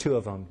there are two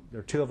of them. There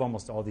are two of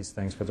almost all these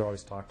things, but they're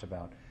always talked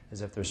about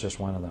as if there's just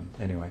one of them.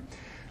 Anyway,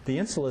 the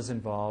insula is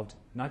involved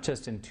not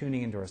just in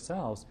tuning into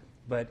ourselves,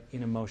 but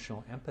in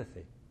emotional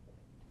empathy.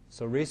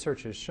 So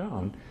research has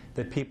shown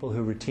that people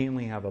who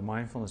routinely have a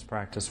mindfulness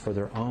practice for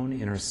their own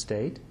inner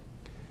state,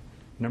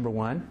 number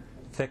one,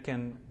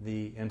 thicken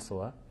the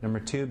insula.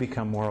 Number two,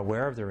 become more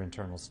aware of their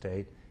internal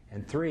state.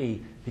 And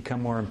three,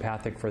 become more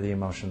empathic for the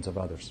emotions of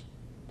others.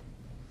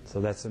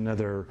 So that's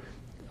another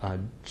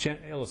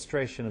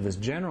illustration of this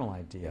general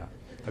idea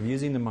of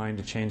using the mind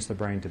to change the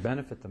brain to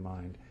benefit the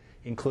mind,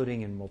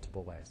 including in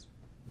multiple ways.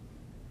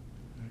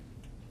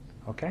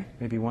 Okay,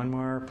 maybe one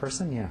more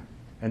person? Yeah.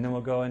 And then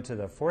we'll go into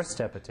the fourth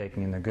step of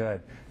taking in the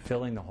good,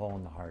 filling the hole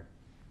in the heart.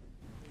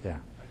 Yeah.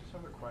 I just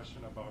have a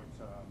question about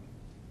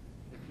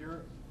if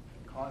you're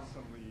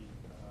constantly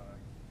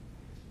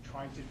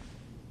trying to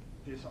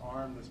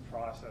disarm this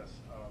process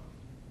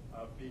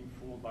of being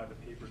fooled by the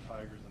paper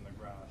tigers in the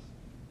grass?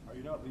 Are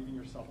you not leaving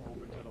yourself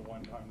open to the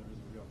one time there is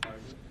a real tiger?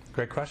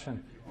 Great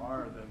question. If you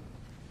are, then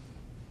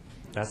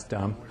That's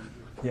dumb. what do you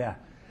do?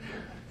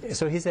 Yeah.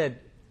 So he said,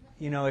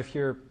 you know, if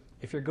you're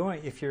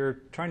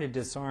trying to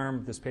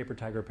disarm this paper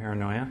tiger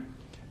paranoia,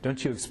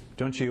 don't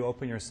you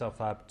open yourself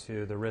up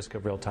to the risk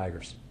of real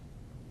tigers?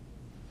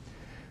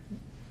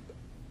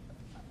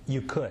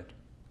 You could.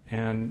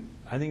 And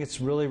I think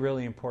it's really,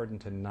 really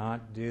important to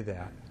not do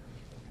that.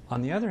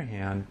 On the other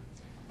hand,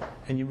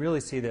 and you really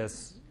see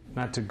this,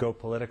 not to go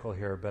political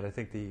here, but I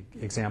think the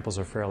examples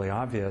are fairly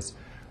obvious.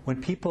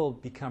 When people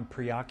become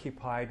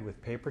preoccupied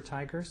with paper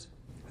tigers,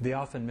 they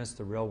often miss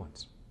the real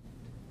ones.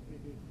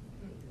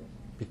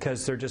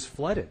 Because they're just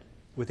flooded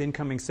with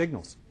incoming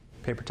signals.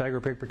 Paper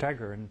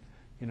tiger, and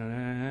you know,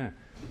 nah.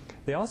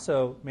 They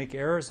also make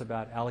errors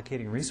about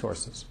allocating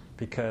resources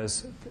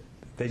because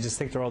they just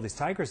think there are all these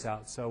tigers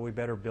out, so we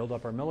better build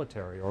up our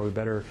military, or we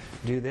better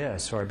do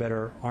this, or I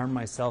better arm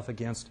myself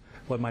against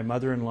what my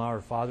mother-in-law or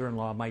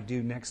father-in-law might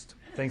do next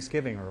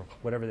Thanksgiving, or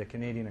whatever the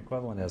Canadian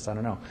equivalent is, I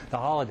don't know, the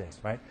holidays,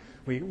 right?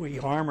 We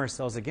arm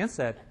ourselves against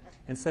that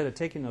instead of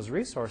taking those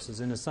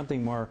resources into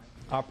something more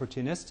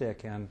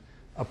opportunistic and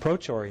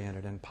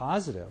approach-oriented and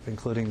positive,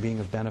 including being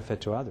of benefit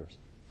to others,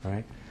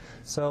 right?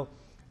 So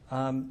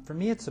for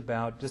me, it's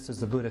about, just as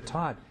the Buddha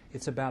taught,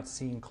 it's about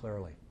seeing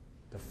clearly.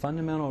 The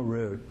fundamental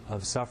root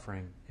of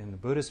suffering in the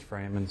Buddhist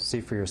frame, and see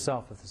for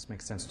yourself if this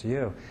makes sense to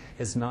you,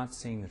 is not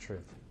seeing the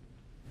truth.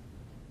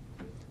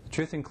 The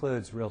truth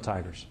includes real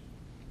tigers.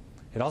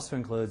 It also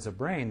includes a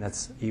brain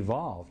that's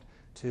evolved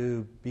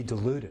to be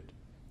deluded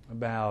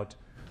about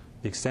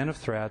the extent of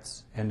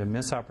threats and to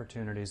miss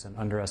opportunities and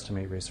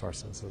underestimate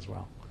resources as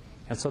well.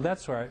 And so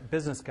that's where,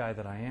 business guy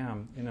that I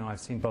am, you know, I've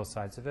seen both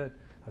sides of it.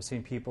 I've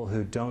seen people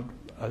who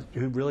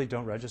really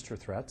don't register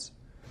threats.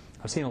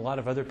 I've seen a lot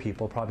of other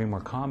people, probably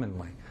more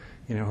commonly,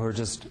 you know, who are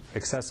just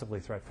excessively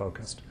threat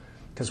focused,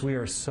 because we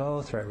are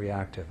so threat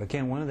reactive.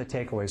 Again, one of the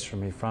takeaways for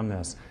me from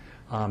this,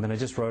 and I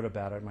just wrote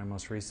about it in my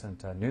most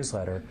recent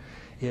newsletter,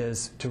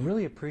 is to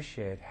really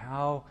appreciate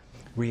how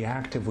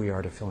reactive we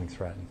are to feeling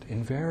threatened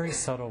in very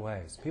subtle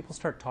ways. People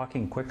start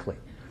talking quickly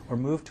or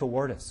move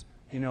toward us,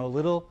 you know,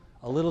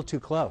 a little too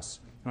close,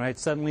 right?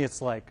 Suddenly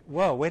it's like,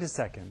 whoa, wait a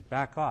second,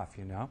 back off,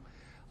 you know.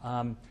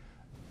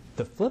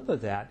 The flip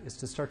of that is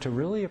to start to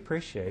really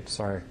appreciate.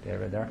 Sorry,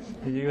 David, there.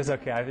 It was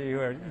okay.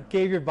 You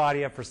gave your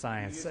body up for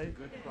science.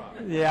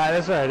 Yeah,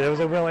 that's right. It was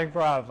a willing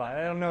prop.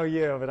 I don't know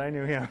you, but I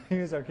knew him. He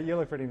was okay. You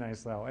look pretty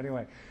nice, though.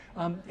 Anyway,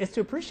 it's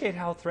to appreciate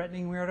how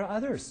threatening we are to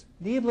others,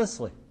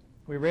 needlessly.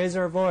 We raise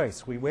our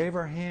voice. We wave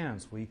our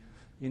hands. We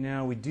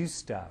do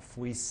stuff.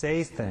 We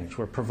say things.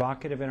 We're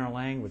provocative in our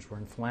language. We're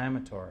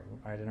inflammatory,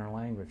 right, in our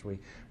language. We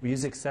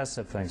use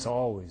excessive things,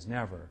 always,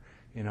 never.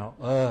 You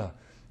know,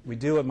 We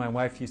do what my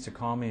wife used to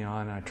call me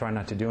on, and I try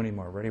not to do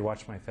anymore. Ready?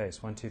 Watch my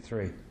face. 1, 2,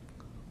 3.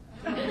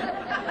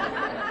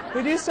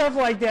 We do stuff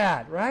like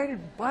that, right?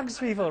 It bugs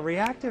people. It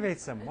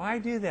reactivates them. Why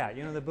do that?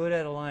 You know, the Buddha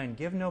had a line,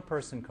 give no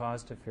person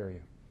cause to fear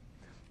you.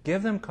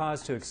 Give them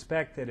cause to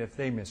expect that if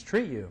they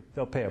mistreat you,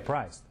 they'll pay a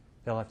price.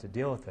 They'll have to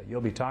deal with it.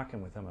 You'll be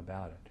talking with them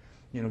about it.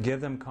 You know,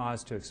 give them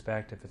cause to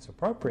expect, if it's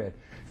appropriate,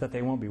 that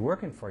they won't be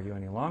working for you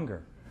any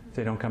longer if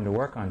they don't come to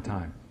work on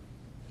time.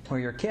 Or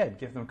your kid,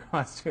 give them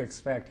cause to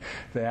expect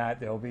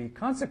that there'll be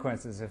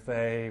consequences if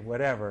they,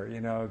 whatever,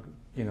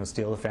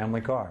 steal the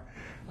family car.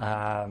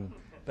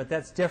 But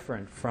that's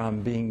different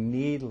from being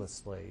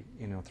needlessly,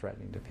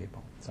 threatening to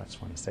people. So I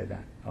just want to say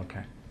that.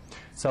 Okay.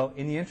 So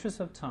in the interest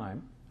of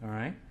time, all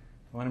right,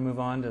 I want to move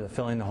on to the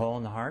filling the hole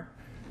in the heart.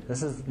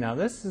 This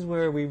is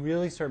where we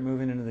really start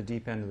moving into the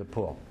deep end of the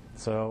pool.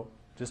 So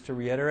just to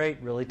reiterate,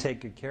 really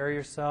take good care of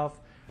yourself.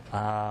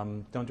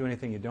 Don't do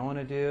anything you don't want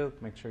to do.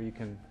 Make sure you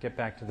can get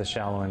back to the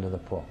shallow end of the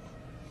pool.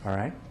 All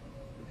right?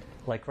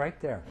 Like right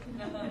there.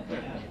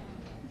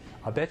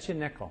 I'll bet you a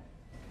nickel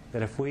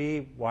that if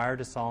we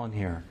wired us all in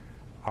here,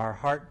 our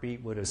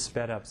heartbeat would have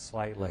sped up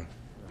slightly,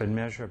 but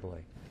measurably,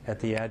 at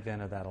the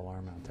advent of that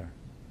alarm out there.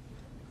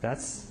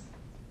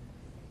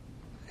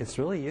 It's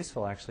really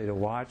useful, actually, to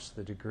watch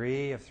the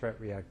degree of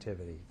threat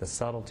reactivity, the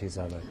subtleties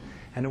of it,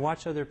 and to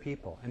watch other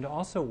people, and to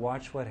also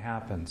watch what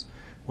happens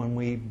when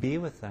we be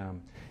with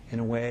them in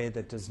a way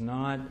that does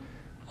not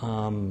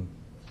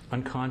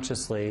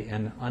unconsciously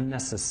and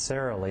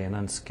unnecessarily and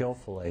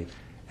unskillfully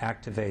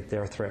activate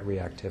their threat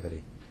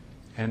reactivity.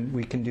 And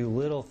we can do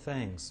little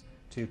things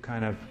to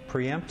kind of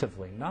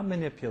preemptively, not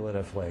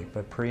manipulatively,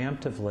 but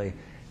preemptively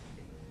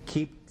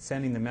keep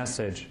sending the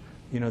message,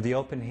 the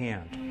open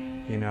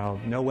hand,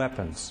 no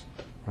weapons,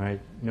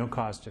 right? No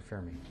cause to fear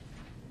me.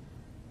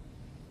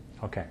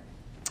 Okay.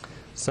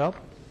 So,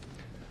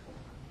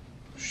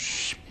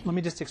 let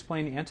me just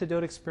explain the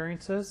antidote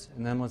experiences,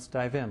 and then let's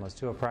dive in. Let's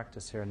do a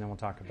practice here, and then we'll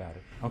talk about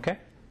it. Okay?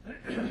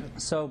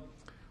 So,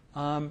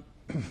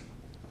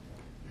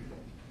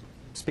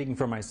 speaking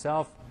for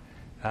myself,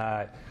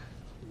 as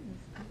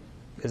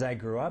I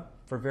grew up,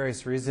 for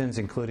various reasons,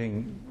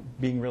 including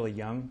being really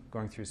young,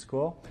 going through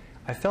school,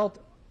 I felt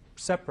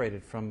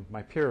separated from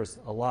my peers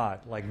a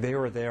lot, like they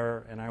were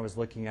there and I was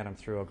looking at them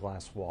through a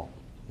glass wall,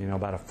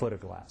 about a foot of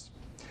glass.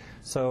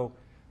 So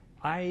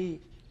I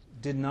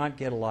did not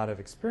get a lot of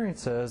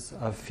experiences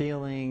of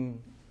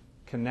feeling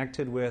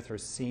connected with or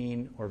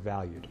seen or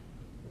valued.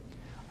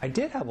 I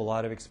did have a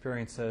lot of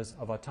experiences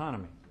of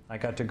autonomy. I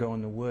got to go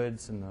in the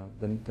woods and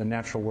the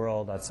natural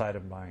world outside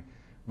of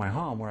my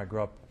home, where I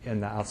grew up in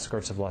the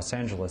outskirts of Los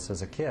Angeles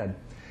as a kid.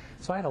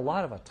 So I had a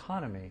lot of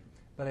autonomy,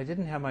 but I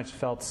didn't have much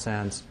felt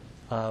sense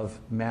of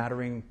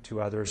mattering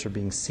to others or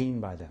being seen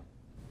by them.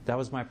 That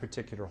was my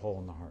particular hole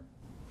in the heart.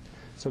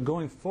 So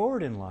going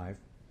forward in life,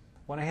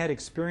 when I had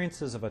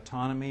experiences of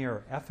autonomy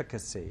or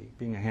efficacy,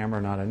 being a hammer,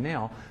 not a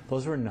nail,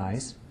 those were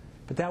nice,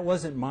 but that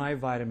wasn't my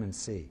vitamin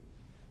C.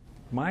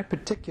 My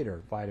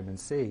particular vitamin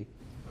C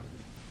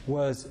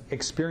was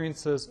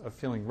experiences of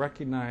feeling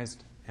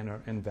recognized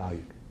and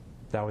valued.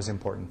 That was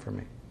important for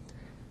me.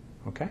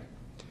 Okay?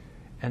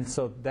 And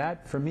so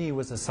that, for me,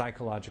 was a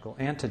psychological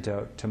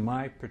antidote to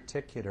my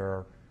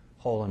particular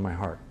hole in my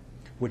heart,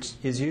 which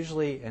is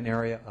usually an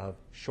area of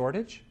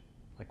shortage,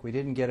 like we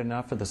didn't get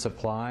enough of the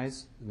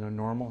supplies, the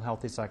normal,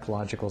 healthy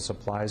psychological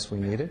supplies we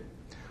needed,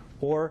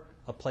 or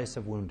a place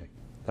of wounding.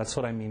 That's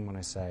what I mean when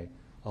I say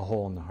a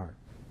hole in the heart.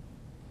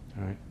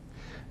 All right?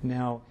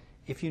 Now,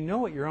 if you know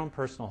what your own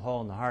personal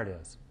hole in the heart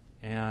is,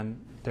 and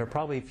there are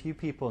probably a few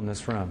people in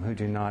this room who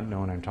do not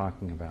know what I'm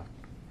talking about,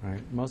 right?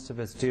 Most of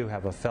us do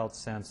have a felt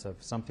sense of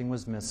something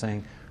was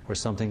missing or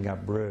something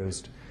got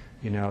bruised,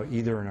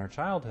 either in our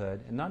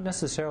childhood, and not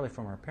necessarily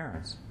from our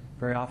parents.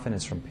 Very often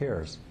it's from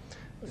peers.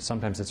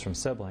 Sometimes it's from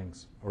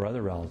siblings or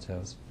other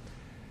relatives.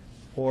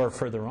 Or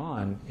further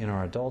on in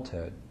our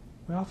adulthood,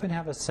 we often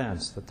have a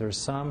sense that there's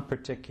some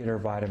particular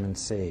vitamin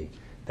C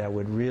that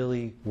would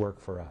really work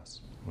for us.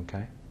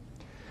 Okay?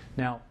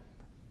 Now,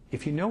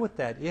 if you know what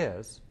that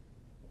is,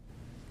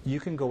 you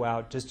can go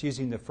out just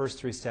using the first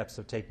 3 steps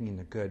of taking in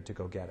the good to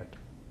go get it.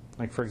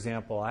 Like, for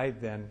example, I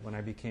then, when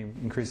I became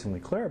increasingly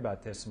clear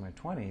about this in my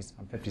 20s,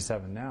 I'm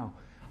 57 now,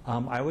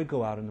 I would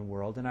go out in the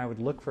world and I would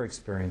look for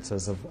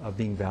experiences of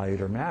being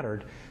valued or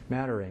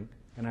mattering,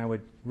 and I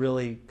would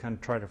really kind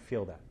of try to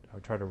feel that. I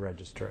would try to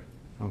register it.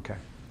 Okay.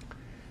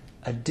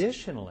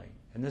 Additionally,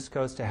 and this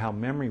goes to how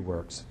memory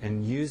works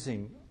and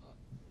using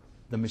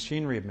the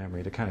machinery of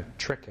memory to kind of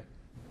trick it.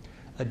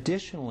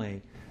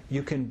 Additionally,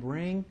 you can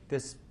bring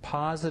this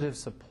positive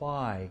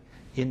supply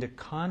into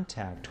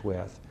contact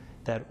with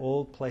that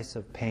old place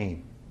of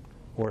pain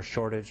or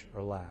shortage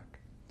or lack,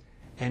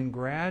 and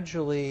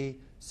gradually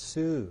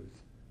soothe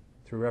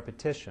through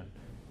repetition,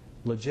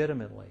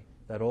 legitimately,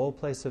 that old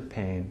place of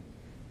pain,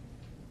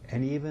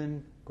 and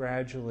even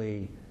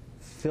gradually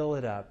fill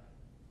it up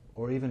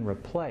or even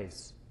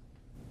replace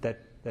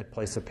that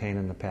place of pain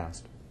in the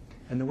past.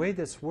 And the way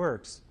this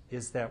works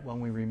is that when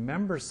we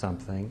remember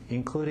something,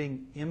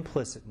 including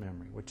implicit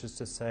memory, which is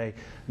to say,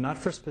 not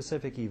for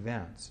specific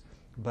events,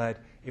 but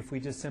if we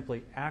just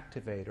simply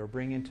activate or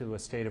bring into a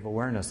state of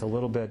awareness, a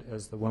little bit,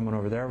 as the woman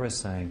over there was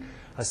saying,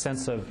 a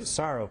sense of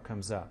sorrow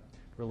comes up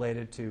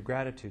related to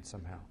gratitude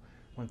somehow.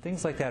 When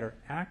things like that are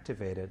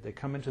activated, they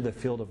come into the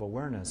field of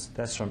awareness.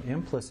 That's from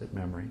implicit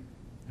memory.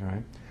 All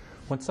right?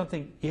 When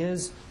something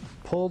is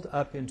pulled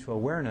up into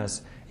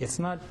awareness, it's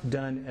not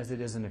done as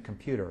it is in a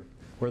computer,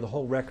 where the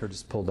whole record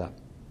is pulled up.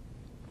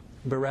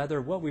 But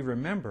rather, what we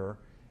remember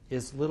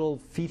is little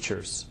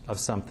features of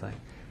something,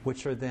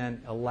 which are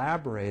then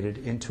elaborated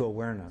into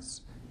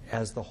awareness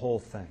as the whole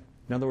thing.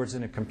 In other words,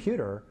 in a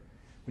computer,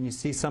 when you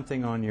see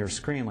something on your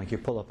screen, like you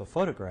pull up a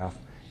photograph,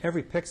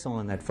 every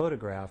pixel in that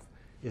photograph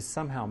is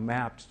somehow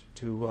mapped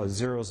to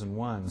zeros and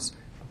ones,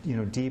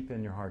 deep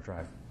in your hard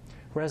drive.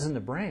 Whereas in the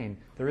brain,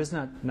 there is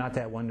not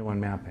that one-to-one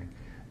mapping.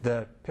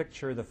 The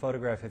picture, the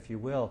photograph, if you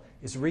will,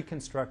 is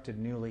reconstructed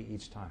newly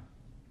each time.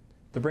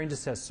 The brain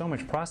just has so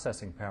much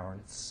processing power,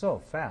 and it's so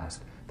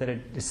fast that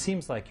it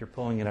seems like you're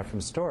pulling it up from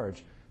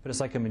storage, but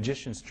it's like a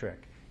magician's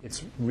trick.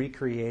 It's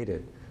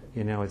recreated.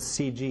 It's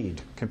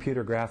CG'd,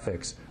 computer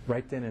graphics,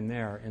 right then and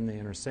there in the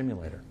inner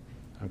simulator.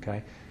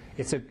 Okay?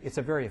 It's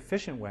a very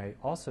efficient way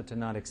also to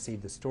not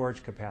exceed the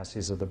storage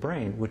capacities of the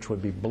brain, which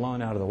would be blown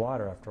out of the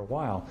water after a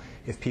while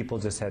if people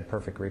just had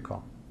perfect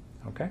recall.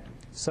 Okay?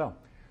 So,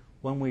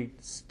 when we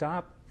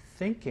stop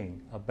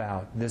thinking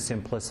about this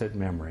implicit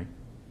memory,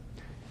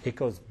 it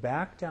goes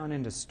back down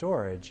into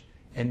storage,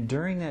 and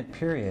during that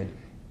period,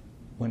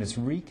 when it's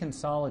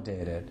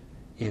reconsolidated,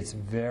 it's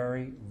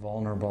very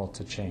vulnerable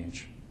to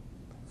change.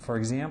 For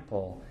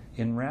example,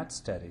 in rat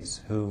studies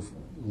who've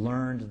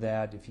learned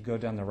that if you go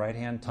down the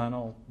right-hand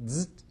tunnel,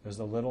 zzz, there's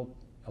a little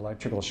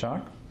electrical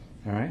shock.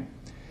 All right?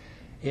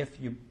 If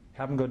you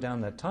have them go down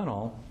that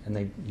tunnel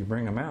and you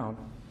bring them out,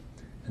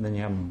 and then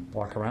you have them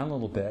walk around a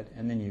little bit,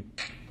 and then you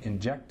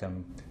inject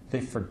them,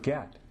 they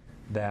forget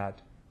that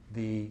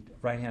the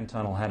right-hand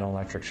tunnel had an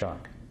electric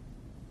shock.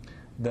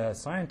 The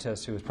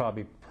scientist who was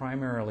probably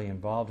primarily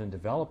involved in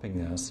developing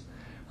this,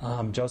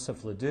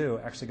 Joseph Ledoux,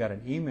 actually got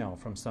an email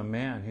from some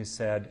man who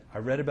said, "I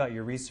read about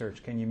your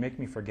research. Can you make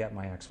me forget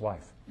my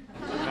ex-wife?"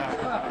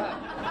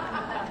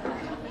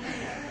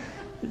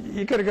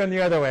 You could have gone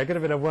the other way. I could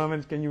have been a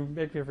woman. Can you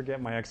make me forget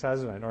my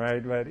ex-husband? All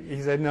right, but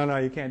he said, no,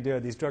 you can't do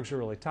it. These drugs are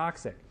really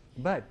toxic.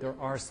 But there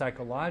are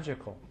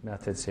psychological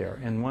methods here,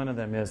 and one of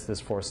them is this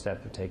fourth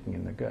step of taking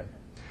in the good.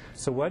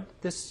 So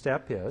what this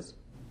step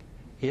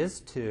is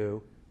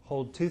to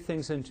hold two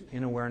things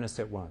in awareness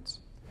at once.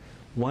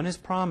 One is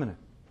prominent.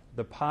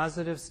 The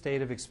positive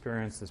state of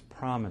experience is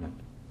prominent.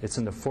 It's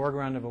in the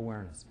foreground of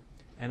awareness.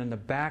 And in the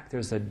back,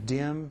 there's a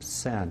dim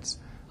sense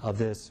of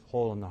this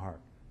hole in the heart,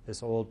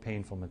 this old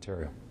painful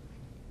material.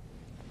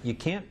 You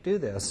can't do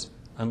this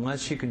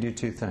unless you can do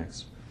two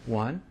things.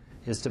 One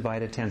is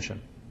divide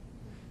attention.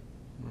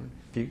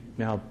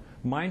 Now,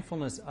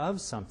 mindfulness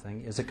of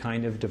something is a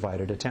kind of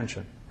divided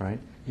attention, right?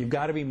 You've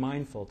got to be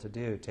mindful to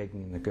do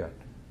taking in the good.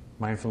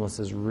 Mindfulness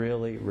is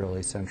really,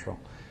 really central.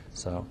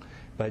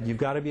 But you've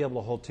got to be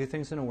able to hold two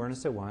things in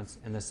awareness at once.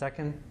 And the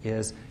second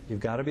is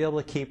you've got to be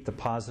able to keep the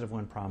positive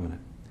one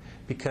prominent.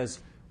 Because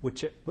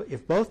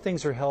if both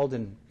things are held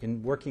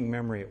in working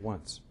memory at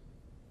once,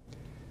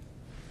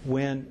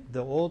 when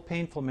the old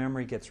painful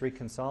memory gets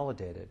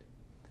reconsolidated,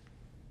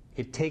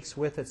 it takes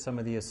with it some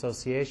of the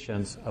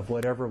associations of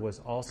whatever was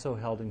also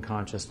held in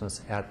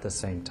consciousness at the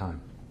same time.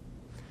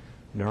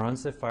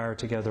 Neurons that fire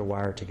together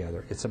wire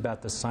together. It's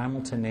about the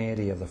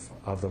simultaneity of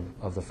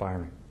the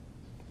firing.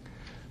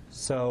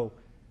 So,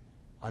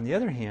 on the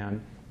other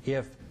hand,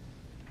 if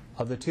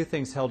of the two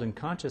things held in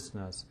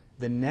consciousness,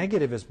 the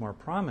negative is more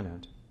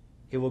prominent,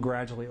 it will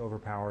gradually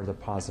overpower the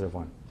positive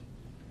one.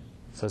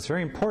 So it's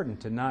very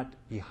important to not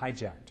be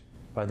hijacked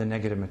by the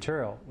negative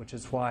material, which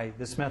is why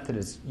this method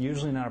is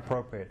usually not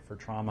appropriate for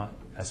trauma,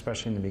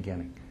 especially in the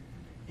beginning.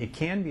 It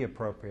can be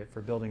appropriate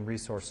for building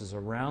resources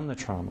around the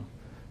trauma,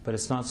 but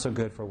it's not so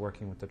good for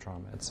working with the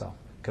trauma itself,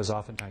 because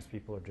oftentimes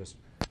people are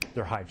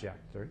they're hijacked.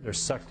 They're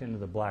sucked into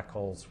the black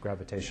hole's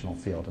gravitational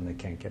field and they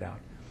can't get out.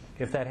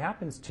 If that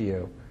happens to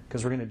you,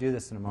 because we're going to do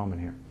this in a moment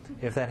here,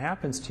 if that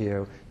happens to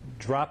you,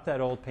 drop that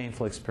old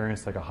painful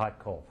experience like a hot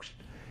coal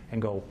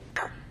and go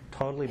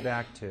totally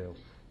back to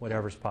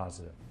whatever's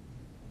positive.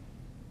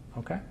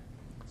 Okay?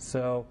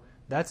 So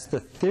that's the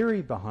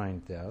theory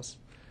behind this.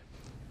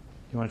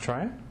 You want to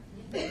try it?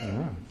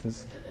 Yeah.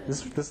 This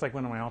is like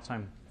one of my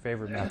all-time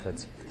favorite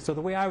methods. So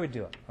the way I would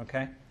do it,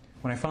 okay?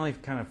 When I finally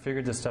kind of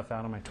figured this stuff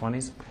out in my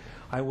 20s,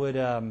 I would,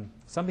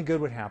 something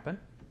good would happen,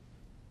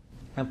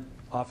 and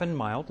often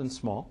mild and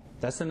small.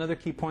 That's another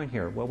key point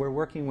here. What we're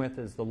working with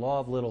is the law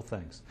of little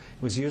things.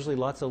 It was usually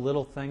lots of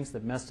little things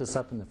that messed us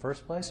up in the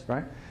first place,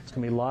 right? It's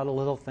going to be a lot of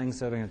little things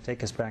that are going to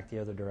take us back the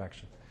other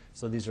direction.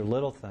 So these are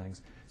little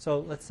things. So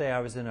let's say I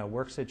was in a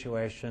work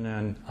situation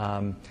and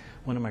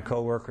one of my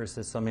coworkers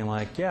said something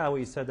like, yeah, what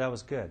you said, that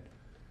was good.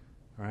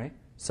 All right?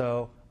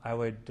 So I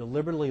would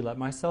deliberately let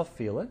myself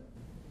feel it,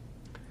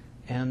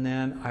 and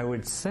then I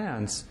would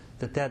sense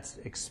that that's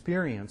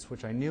experience,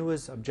 which I knew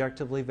was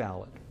objectively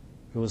valid.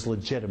 It was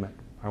legitimate.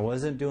 I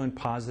wasn't doing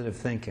positive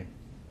thinking.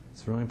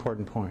 It's a really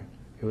important point.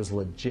 It was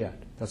legit.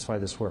 That's why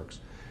this works.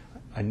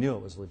 I knew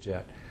it was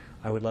legit.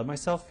 I would let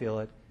myself feel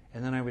it,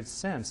 and then I would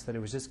sense that it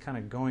was just kind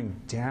of going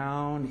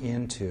down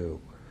into,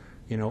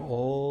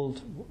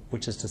 old,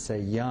 which is to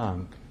say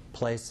young,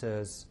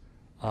 places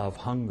of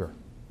hunger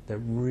that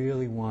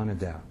really wanted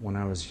that when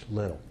I was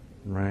little,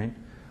 right?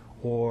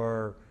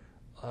 Or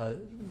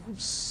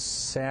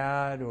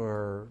sad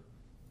or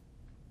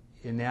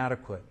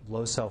inadequate,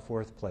 low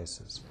self-worth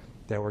places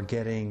that were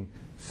getting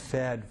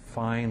fed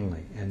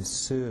finally and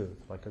soothed,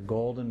 like a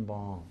golden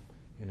balm,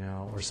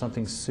 or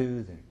something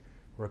soothing,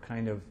 or a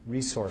kind of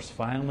resource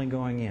finally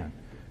going in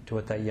to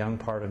what that young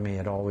part of me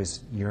had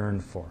always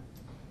yearned for.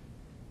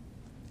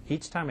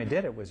 Each time I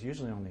did it was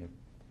usually only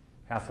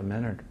half a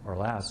minute or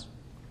less.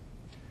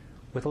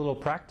 With a little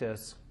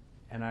practice,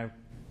 and I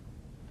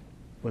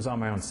was on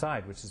my own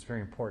side, which is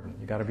very important.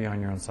 You've got to be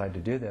on your own side to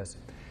do this.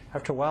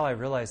 After a while, I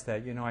realized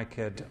that I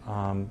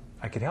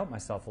could help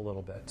myself a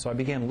little bit. So I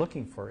began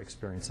looking for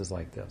experiences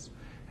like this,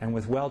 and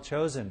with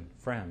well-chosen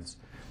friends.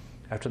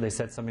 After they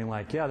said something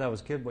like, "Yeah, that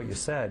was good what you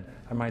said,"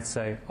 I might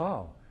say,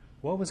 "Oh,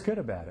 what was good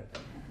about it?"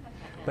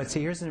 But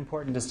see, here's an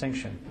important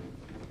distinction.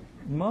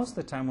 Most of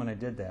the time when I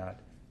did that,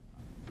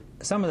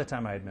 some of the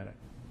time I admit it,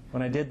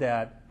 when I did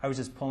that, I was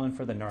just pulling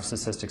for the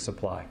narcissistic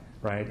supply,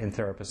 right, in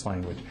therapist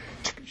language.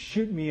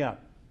 Shoot me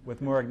up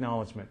with more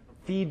acknowledgement.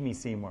 Feed me,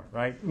 Seymour,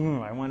 right?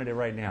 I wanted it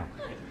right now.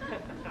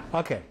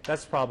 Okay,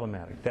 that's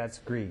problematic. That's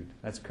greed.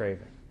 That's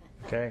craving.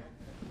 Okay?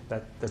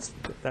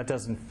 That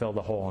doesn't fill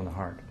the hole in the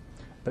heart.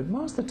 But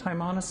most of the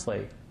time,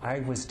 honestly,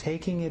 I was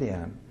taking it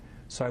in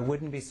so I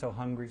wouldn't be so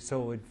hungry,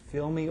 so it would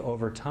fill me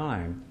over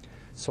time.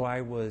 So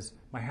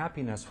my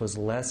happiness was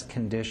less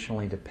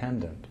conditionally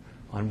dependent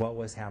on what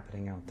was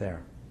happening out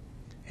there.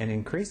 And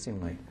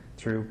increasingly,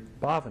 through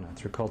bhavana,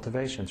 through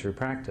cultivation, through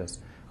practice,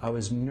 I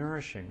was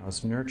nurturing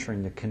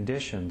the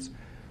conditions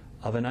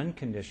of an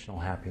unconditional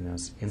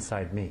happiness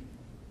inside me.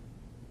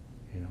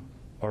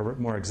 Or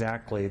more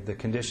exactly, the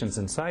conditions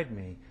inside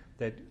me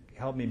that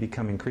helped me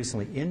become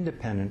increasingly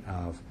independent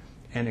of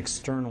an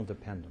external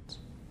dependence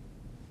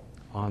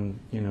on,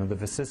 the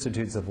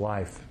vicissitudes of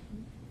life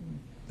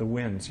the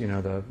winds,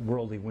 the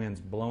worldly winds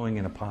blowing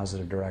in a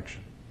positive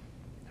direction.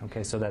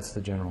 Okay, so that's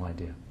the general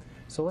idea.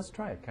 So let's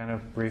try it kind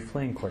of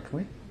briefly and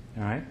quickly,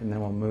 all right? And then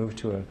we'll move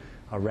to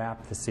a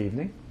wrap this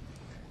evening.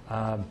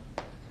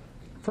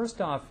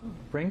 First off,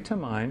 bring to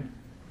mind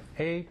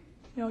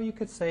you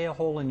could say a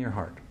hole in your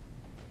heart.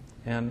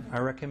 And I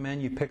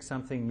recommend you pick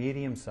something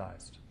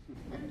medium-sized.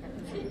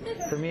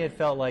 For me, it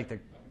felt like the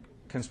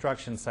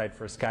construction site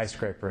for a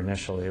skyscraper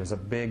initially. It was a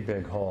big,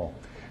 big hole.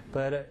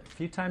 But a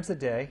few times a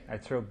day,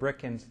 I'd throw a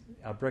brick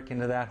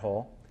into that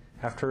hole.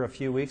 After a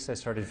few weeks, I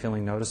started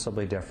feeling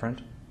noticeably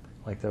different.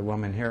 Like the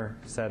woman here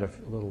said a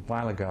little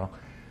while ago,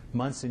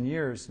 months and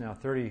years, now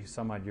 30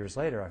 some odd years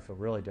later, I feel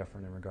really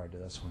different in regard to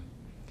this one.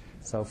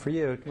 So for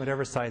you,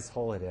 whatever size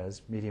hole it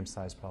is, medium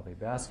size probably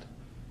best.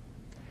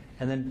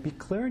 And then be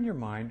clear in your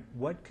mind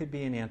what could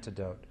be an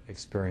antidote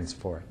experience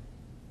for it.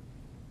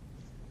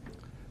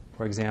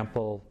 For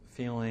example,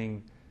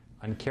 feeling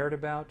uncared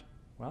about,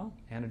 well,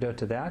 antidote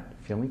to that,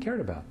 feeling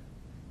cared about.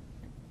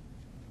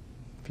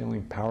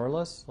 Feeling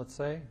powerless, let's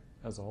say,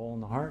 as a hole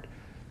in the heart.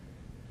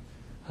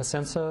 A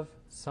sense of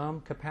some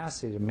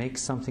capacity to make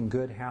something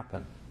good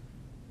happen.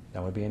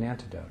 That would be an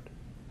antidote.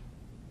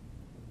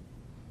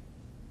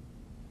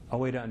 A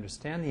way to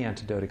understand the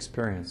antidote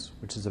experience,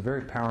 which is a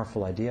very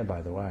powerful idea,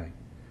 by the way,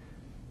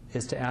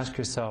 is to ask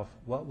yourself,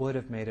 what would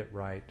have made it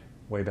right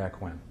way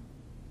back when?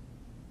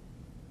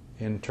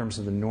 In terms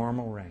of the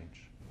normal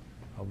range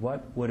of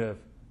what would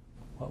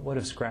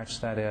have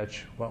scratched that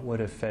itch, what would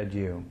have fed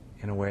you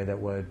in a way that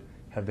would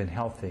have been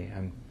healthy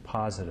and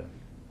positive.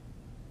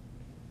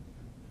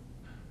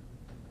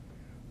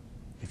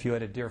 If you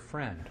had a dear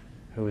friend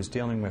who was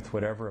dealing with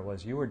whatever it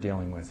was you were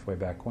dealing with way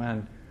back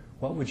when,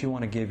 what would you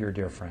want to give your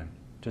dear friend?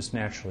 Just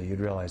naturally, you'd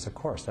realize, of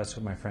course, that's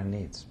what my friend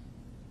needs.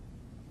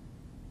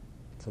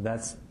 So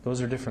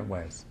those are different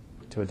ways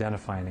to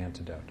identify an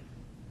antidote.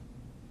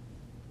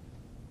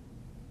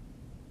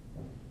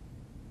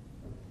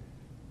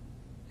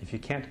 If you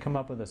can't come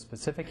up with a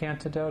specific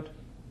antidote,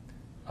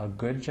 a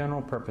good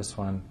general purpose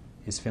one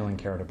is feeling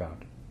cared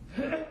about.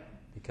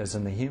 Because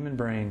in the human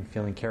brain,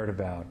 feeling cared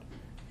about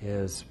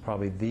is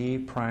probably the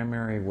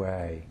primary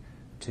way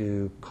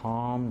to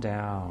calm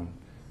down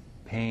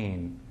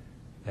pain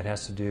that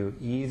has to do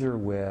either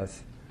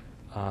with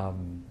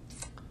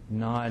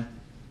not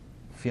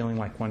feeling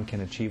like one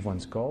can achieve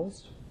one's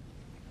goals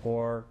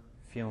or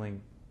feeling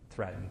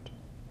threatened.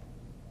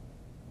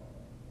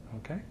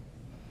 Okay?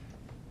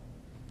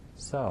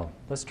 So,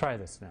 let's try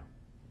this now.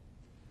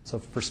 So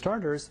for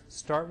starters,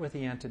 start with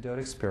the antidote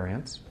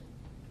experience,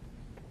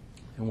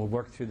 and we'll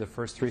work through the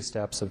first 3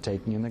 steps of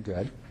taking in the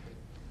good.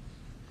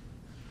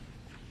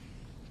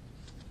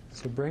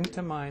 So bring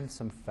to mind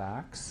some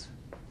facts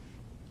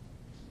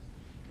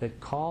that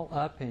call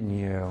up in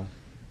you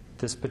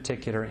this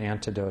particular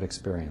antidote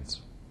experience.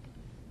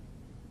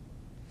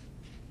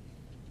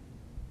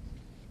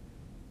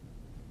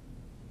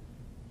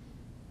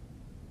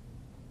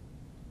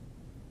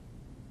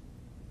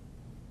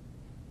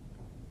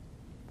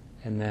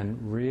 And then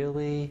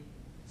really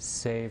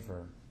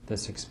savor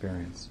this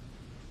experience.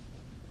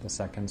 The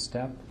second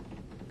step.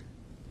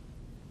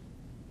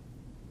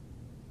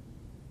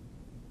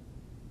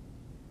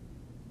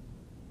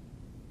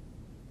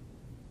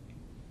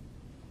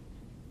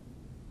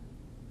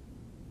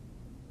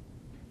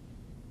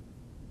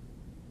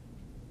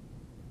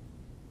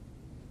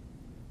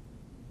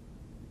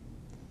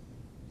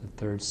 The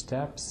third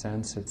step,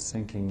 sense it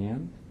sinking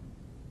in.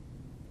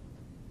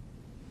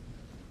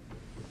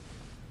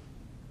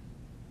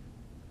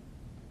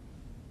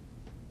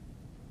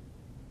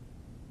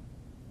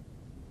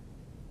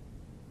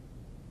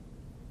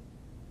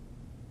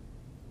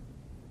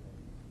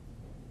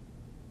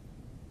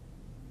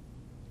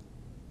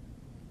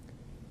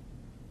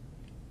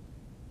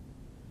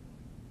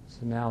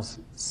 So now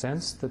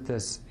sense that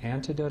this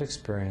antidote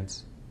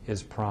experience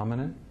is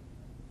prominent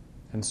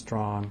and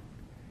strong,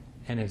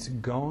 and it's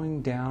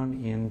going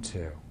down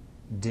into,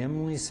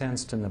 dimly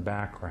sensed in the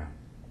background,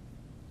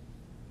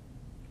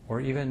 or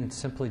even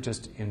simply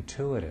just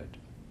intuited,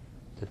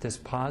 that this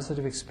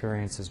positive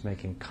experience is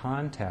making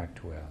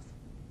contact with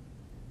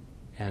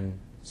and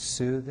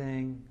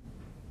soothing,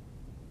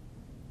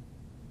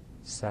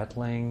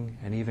 settling,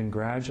 and even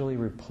gradually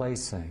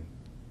replacing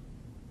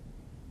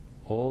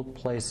old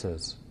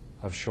places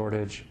of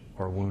shortage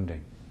or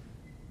wounding.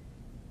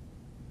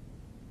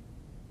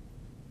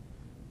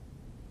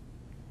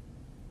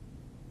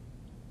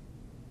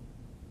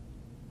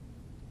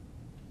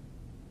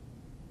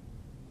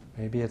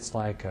 Maybe it's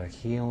like a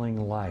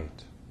healing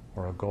light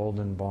or a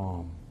golden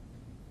balm.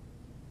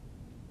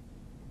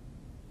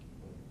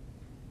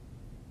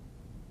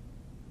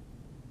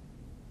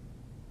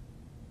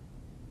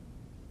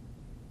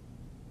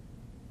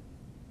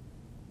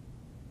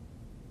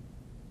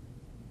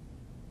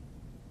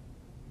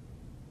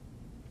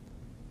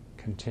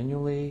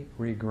 Continually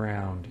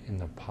reground in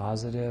the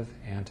positive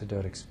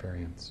antidote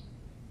experience.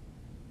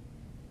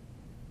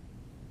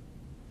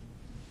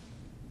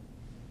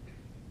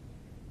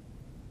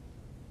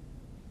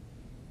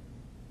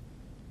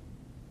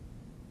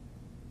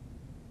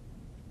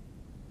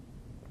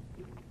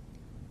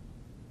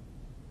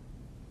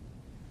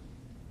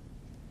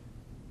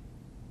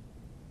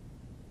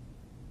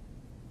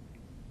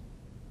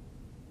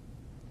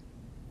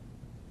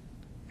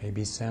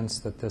 Maybe sense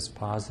that this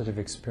positive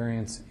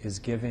experience is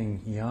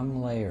giving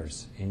young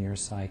layers in your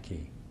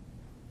psyche.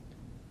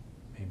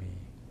 Maybe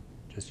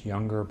just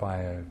younger by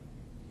a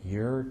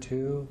year or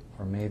two,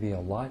 or maybe a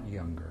lot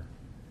younger.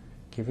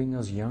 Giving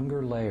those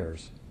younger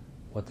layers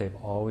what they've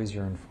always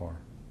yearned for.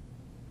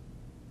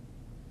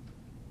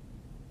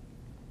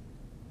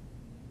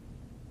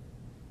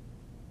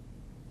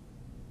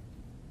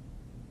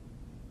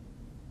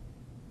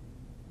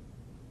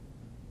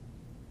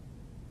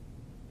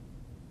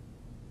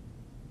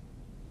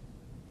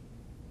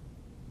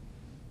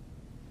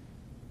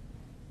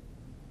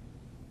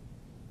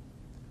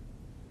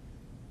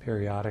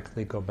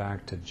 Periodically go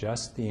back to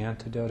just the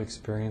antidote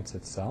experience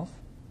itself.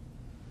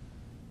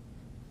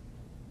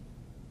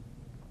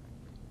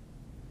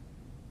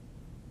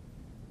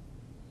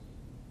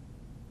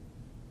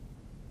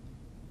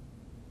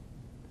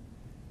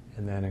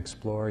 And then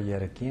explore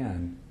yet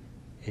again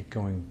it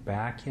going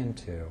back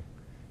into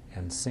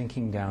and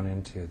sinking down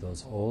into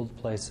those old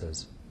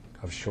places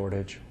of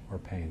shortage or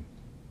pain.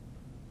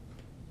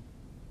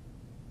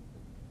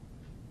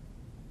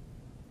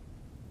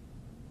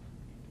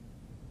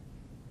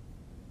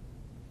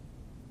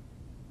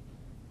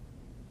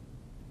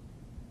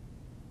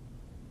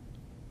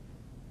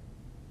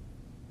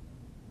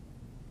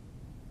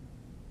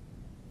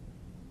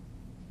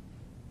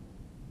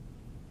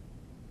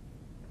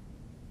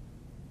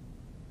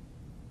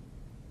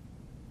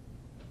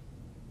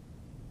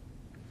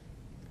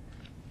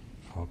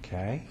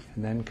 Okay,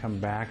 and then come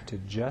back to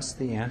just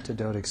the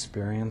antidote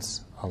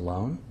experience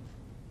alone.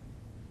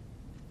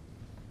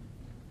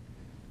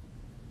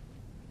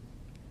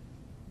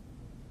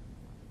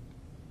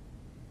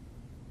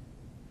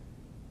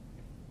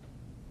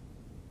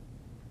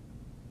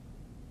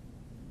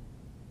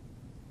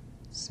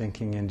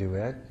 Sinking into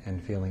it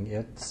and feeling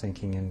it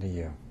sinking into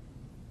you.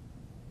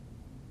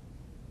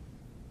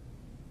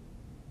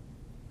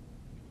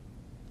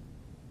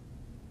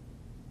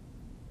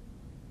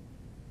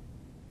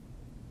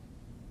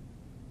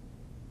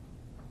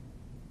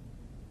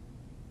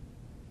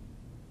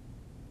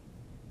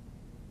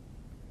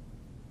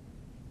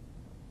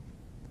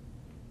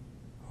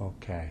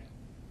 Okay.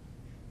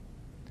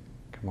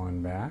 Come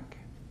on back.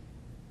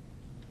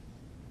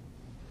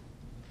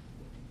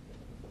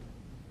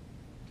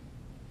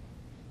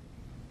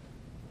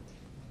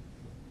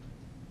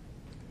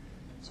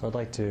 So I'd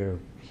like to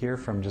hear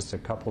from just a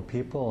couple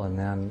people, and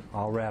then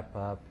I'll wrap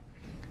up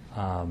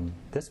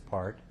this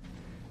part.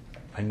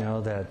 I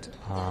know that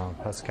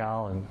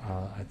Pascal and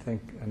I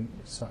think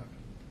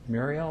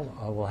Muriel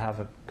will have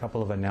a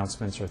couple of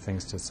announcements or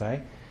things to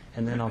say.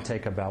 And then I'll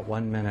take about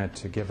 1 minute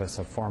to give us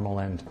a formal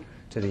end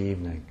to the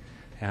evening.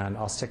 And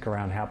I'll stick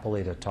around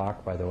happily to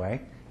talk, by the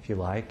way, if you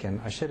like.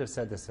 And I should have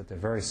said this at the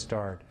very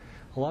start.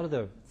 A lot of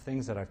the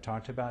things that I've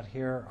talked about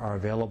here are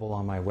available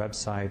on my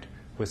website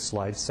with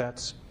slide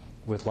sets,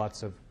 with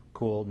lots of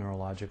cool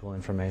neurological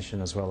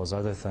information as well as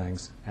other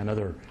things, and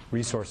other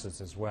resources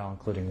as well,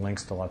 including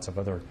links to lots of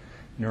other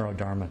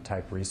neurodharma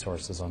type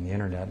resources on the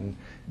internet. And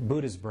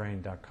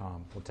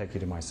buddhasbrain.com will take you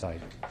to my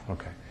site.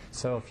 Okay.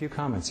 So a few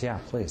comments. Yeah,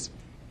 please.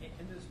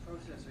 In this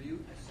process, are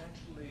you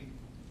essentially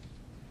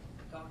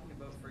talking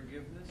about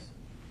forgiveness,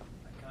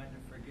 a kind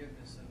of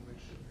forgiveness in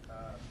which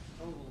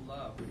total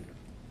love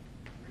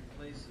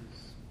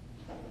replaces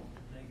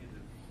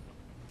negative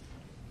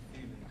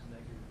feelings,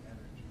 negative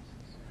energies?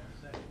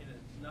 Is that, in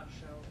a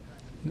nutshell,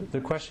 kind of?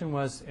 The question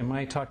was, am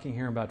I talking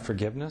here about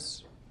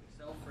forgiveness?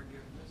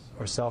 Self-forgiveness?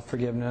 Or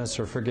self-forgiveness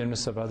or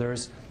forgiveness of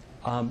others?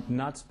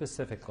 Not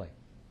specifically.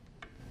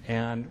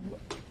 And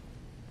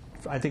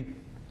I think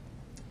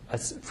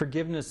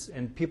forgiveness,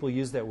 and people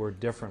use that word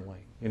differently.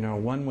 You know,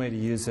 one way to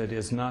use it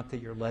is not that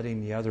you're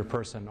letting the other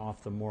person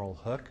off the moral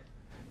hook,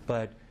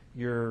 but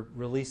you're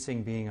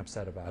releasing being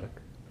upset about it.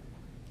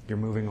 You're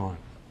moving on.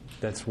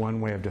 That's one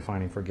way of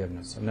defining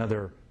forgiveness.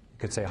 Another, you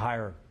could say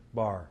higher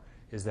bar,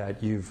 is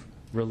that you've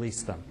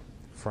released them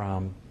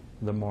from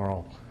the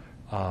moral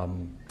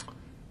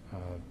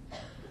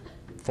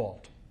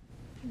fault,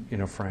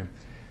 frame.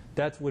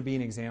 That would be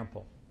an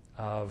example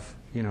of,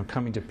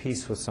 coming to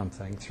peace with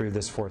something through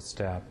this fourth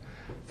step.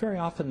 Very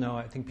often, though,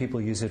 I think people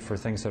use it for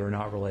things that are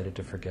not related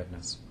to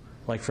forgiveness.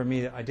 Like for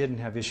me, I didn't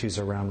have issues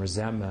around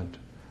resentment.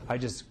 I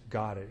just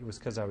got it. It was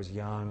because I was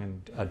young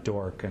and a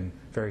dork and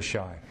very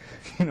shy.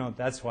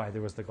 That's why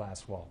there was the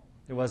glass wall.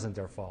 It wasn't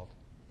their fault,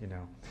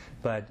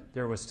 But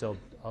there was still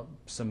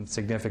some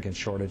significant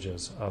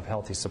shortages of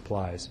healthy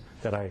supplies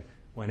that I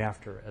went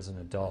after as an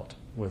adult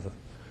with,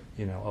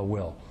 a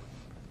will.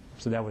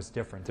 So that was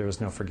different. There was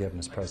no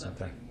forgiveness present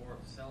there. More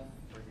of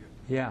self-forgiveness.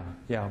 Yeah.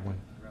 Rather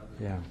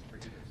than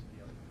forgiveness of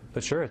the other.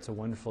 But sure, it's a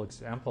wonderful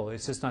example.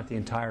 It's just not the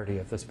entirety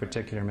of this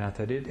particular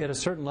method. At a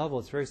certain level,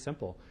 it's very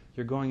simple.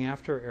 You're going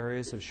after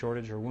areas of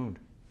shortage or wound.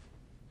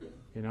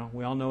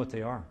 We all know what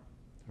they are,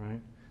 right?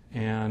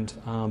 And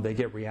they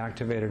get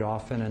reactivated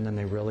often, and then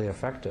they really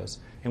affect us.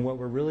 And what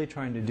we're really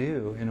trying to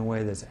do, in a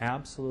way that's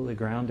absolutely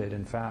grounded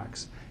in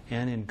facts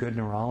and in good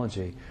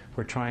neurology,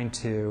 we're trying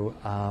to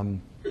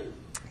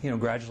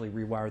gradually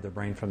rewire the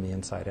brain from the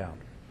inside out.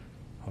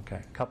 Okay,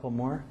 a couple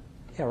more.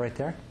 Yeah, right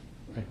there.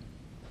 Right.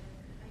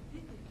 I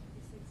did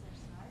this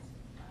exercise.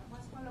 I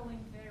was following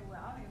very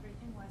well.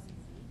 Everything was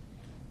easy.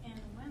 And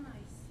when I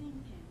sink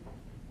in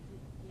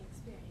the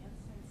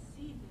experience and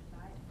see the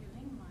light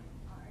filling my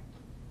heart,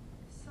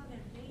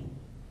 suddenly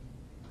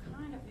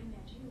kind of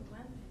energy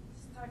went and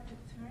started to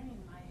turn in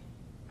my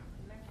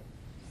left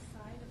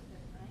side of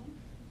the brain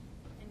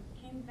and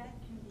came back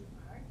in the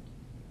heart.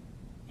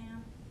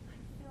 And I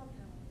felt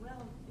a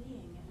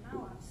well-being. And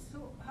now I'm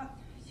so hot.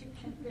 You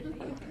can't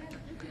believe it.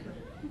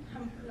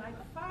 I'm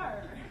like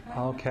fire.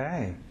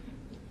 Okay.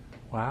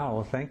 Wow.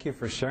 Well, thank you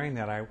for sharing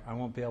that. I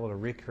won't be able to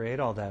recreate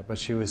all that, but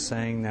she was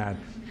saying that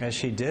as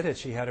she did it,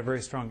 she had a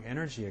very strong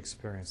energy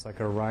experience, like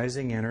a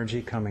rising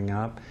energy coming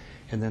up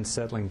and then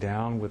settling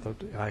down with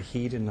a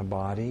heat in the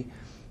body.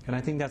 And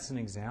I think that's an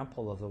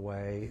example of the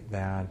way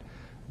that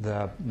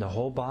the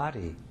whole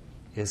body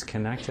is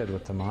connected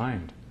with the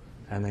mind,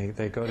 and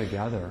they go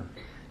together.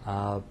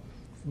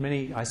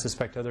 I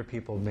suspect other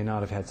people may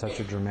not have had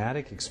such a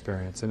dramatic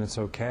experience, and it's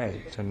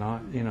okay to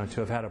not, to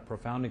have had a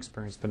profound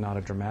experience but not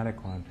a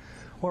dramatic one.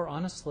 Or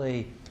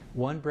honestly,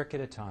 one brick at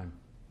a time.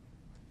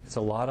 It's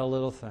a lot of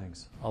little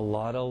things, a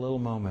lot of little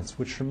moments,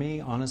 which for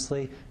me,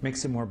 honestly,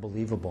 makes it more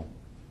believable.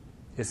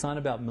 It's not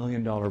about $1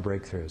 million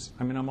breakthroughs.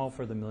 I mean, I'm all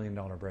for the $1 million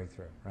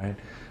breakthrough, right?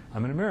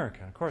 I'm an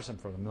American. Of course I'm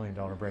for the $1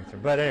 million breakthrough.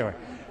 But anyway,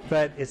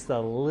 it's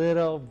the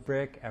little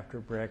brick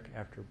after brick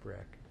after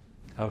brick.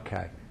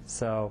 Okay,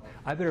 so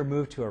I better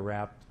move to a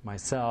wrap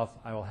myself.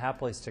 I will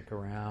happily stick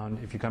around.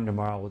 If you come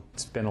tomorrow, we'll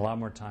spend a lot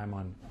more time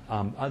on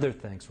other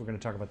things. We're going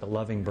to talk about the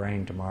loving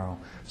brain tomorrow,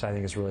 so I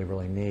think it's really,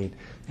 really neat.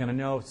 And I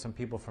know some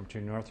people from True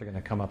North are going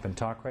to come up and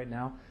talk right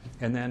now.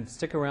 And then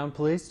stick around,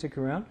 please, stick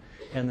around.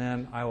 And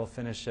then I will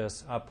finish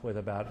this up with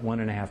about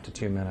 1.5 to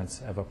 2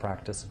 minutes of a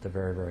practice at the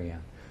very, very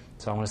end.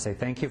 So I want to say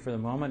thank you for the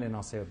moment, and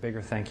I'll say a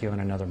bigger thank you in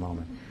another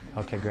moment.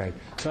 Okay, great.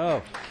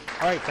 So,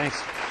 all right,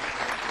 thanks.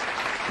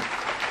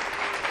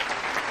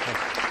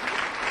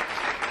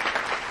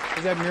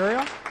 Is that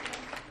Muriel?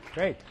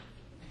 Great.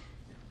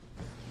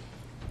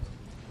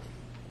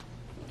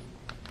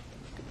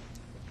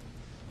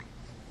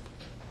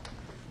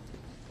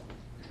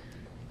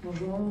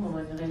 Bonjour, mon nom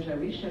est Muriel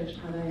Jawish. Je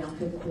travaille en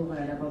fait pour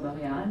la Banque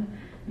Boréale.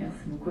 Merci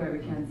beaucoup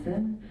avec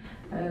Hanson.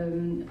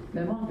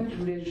 Mais moi, en fait, je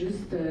voulais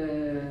juste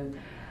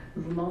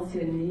vous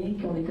mentionner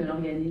qu'on est un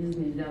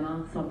organisme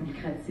évidemment sans but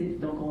lucratif,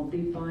 donc on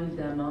dépend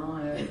évidemment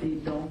des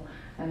dons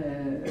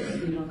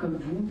des gens comme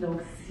vous.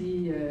 Donc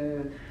si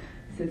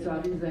cette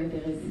soirée vous a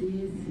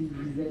intéressé, si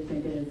vous êtes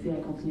intéressé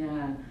à continuer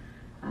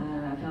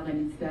à faire de la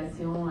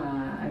méditation,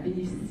 à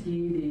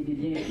bénéficier des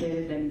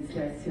bienfaits de la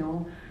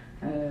méditation,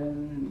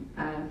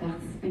 à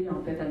participer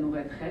en fait à nos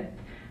retraites,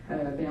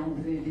 on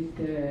vous invite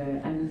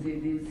à nous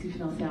aider aussi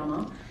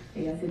financièrement.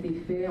 Et à cet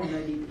effet, on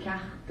a des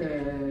cartes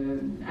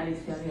à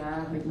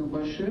l'extérieur avec nos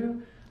brochures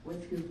où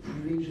est-ce que vous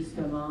pouvez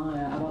justement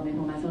avoir des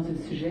informations sur le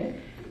sujet.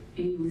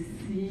 Et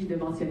aussi de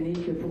mentionner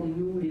que pour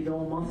nous, les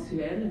dons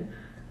mensuels,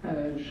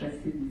 je suis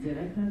assez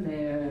direct,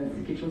 mais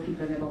c'est quelque chose qui est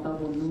très important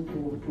pour nous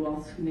pour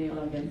pouvoir soutenir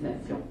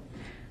l'organisation.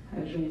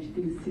 Je vais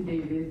inviter aussi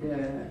David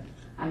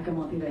à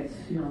commenter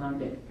là-dessus en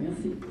anglais.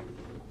 Merci.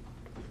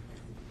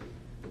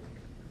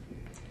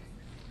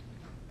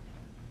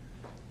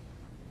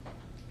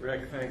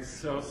 Rick, thanks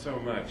so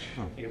much.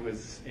 It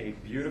was a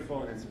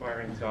beautiful and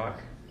inspiring talk,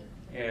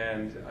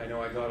 and I know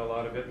I got a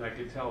lot of it, and I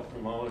could tell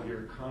from all of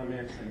your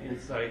comments and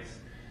insights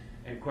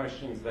and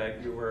questions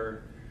that you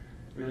were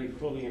really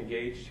fully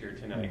engaged here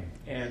tonight.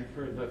 And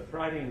for the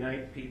Friday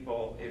night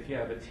people, if you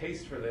have a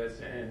taste for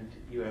this and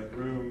you have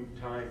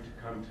time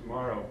to come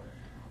tomorrow,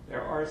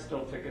 there are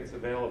still tickets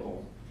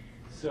available.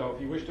 So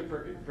if you wish to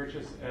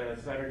purchase a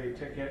Saturday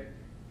ticket,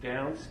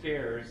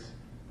 downstairs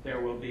there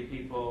will be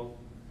people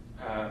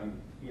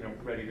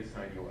ready to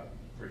sign you up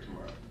for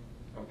tomorrow.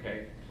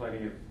 Okay,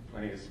 plenty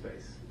of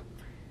space.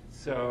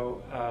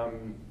 So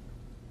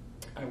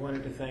I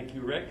wanted to thank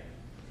you, Rick,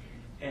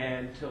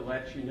 and to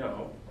let you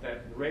know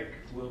that Rick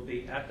will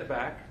be at the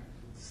back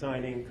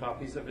signing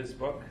copies of his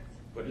book,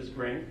 Put His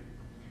Brain.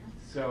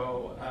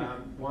 So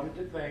wanted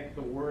to thank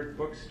the Word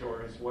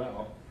Bookstore as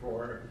well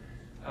for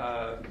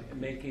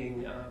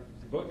making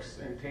books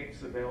and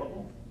tapes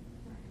available.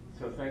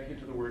 So thank you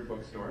to the Word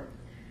Bookstore.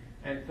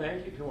 And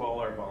thank you to all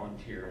our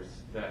volunteers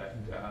that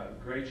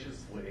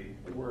graciously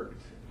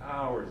worked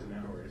hours and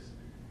hours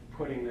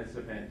putting this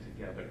event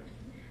together.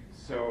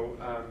 So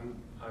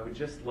I would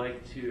just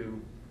like to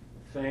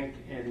thank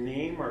and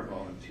name our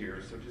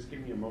volunteers. So just give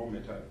me a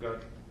moment. I've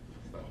got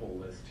the whole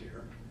list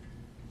here.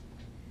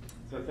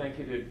 So thank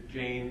you to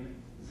Jane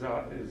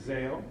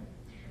Zale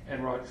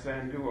and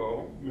Roxanne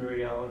Duo,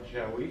 Muriel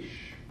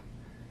Jawish,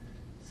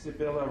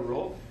 Sibylla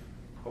Rolf,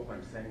 hope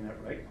I'm saying that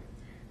right,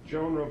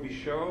 Joan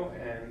Robichaud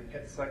and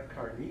Etzak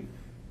Karnif,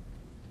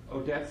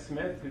 Odette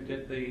Smith, who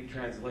did the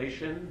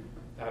translation.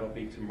 That'll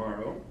be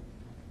tomorrow.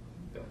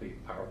 There'll be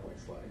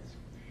PowerPoint slides.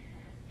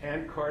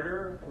 Ann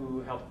Carter,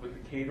 who helped with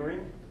the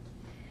catering,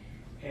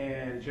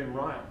 and Jim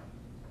Ryle,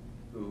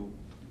 who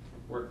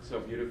worked so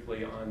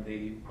beautifully on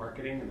the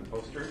marketing and the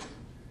posters.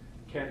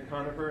 Kent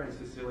Conover and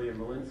Cecilia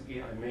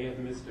Malinsky. I may have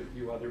missed a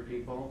few other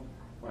people.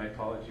 My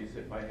apologies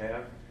if I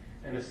have.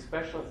 And a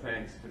special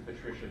thanks to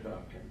Patricia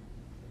Dobkin.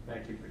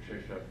 Thank you,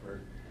 Patricia,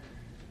 for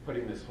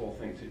putting this whole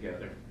thing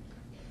together.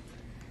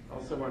 I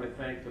also want to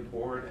thank the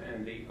board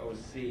and the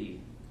OC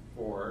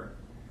for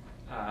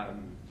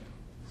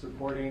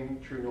supporting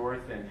True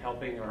North and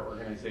helping our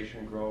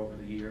organization grow over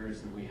the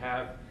years. And we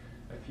have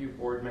a few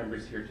board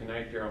members here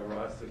tonight, Daryl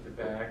Ross at the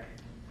back,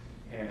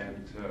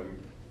 and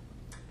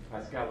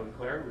Pascal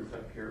Leclerc, who was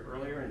up here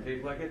earlier, and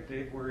Dave Leggett.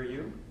 Dave, where are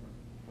you?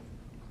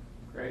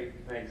 Great,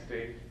 thanks,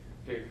 Dave.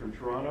 Dave from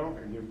Toronto,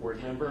 our new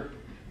board member.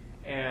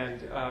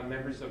 And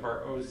members of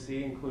our OC,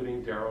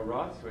 including Daryl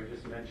Ross, who I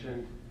just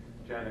mentioned,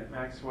 Janet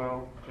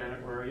Maxwell.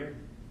 Janet, where are you?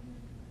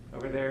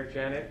 Over there,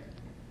 Janet.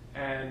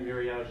 And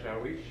Muriel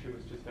Jawish, who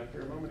was just up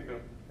here a moment ago.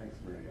 Thanks,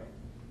 Muriel.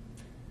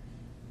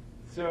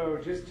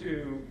 So just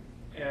to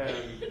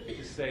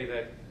just say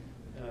that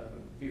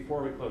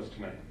before we close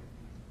tonight,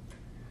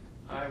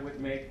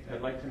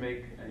 I'd like to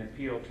make an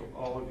appeal to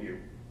all of you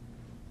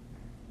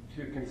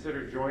to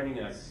consider joining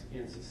us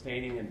in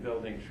sustaining and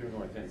building True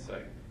North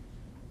Insight.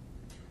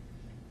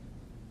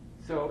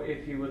 So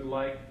if you would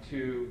like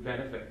to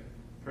benefit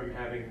from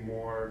having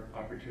more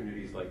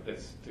opportunities like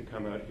this to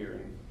come out here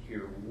and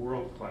hear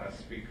world-class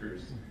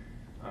speakers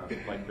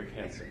like Rick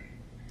Hanson,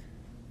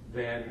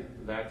 then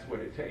that's what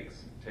it takes.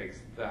 It takes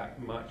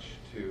that much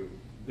to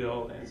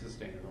build and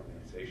sustain an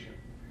organization.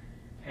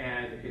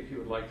 And if you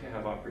would like to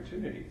have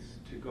opportunities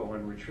to go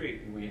on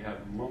retreat, and we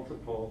have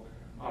multiple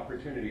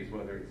opportunities,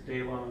 whether it's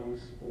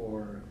day-longs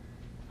or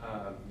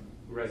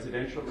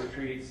residential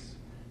retreats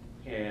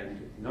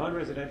and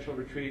non-residential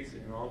retreats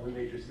in all the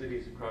major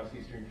cities across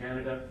Eastern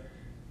Canada,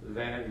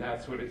 then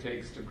that's what it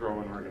takes to grow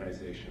an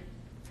organization.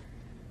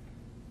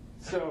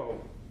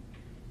 So,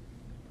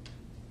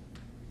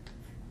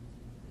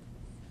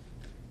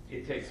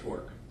 it takes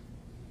work,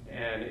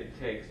 and it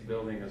takes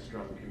building a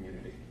strong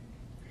community.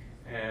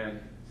 And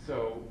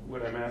so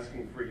what I'm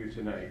asking for you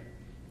tonight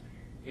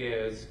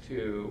is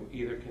to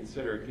either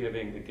consider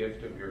giving the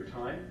gift of your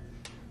time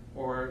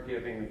or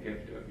giving the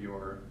gift of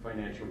your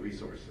financial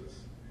resources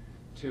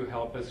to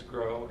help us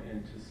grow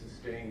and to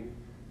sustain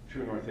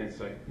True North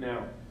Insight.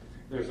 Now,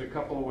 there's a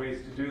couple of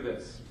ways to do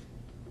this.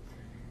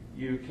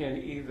 You can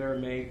either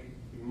make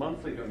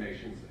monthly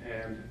donations,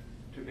 and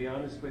to be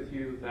honest with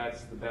you,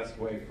 that's the best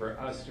way for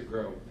us to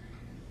grow,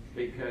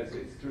 because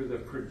it's through the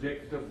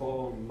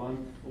predictable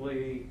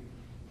monthly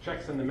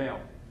checks in the mail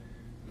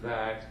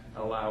that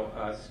allow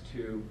us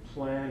to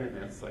plan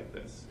events like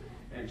this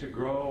and to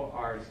grow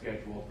our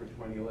schedule for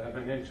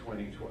 2011 and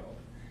 2012.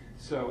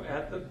 So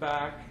at the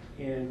back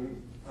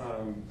in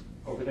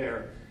over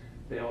there,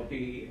 there'll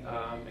be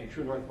a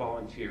True North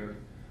volunteer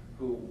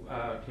who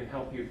can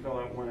help you fill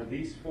out one of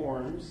these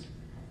forms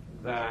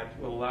that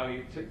will allow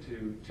you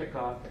to tick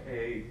off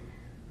a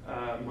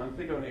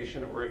monthly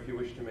donation, or if you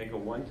wish to make a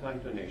one-time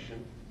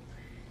donation.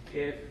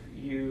 If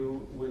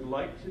you would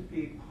like to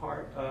be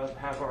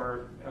have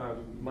our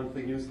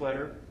monthly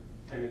newsletter,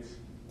 and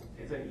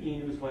it's an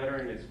e-newsletter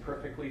and it's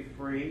perfectly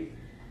free,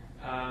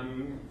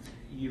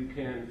 you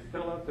can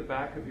fill out the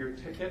back of your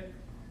ticket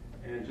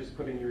and just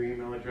put in your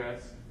email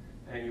address,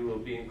 and you will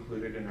be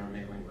included in our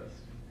mailing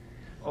list.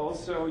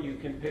 Also, you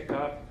can pick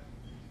up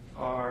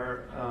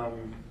our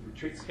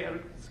retreat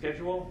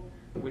schedule,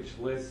 which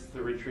lists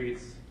the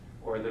retreats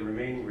or the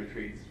remaining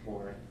retreats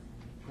for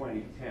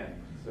 2010.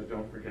 So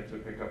don't forget to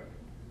pick up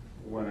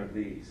one of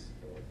these.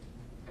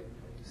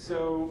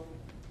 So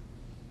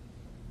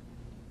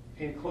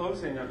in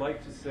closing, I'd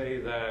like to say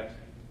that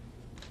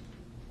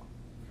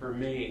for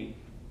me,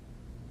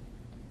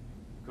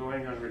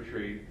 going on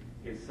retreat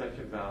is such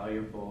a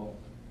valuable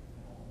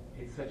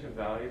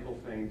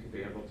thing to be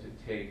able to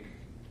take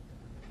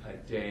a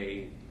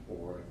day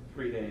or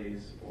 3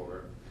 days,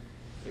 or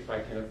if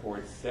I can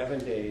afford 7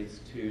 days,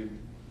 to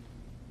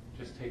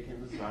just take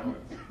in the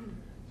silence,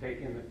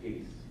 take in the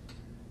peace.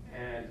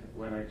 And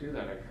when I do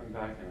that, I come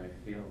back and I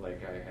feel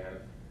like I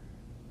have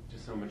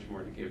just so much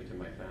more to give to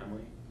my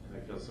family, and I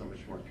feel so much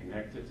more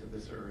connected to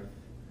this earth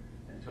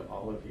and to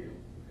all of you.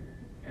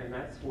 And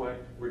that's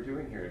what we're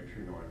doing here at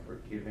True North. We're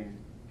giving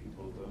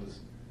people those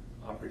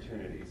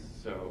opportunities.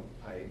 So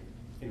I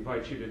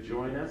invite you to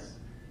join us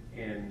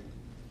in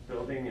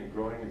building and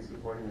growing and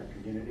supporting our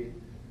community.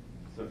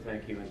 So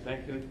thank you. And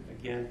thank you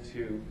again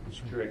to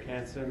Rick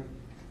Hanson.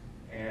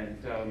 And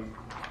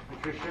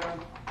Patricia,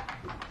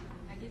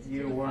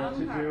 you want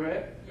to do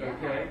it? Yeah.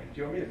 Okay.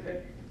 Do you want me to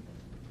pick?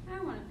 I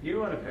want to. You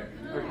want to pick?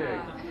 Okay.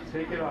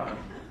 Take it on.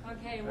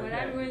 Okay, what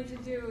I'm going to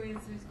do is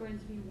there's going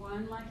to be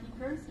one lucky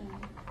person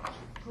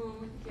who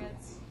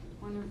gets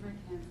one of Rick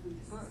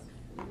Hanson's books.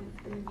 And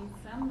it's going to be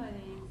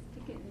somebody,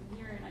 stick it in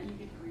here, and you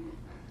get to read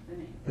the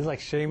name. It's like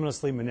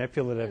shamelessly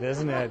manipulative,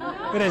 isn't it?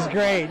 But it's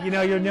great. You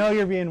know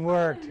you're being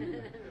worked.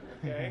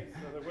 Okay,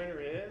 so the winner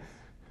is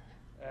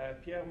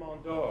Pierre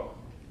Mondor.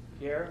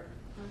 Pierre?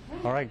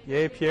 Okay. All right.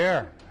 Yay,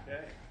 Pierre.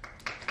 Okay.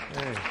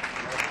 Hey.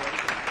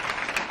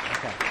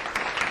 Okay.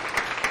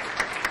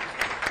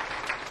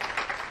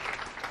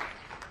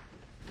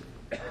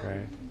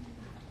 Great.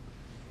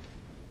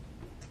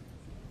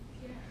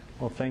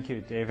 Well, thank you,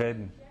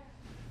 David.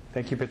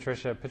 Thank you,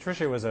 Patricia.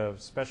 Patricia was a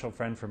special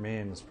friend for me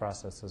in this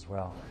process as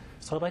well.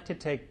 So I'd like to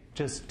take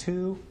just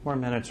 2 more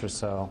minutes or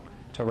so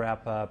to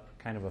wrap up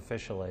kind of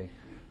officially.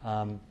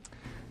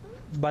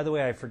 By the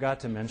way, I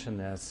forgot to mention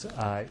this.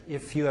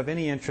 If you have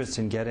any interest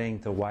in getting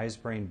the Wise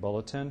Brain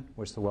Bulletin,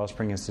 which the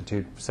Wellspring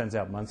Institute sends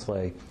out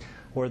monthly,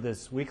 or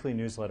this weekly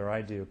newsletter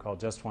I do called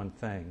Just One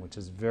Thing, which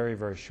is very,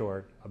 very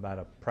short about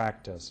a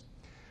practice,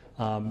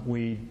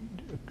 we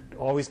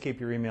always keep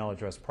your email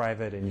address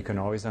private, and you can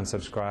always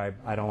unsubscribe.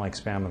 I don't like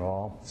spam at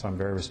all, so I'm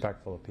very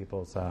respectful of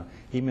people's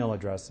email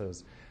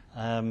addresses.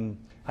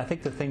 I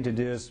think the thing to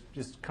do is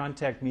just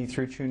contact me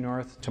through True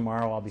North.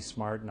 Tomorrow I'll be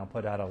smart and I'll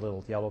put out a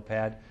little yellow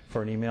pad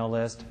for an email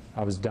list.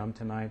 I was dumb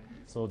tonight. I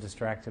was a little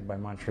distracted by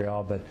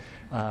Montreal, but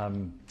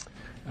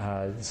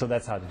so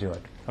that's how to do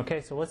it. Okay,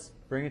 so let's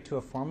bring it to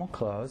a formal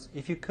close.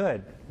 If you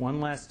could,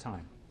 one last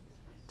time,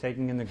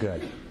 taking in the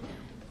good,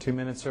 2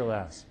 minutes or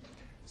less.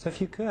 So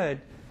if you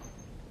could,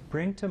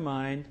 bring to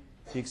mind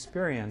the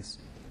experience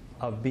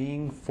of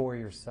being for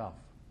yourself.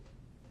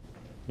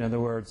 In other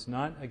words,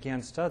 not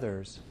against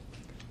others,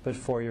 but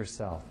for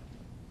yourself.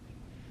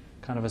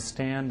 Kind of a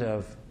stand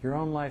of your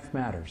own life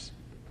matters.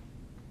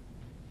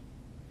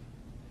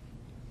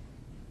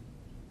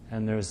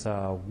 And there's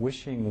a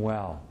wishing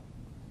well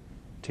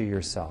to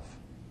yourself.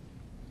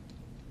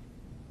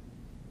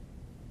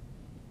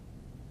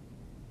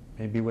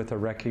 Maybe with a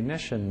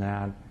recognition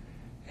that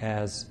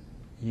as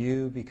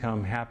you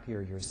become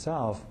happier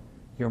yourself,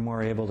 you're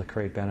more able to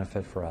create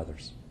benefit for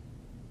others.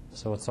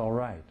 So it's all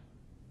right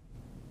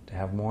to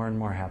have more and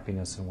more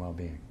happiness and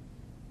well-being.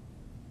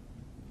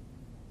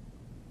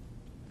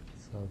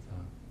 So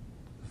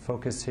the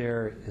focus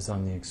here is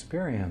on the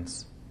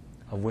experience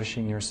of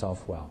wishing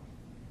yourself well.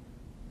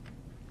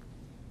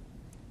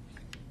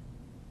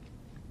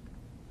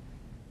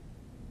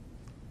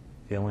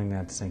 Feeling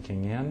that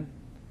sinking in,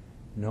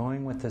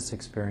 knowing what this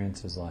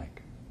experience is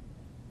like,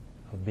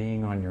 of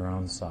being on your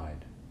own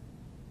side.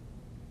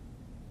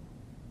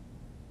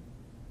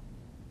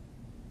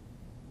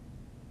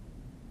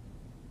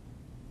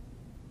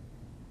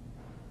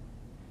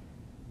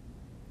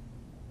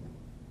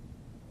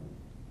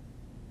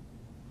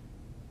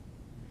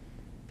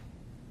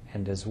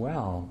 And as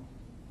well,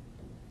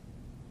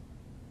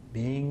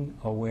 being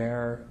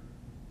aware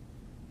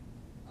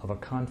of a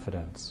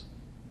confidence,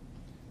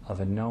 of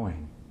a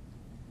knowing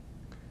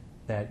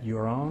that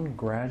your own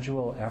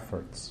gradual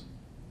efforts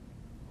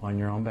on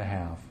your own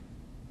behalf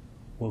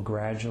will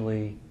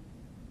gradually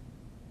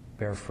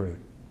bear fruit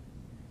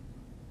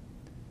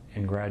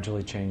and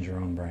gradually change your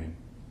own brain.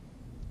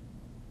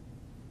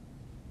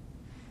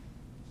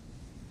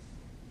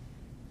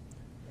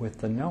 With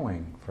the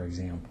knowing, for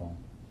example,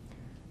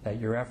 that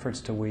your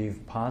efforts to weave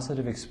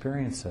positive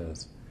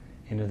experiences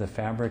into the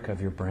fabric of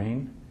your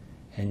brain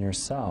and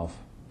yourself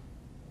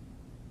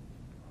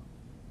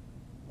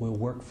will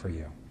work for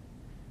you.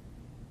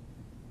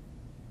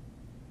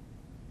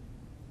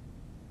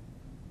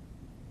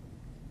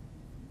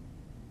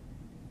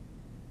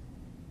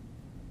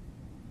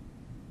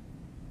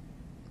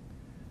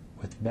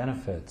 With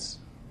benefits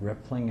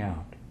rippling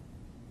out,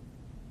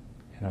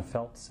 and a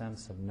felt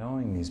sense of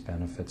knowing these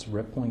benefits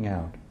rippling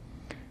out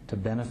to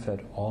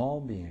benefit all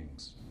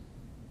beings,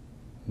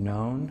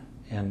 known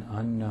and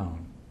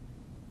unknown,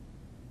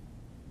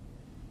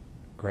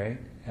 great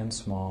and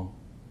small,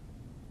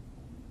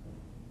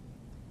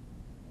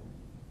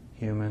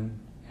 human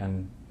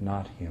and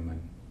not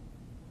human,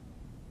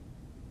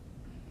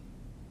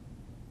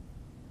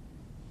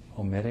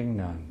 omitting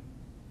none.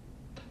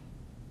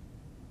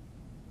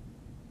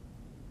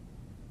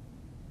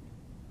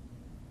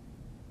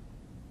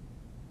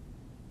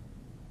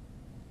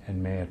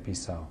 And may it be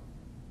so.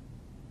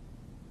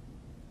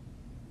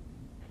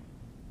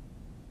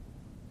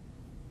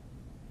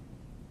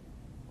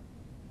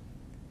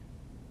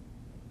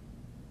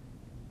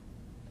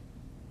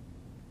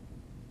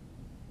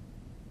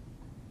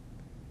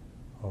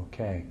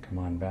 Okay, come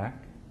on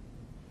back.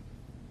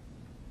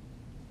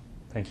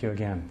 Thank you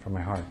again from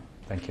my heart.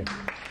 Thank you.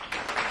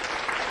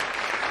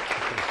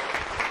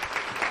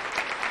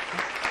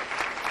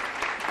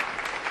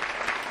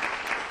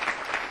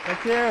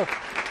 Thank you.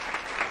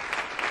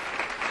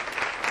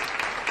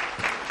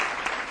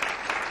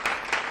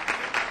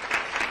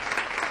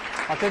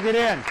 I'll take it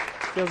in.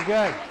 Feels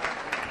good.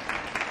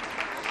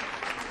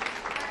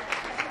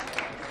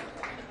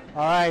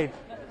 All right.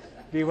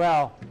 Be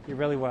well. Be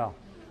really well.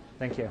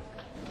 Thank you.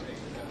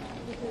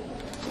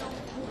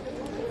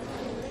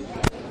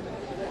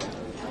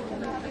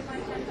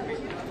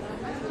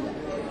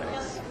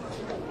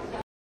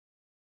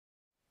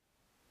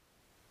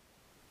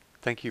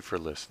 Thank you for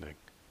listening.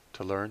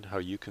 To learn how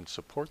you can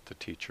support the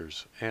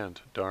teachers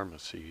and Dharma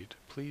Seed,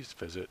 please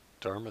visit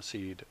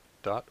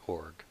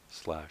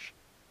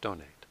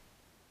dharmaseed.org/donate.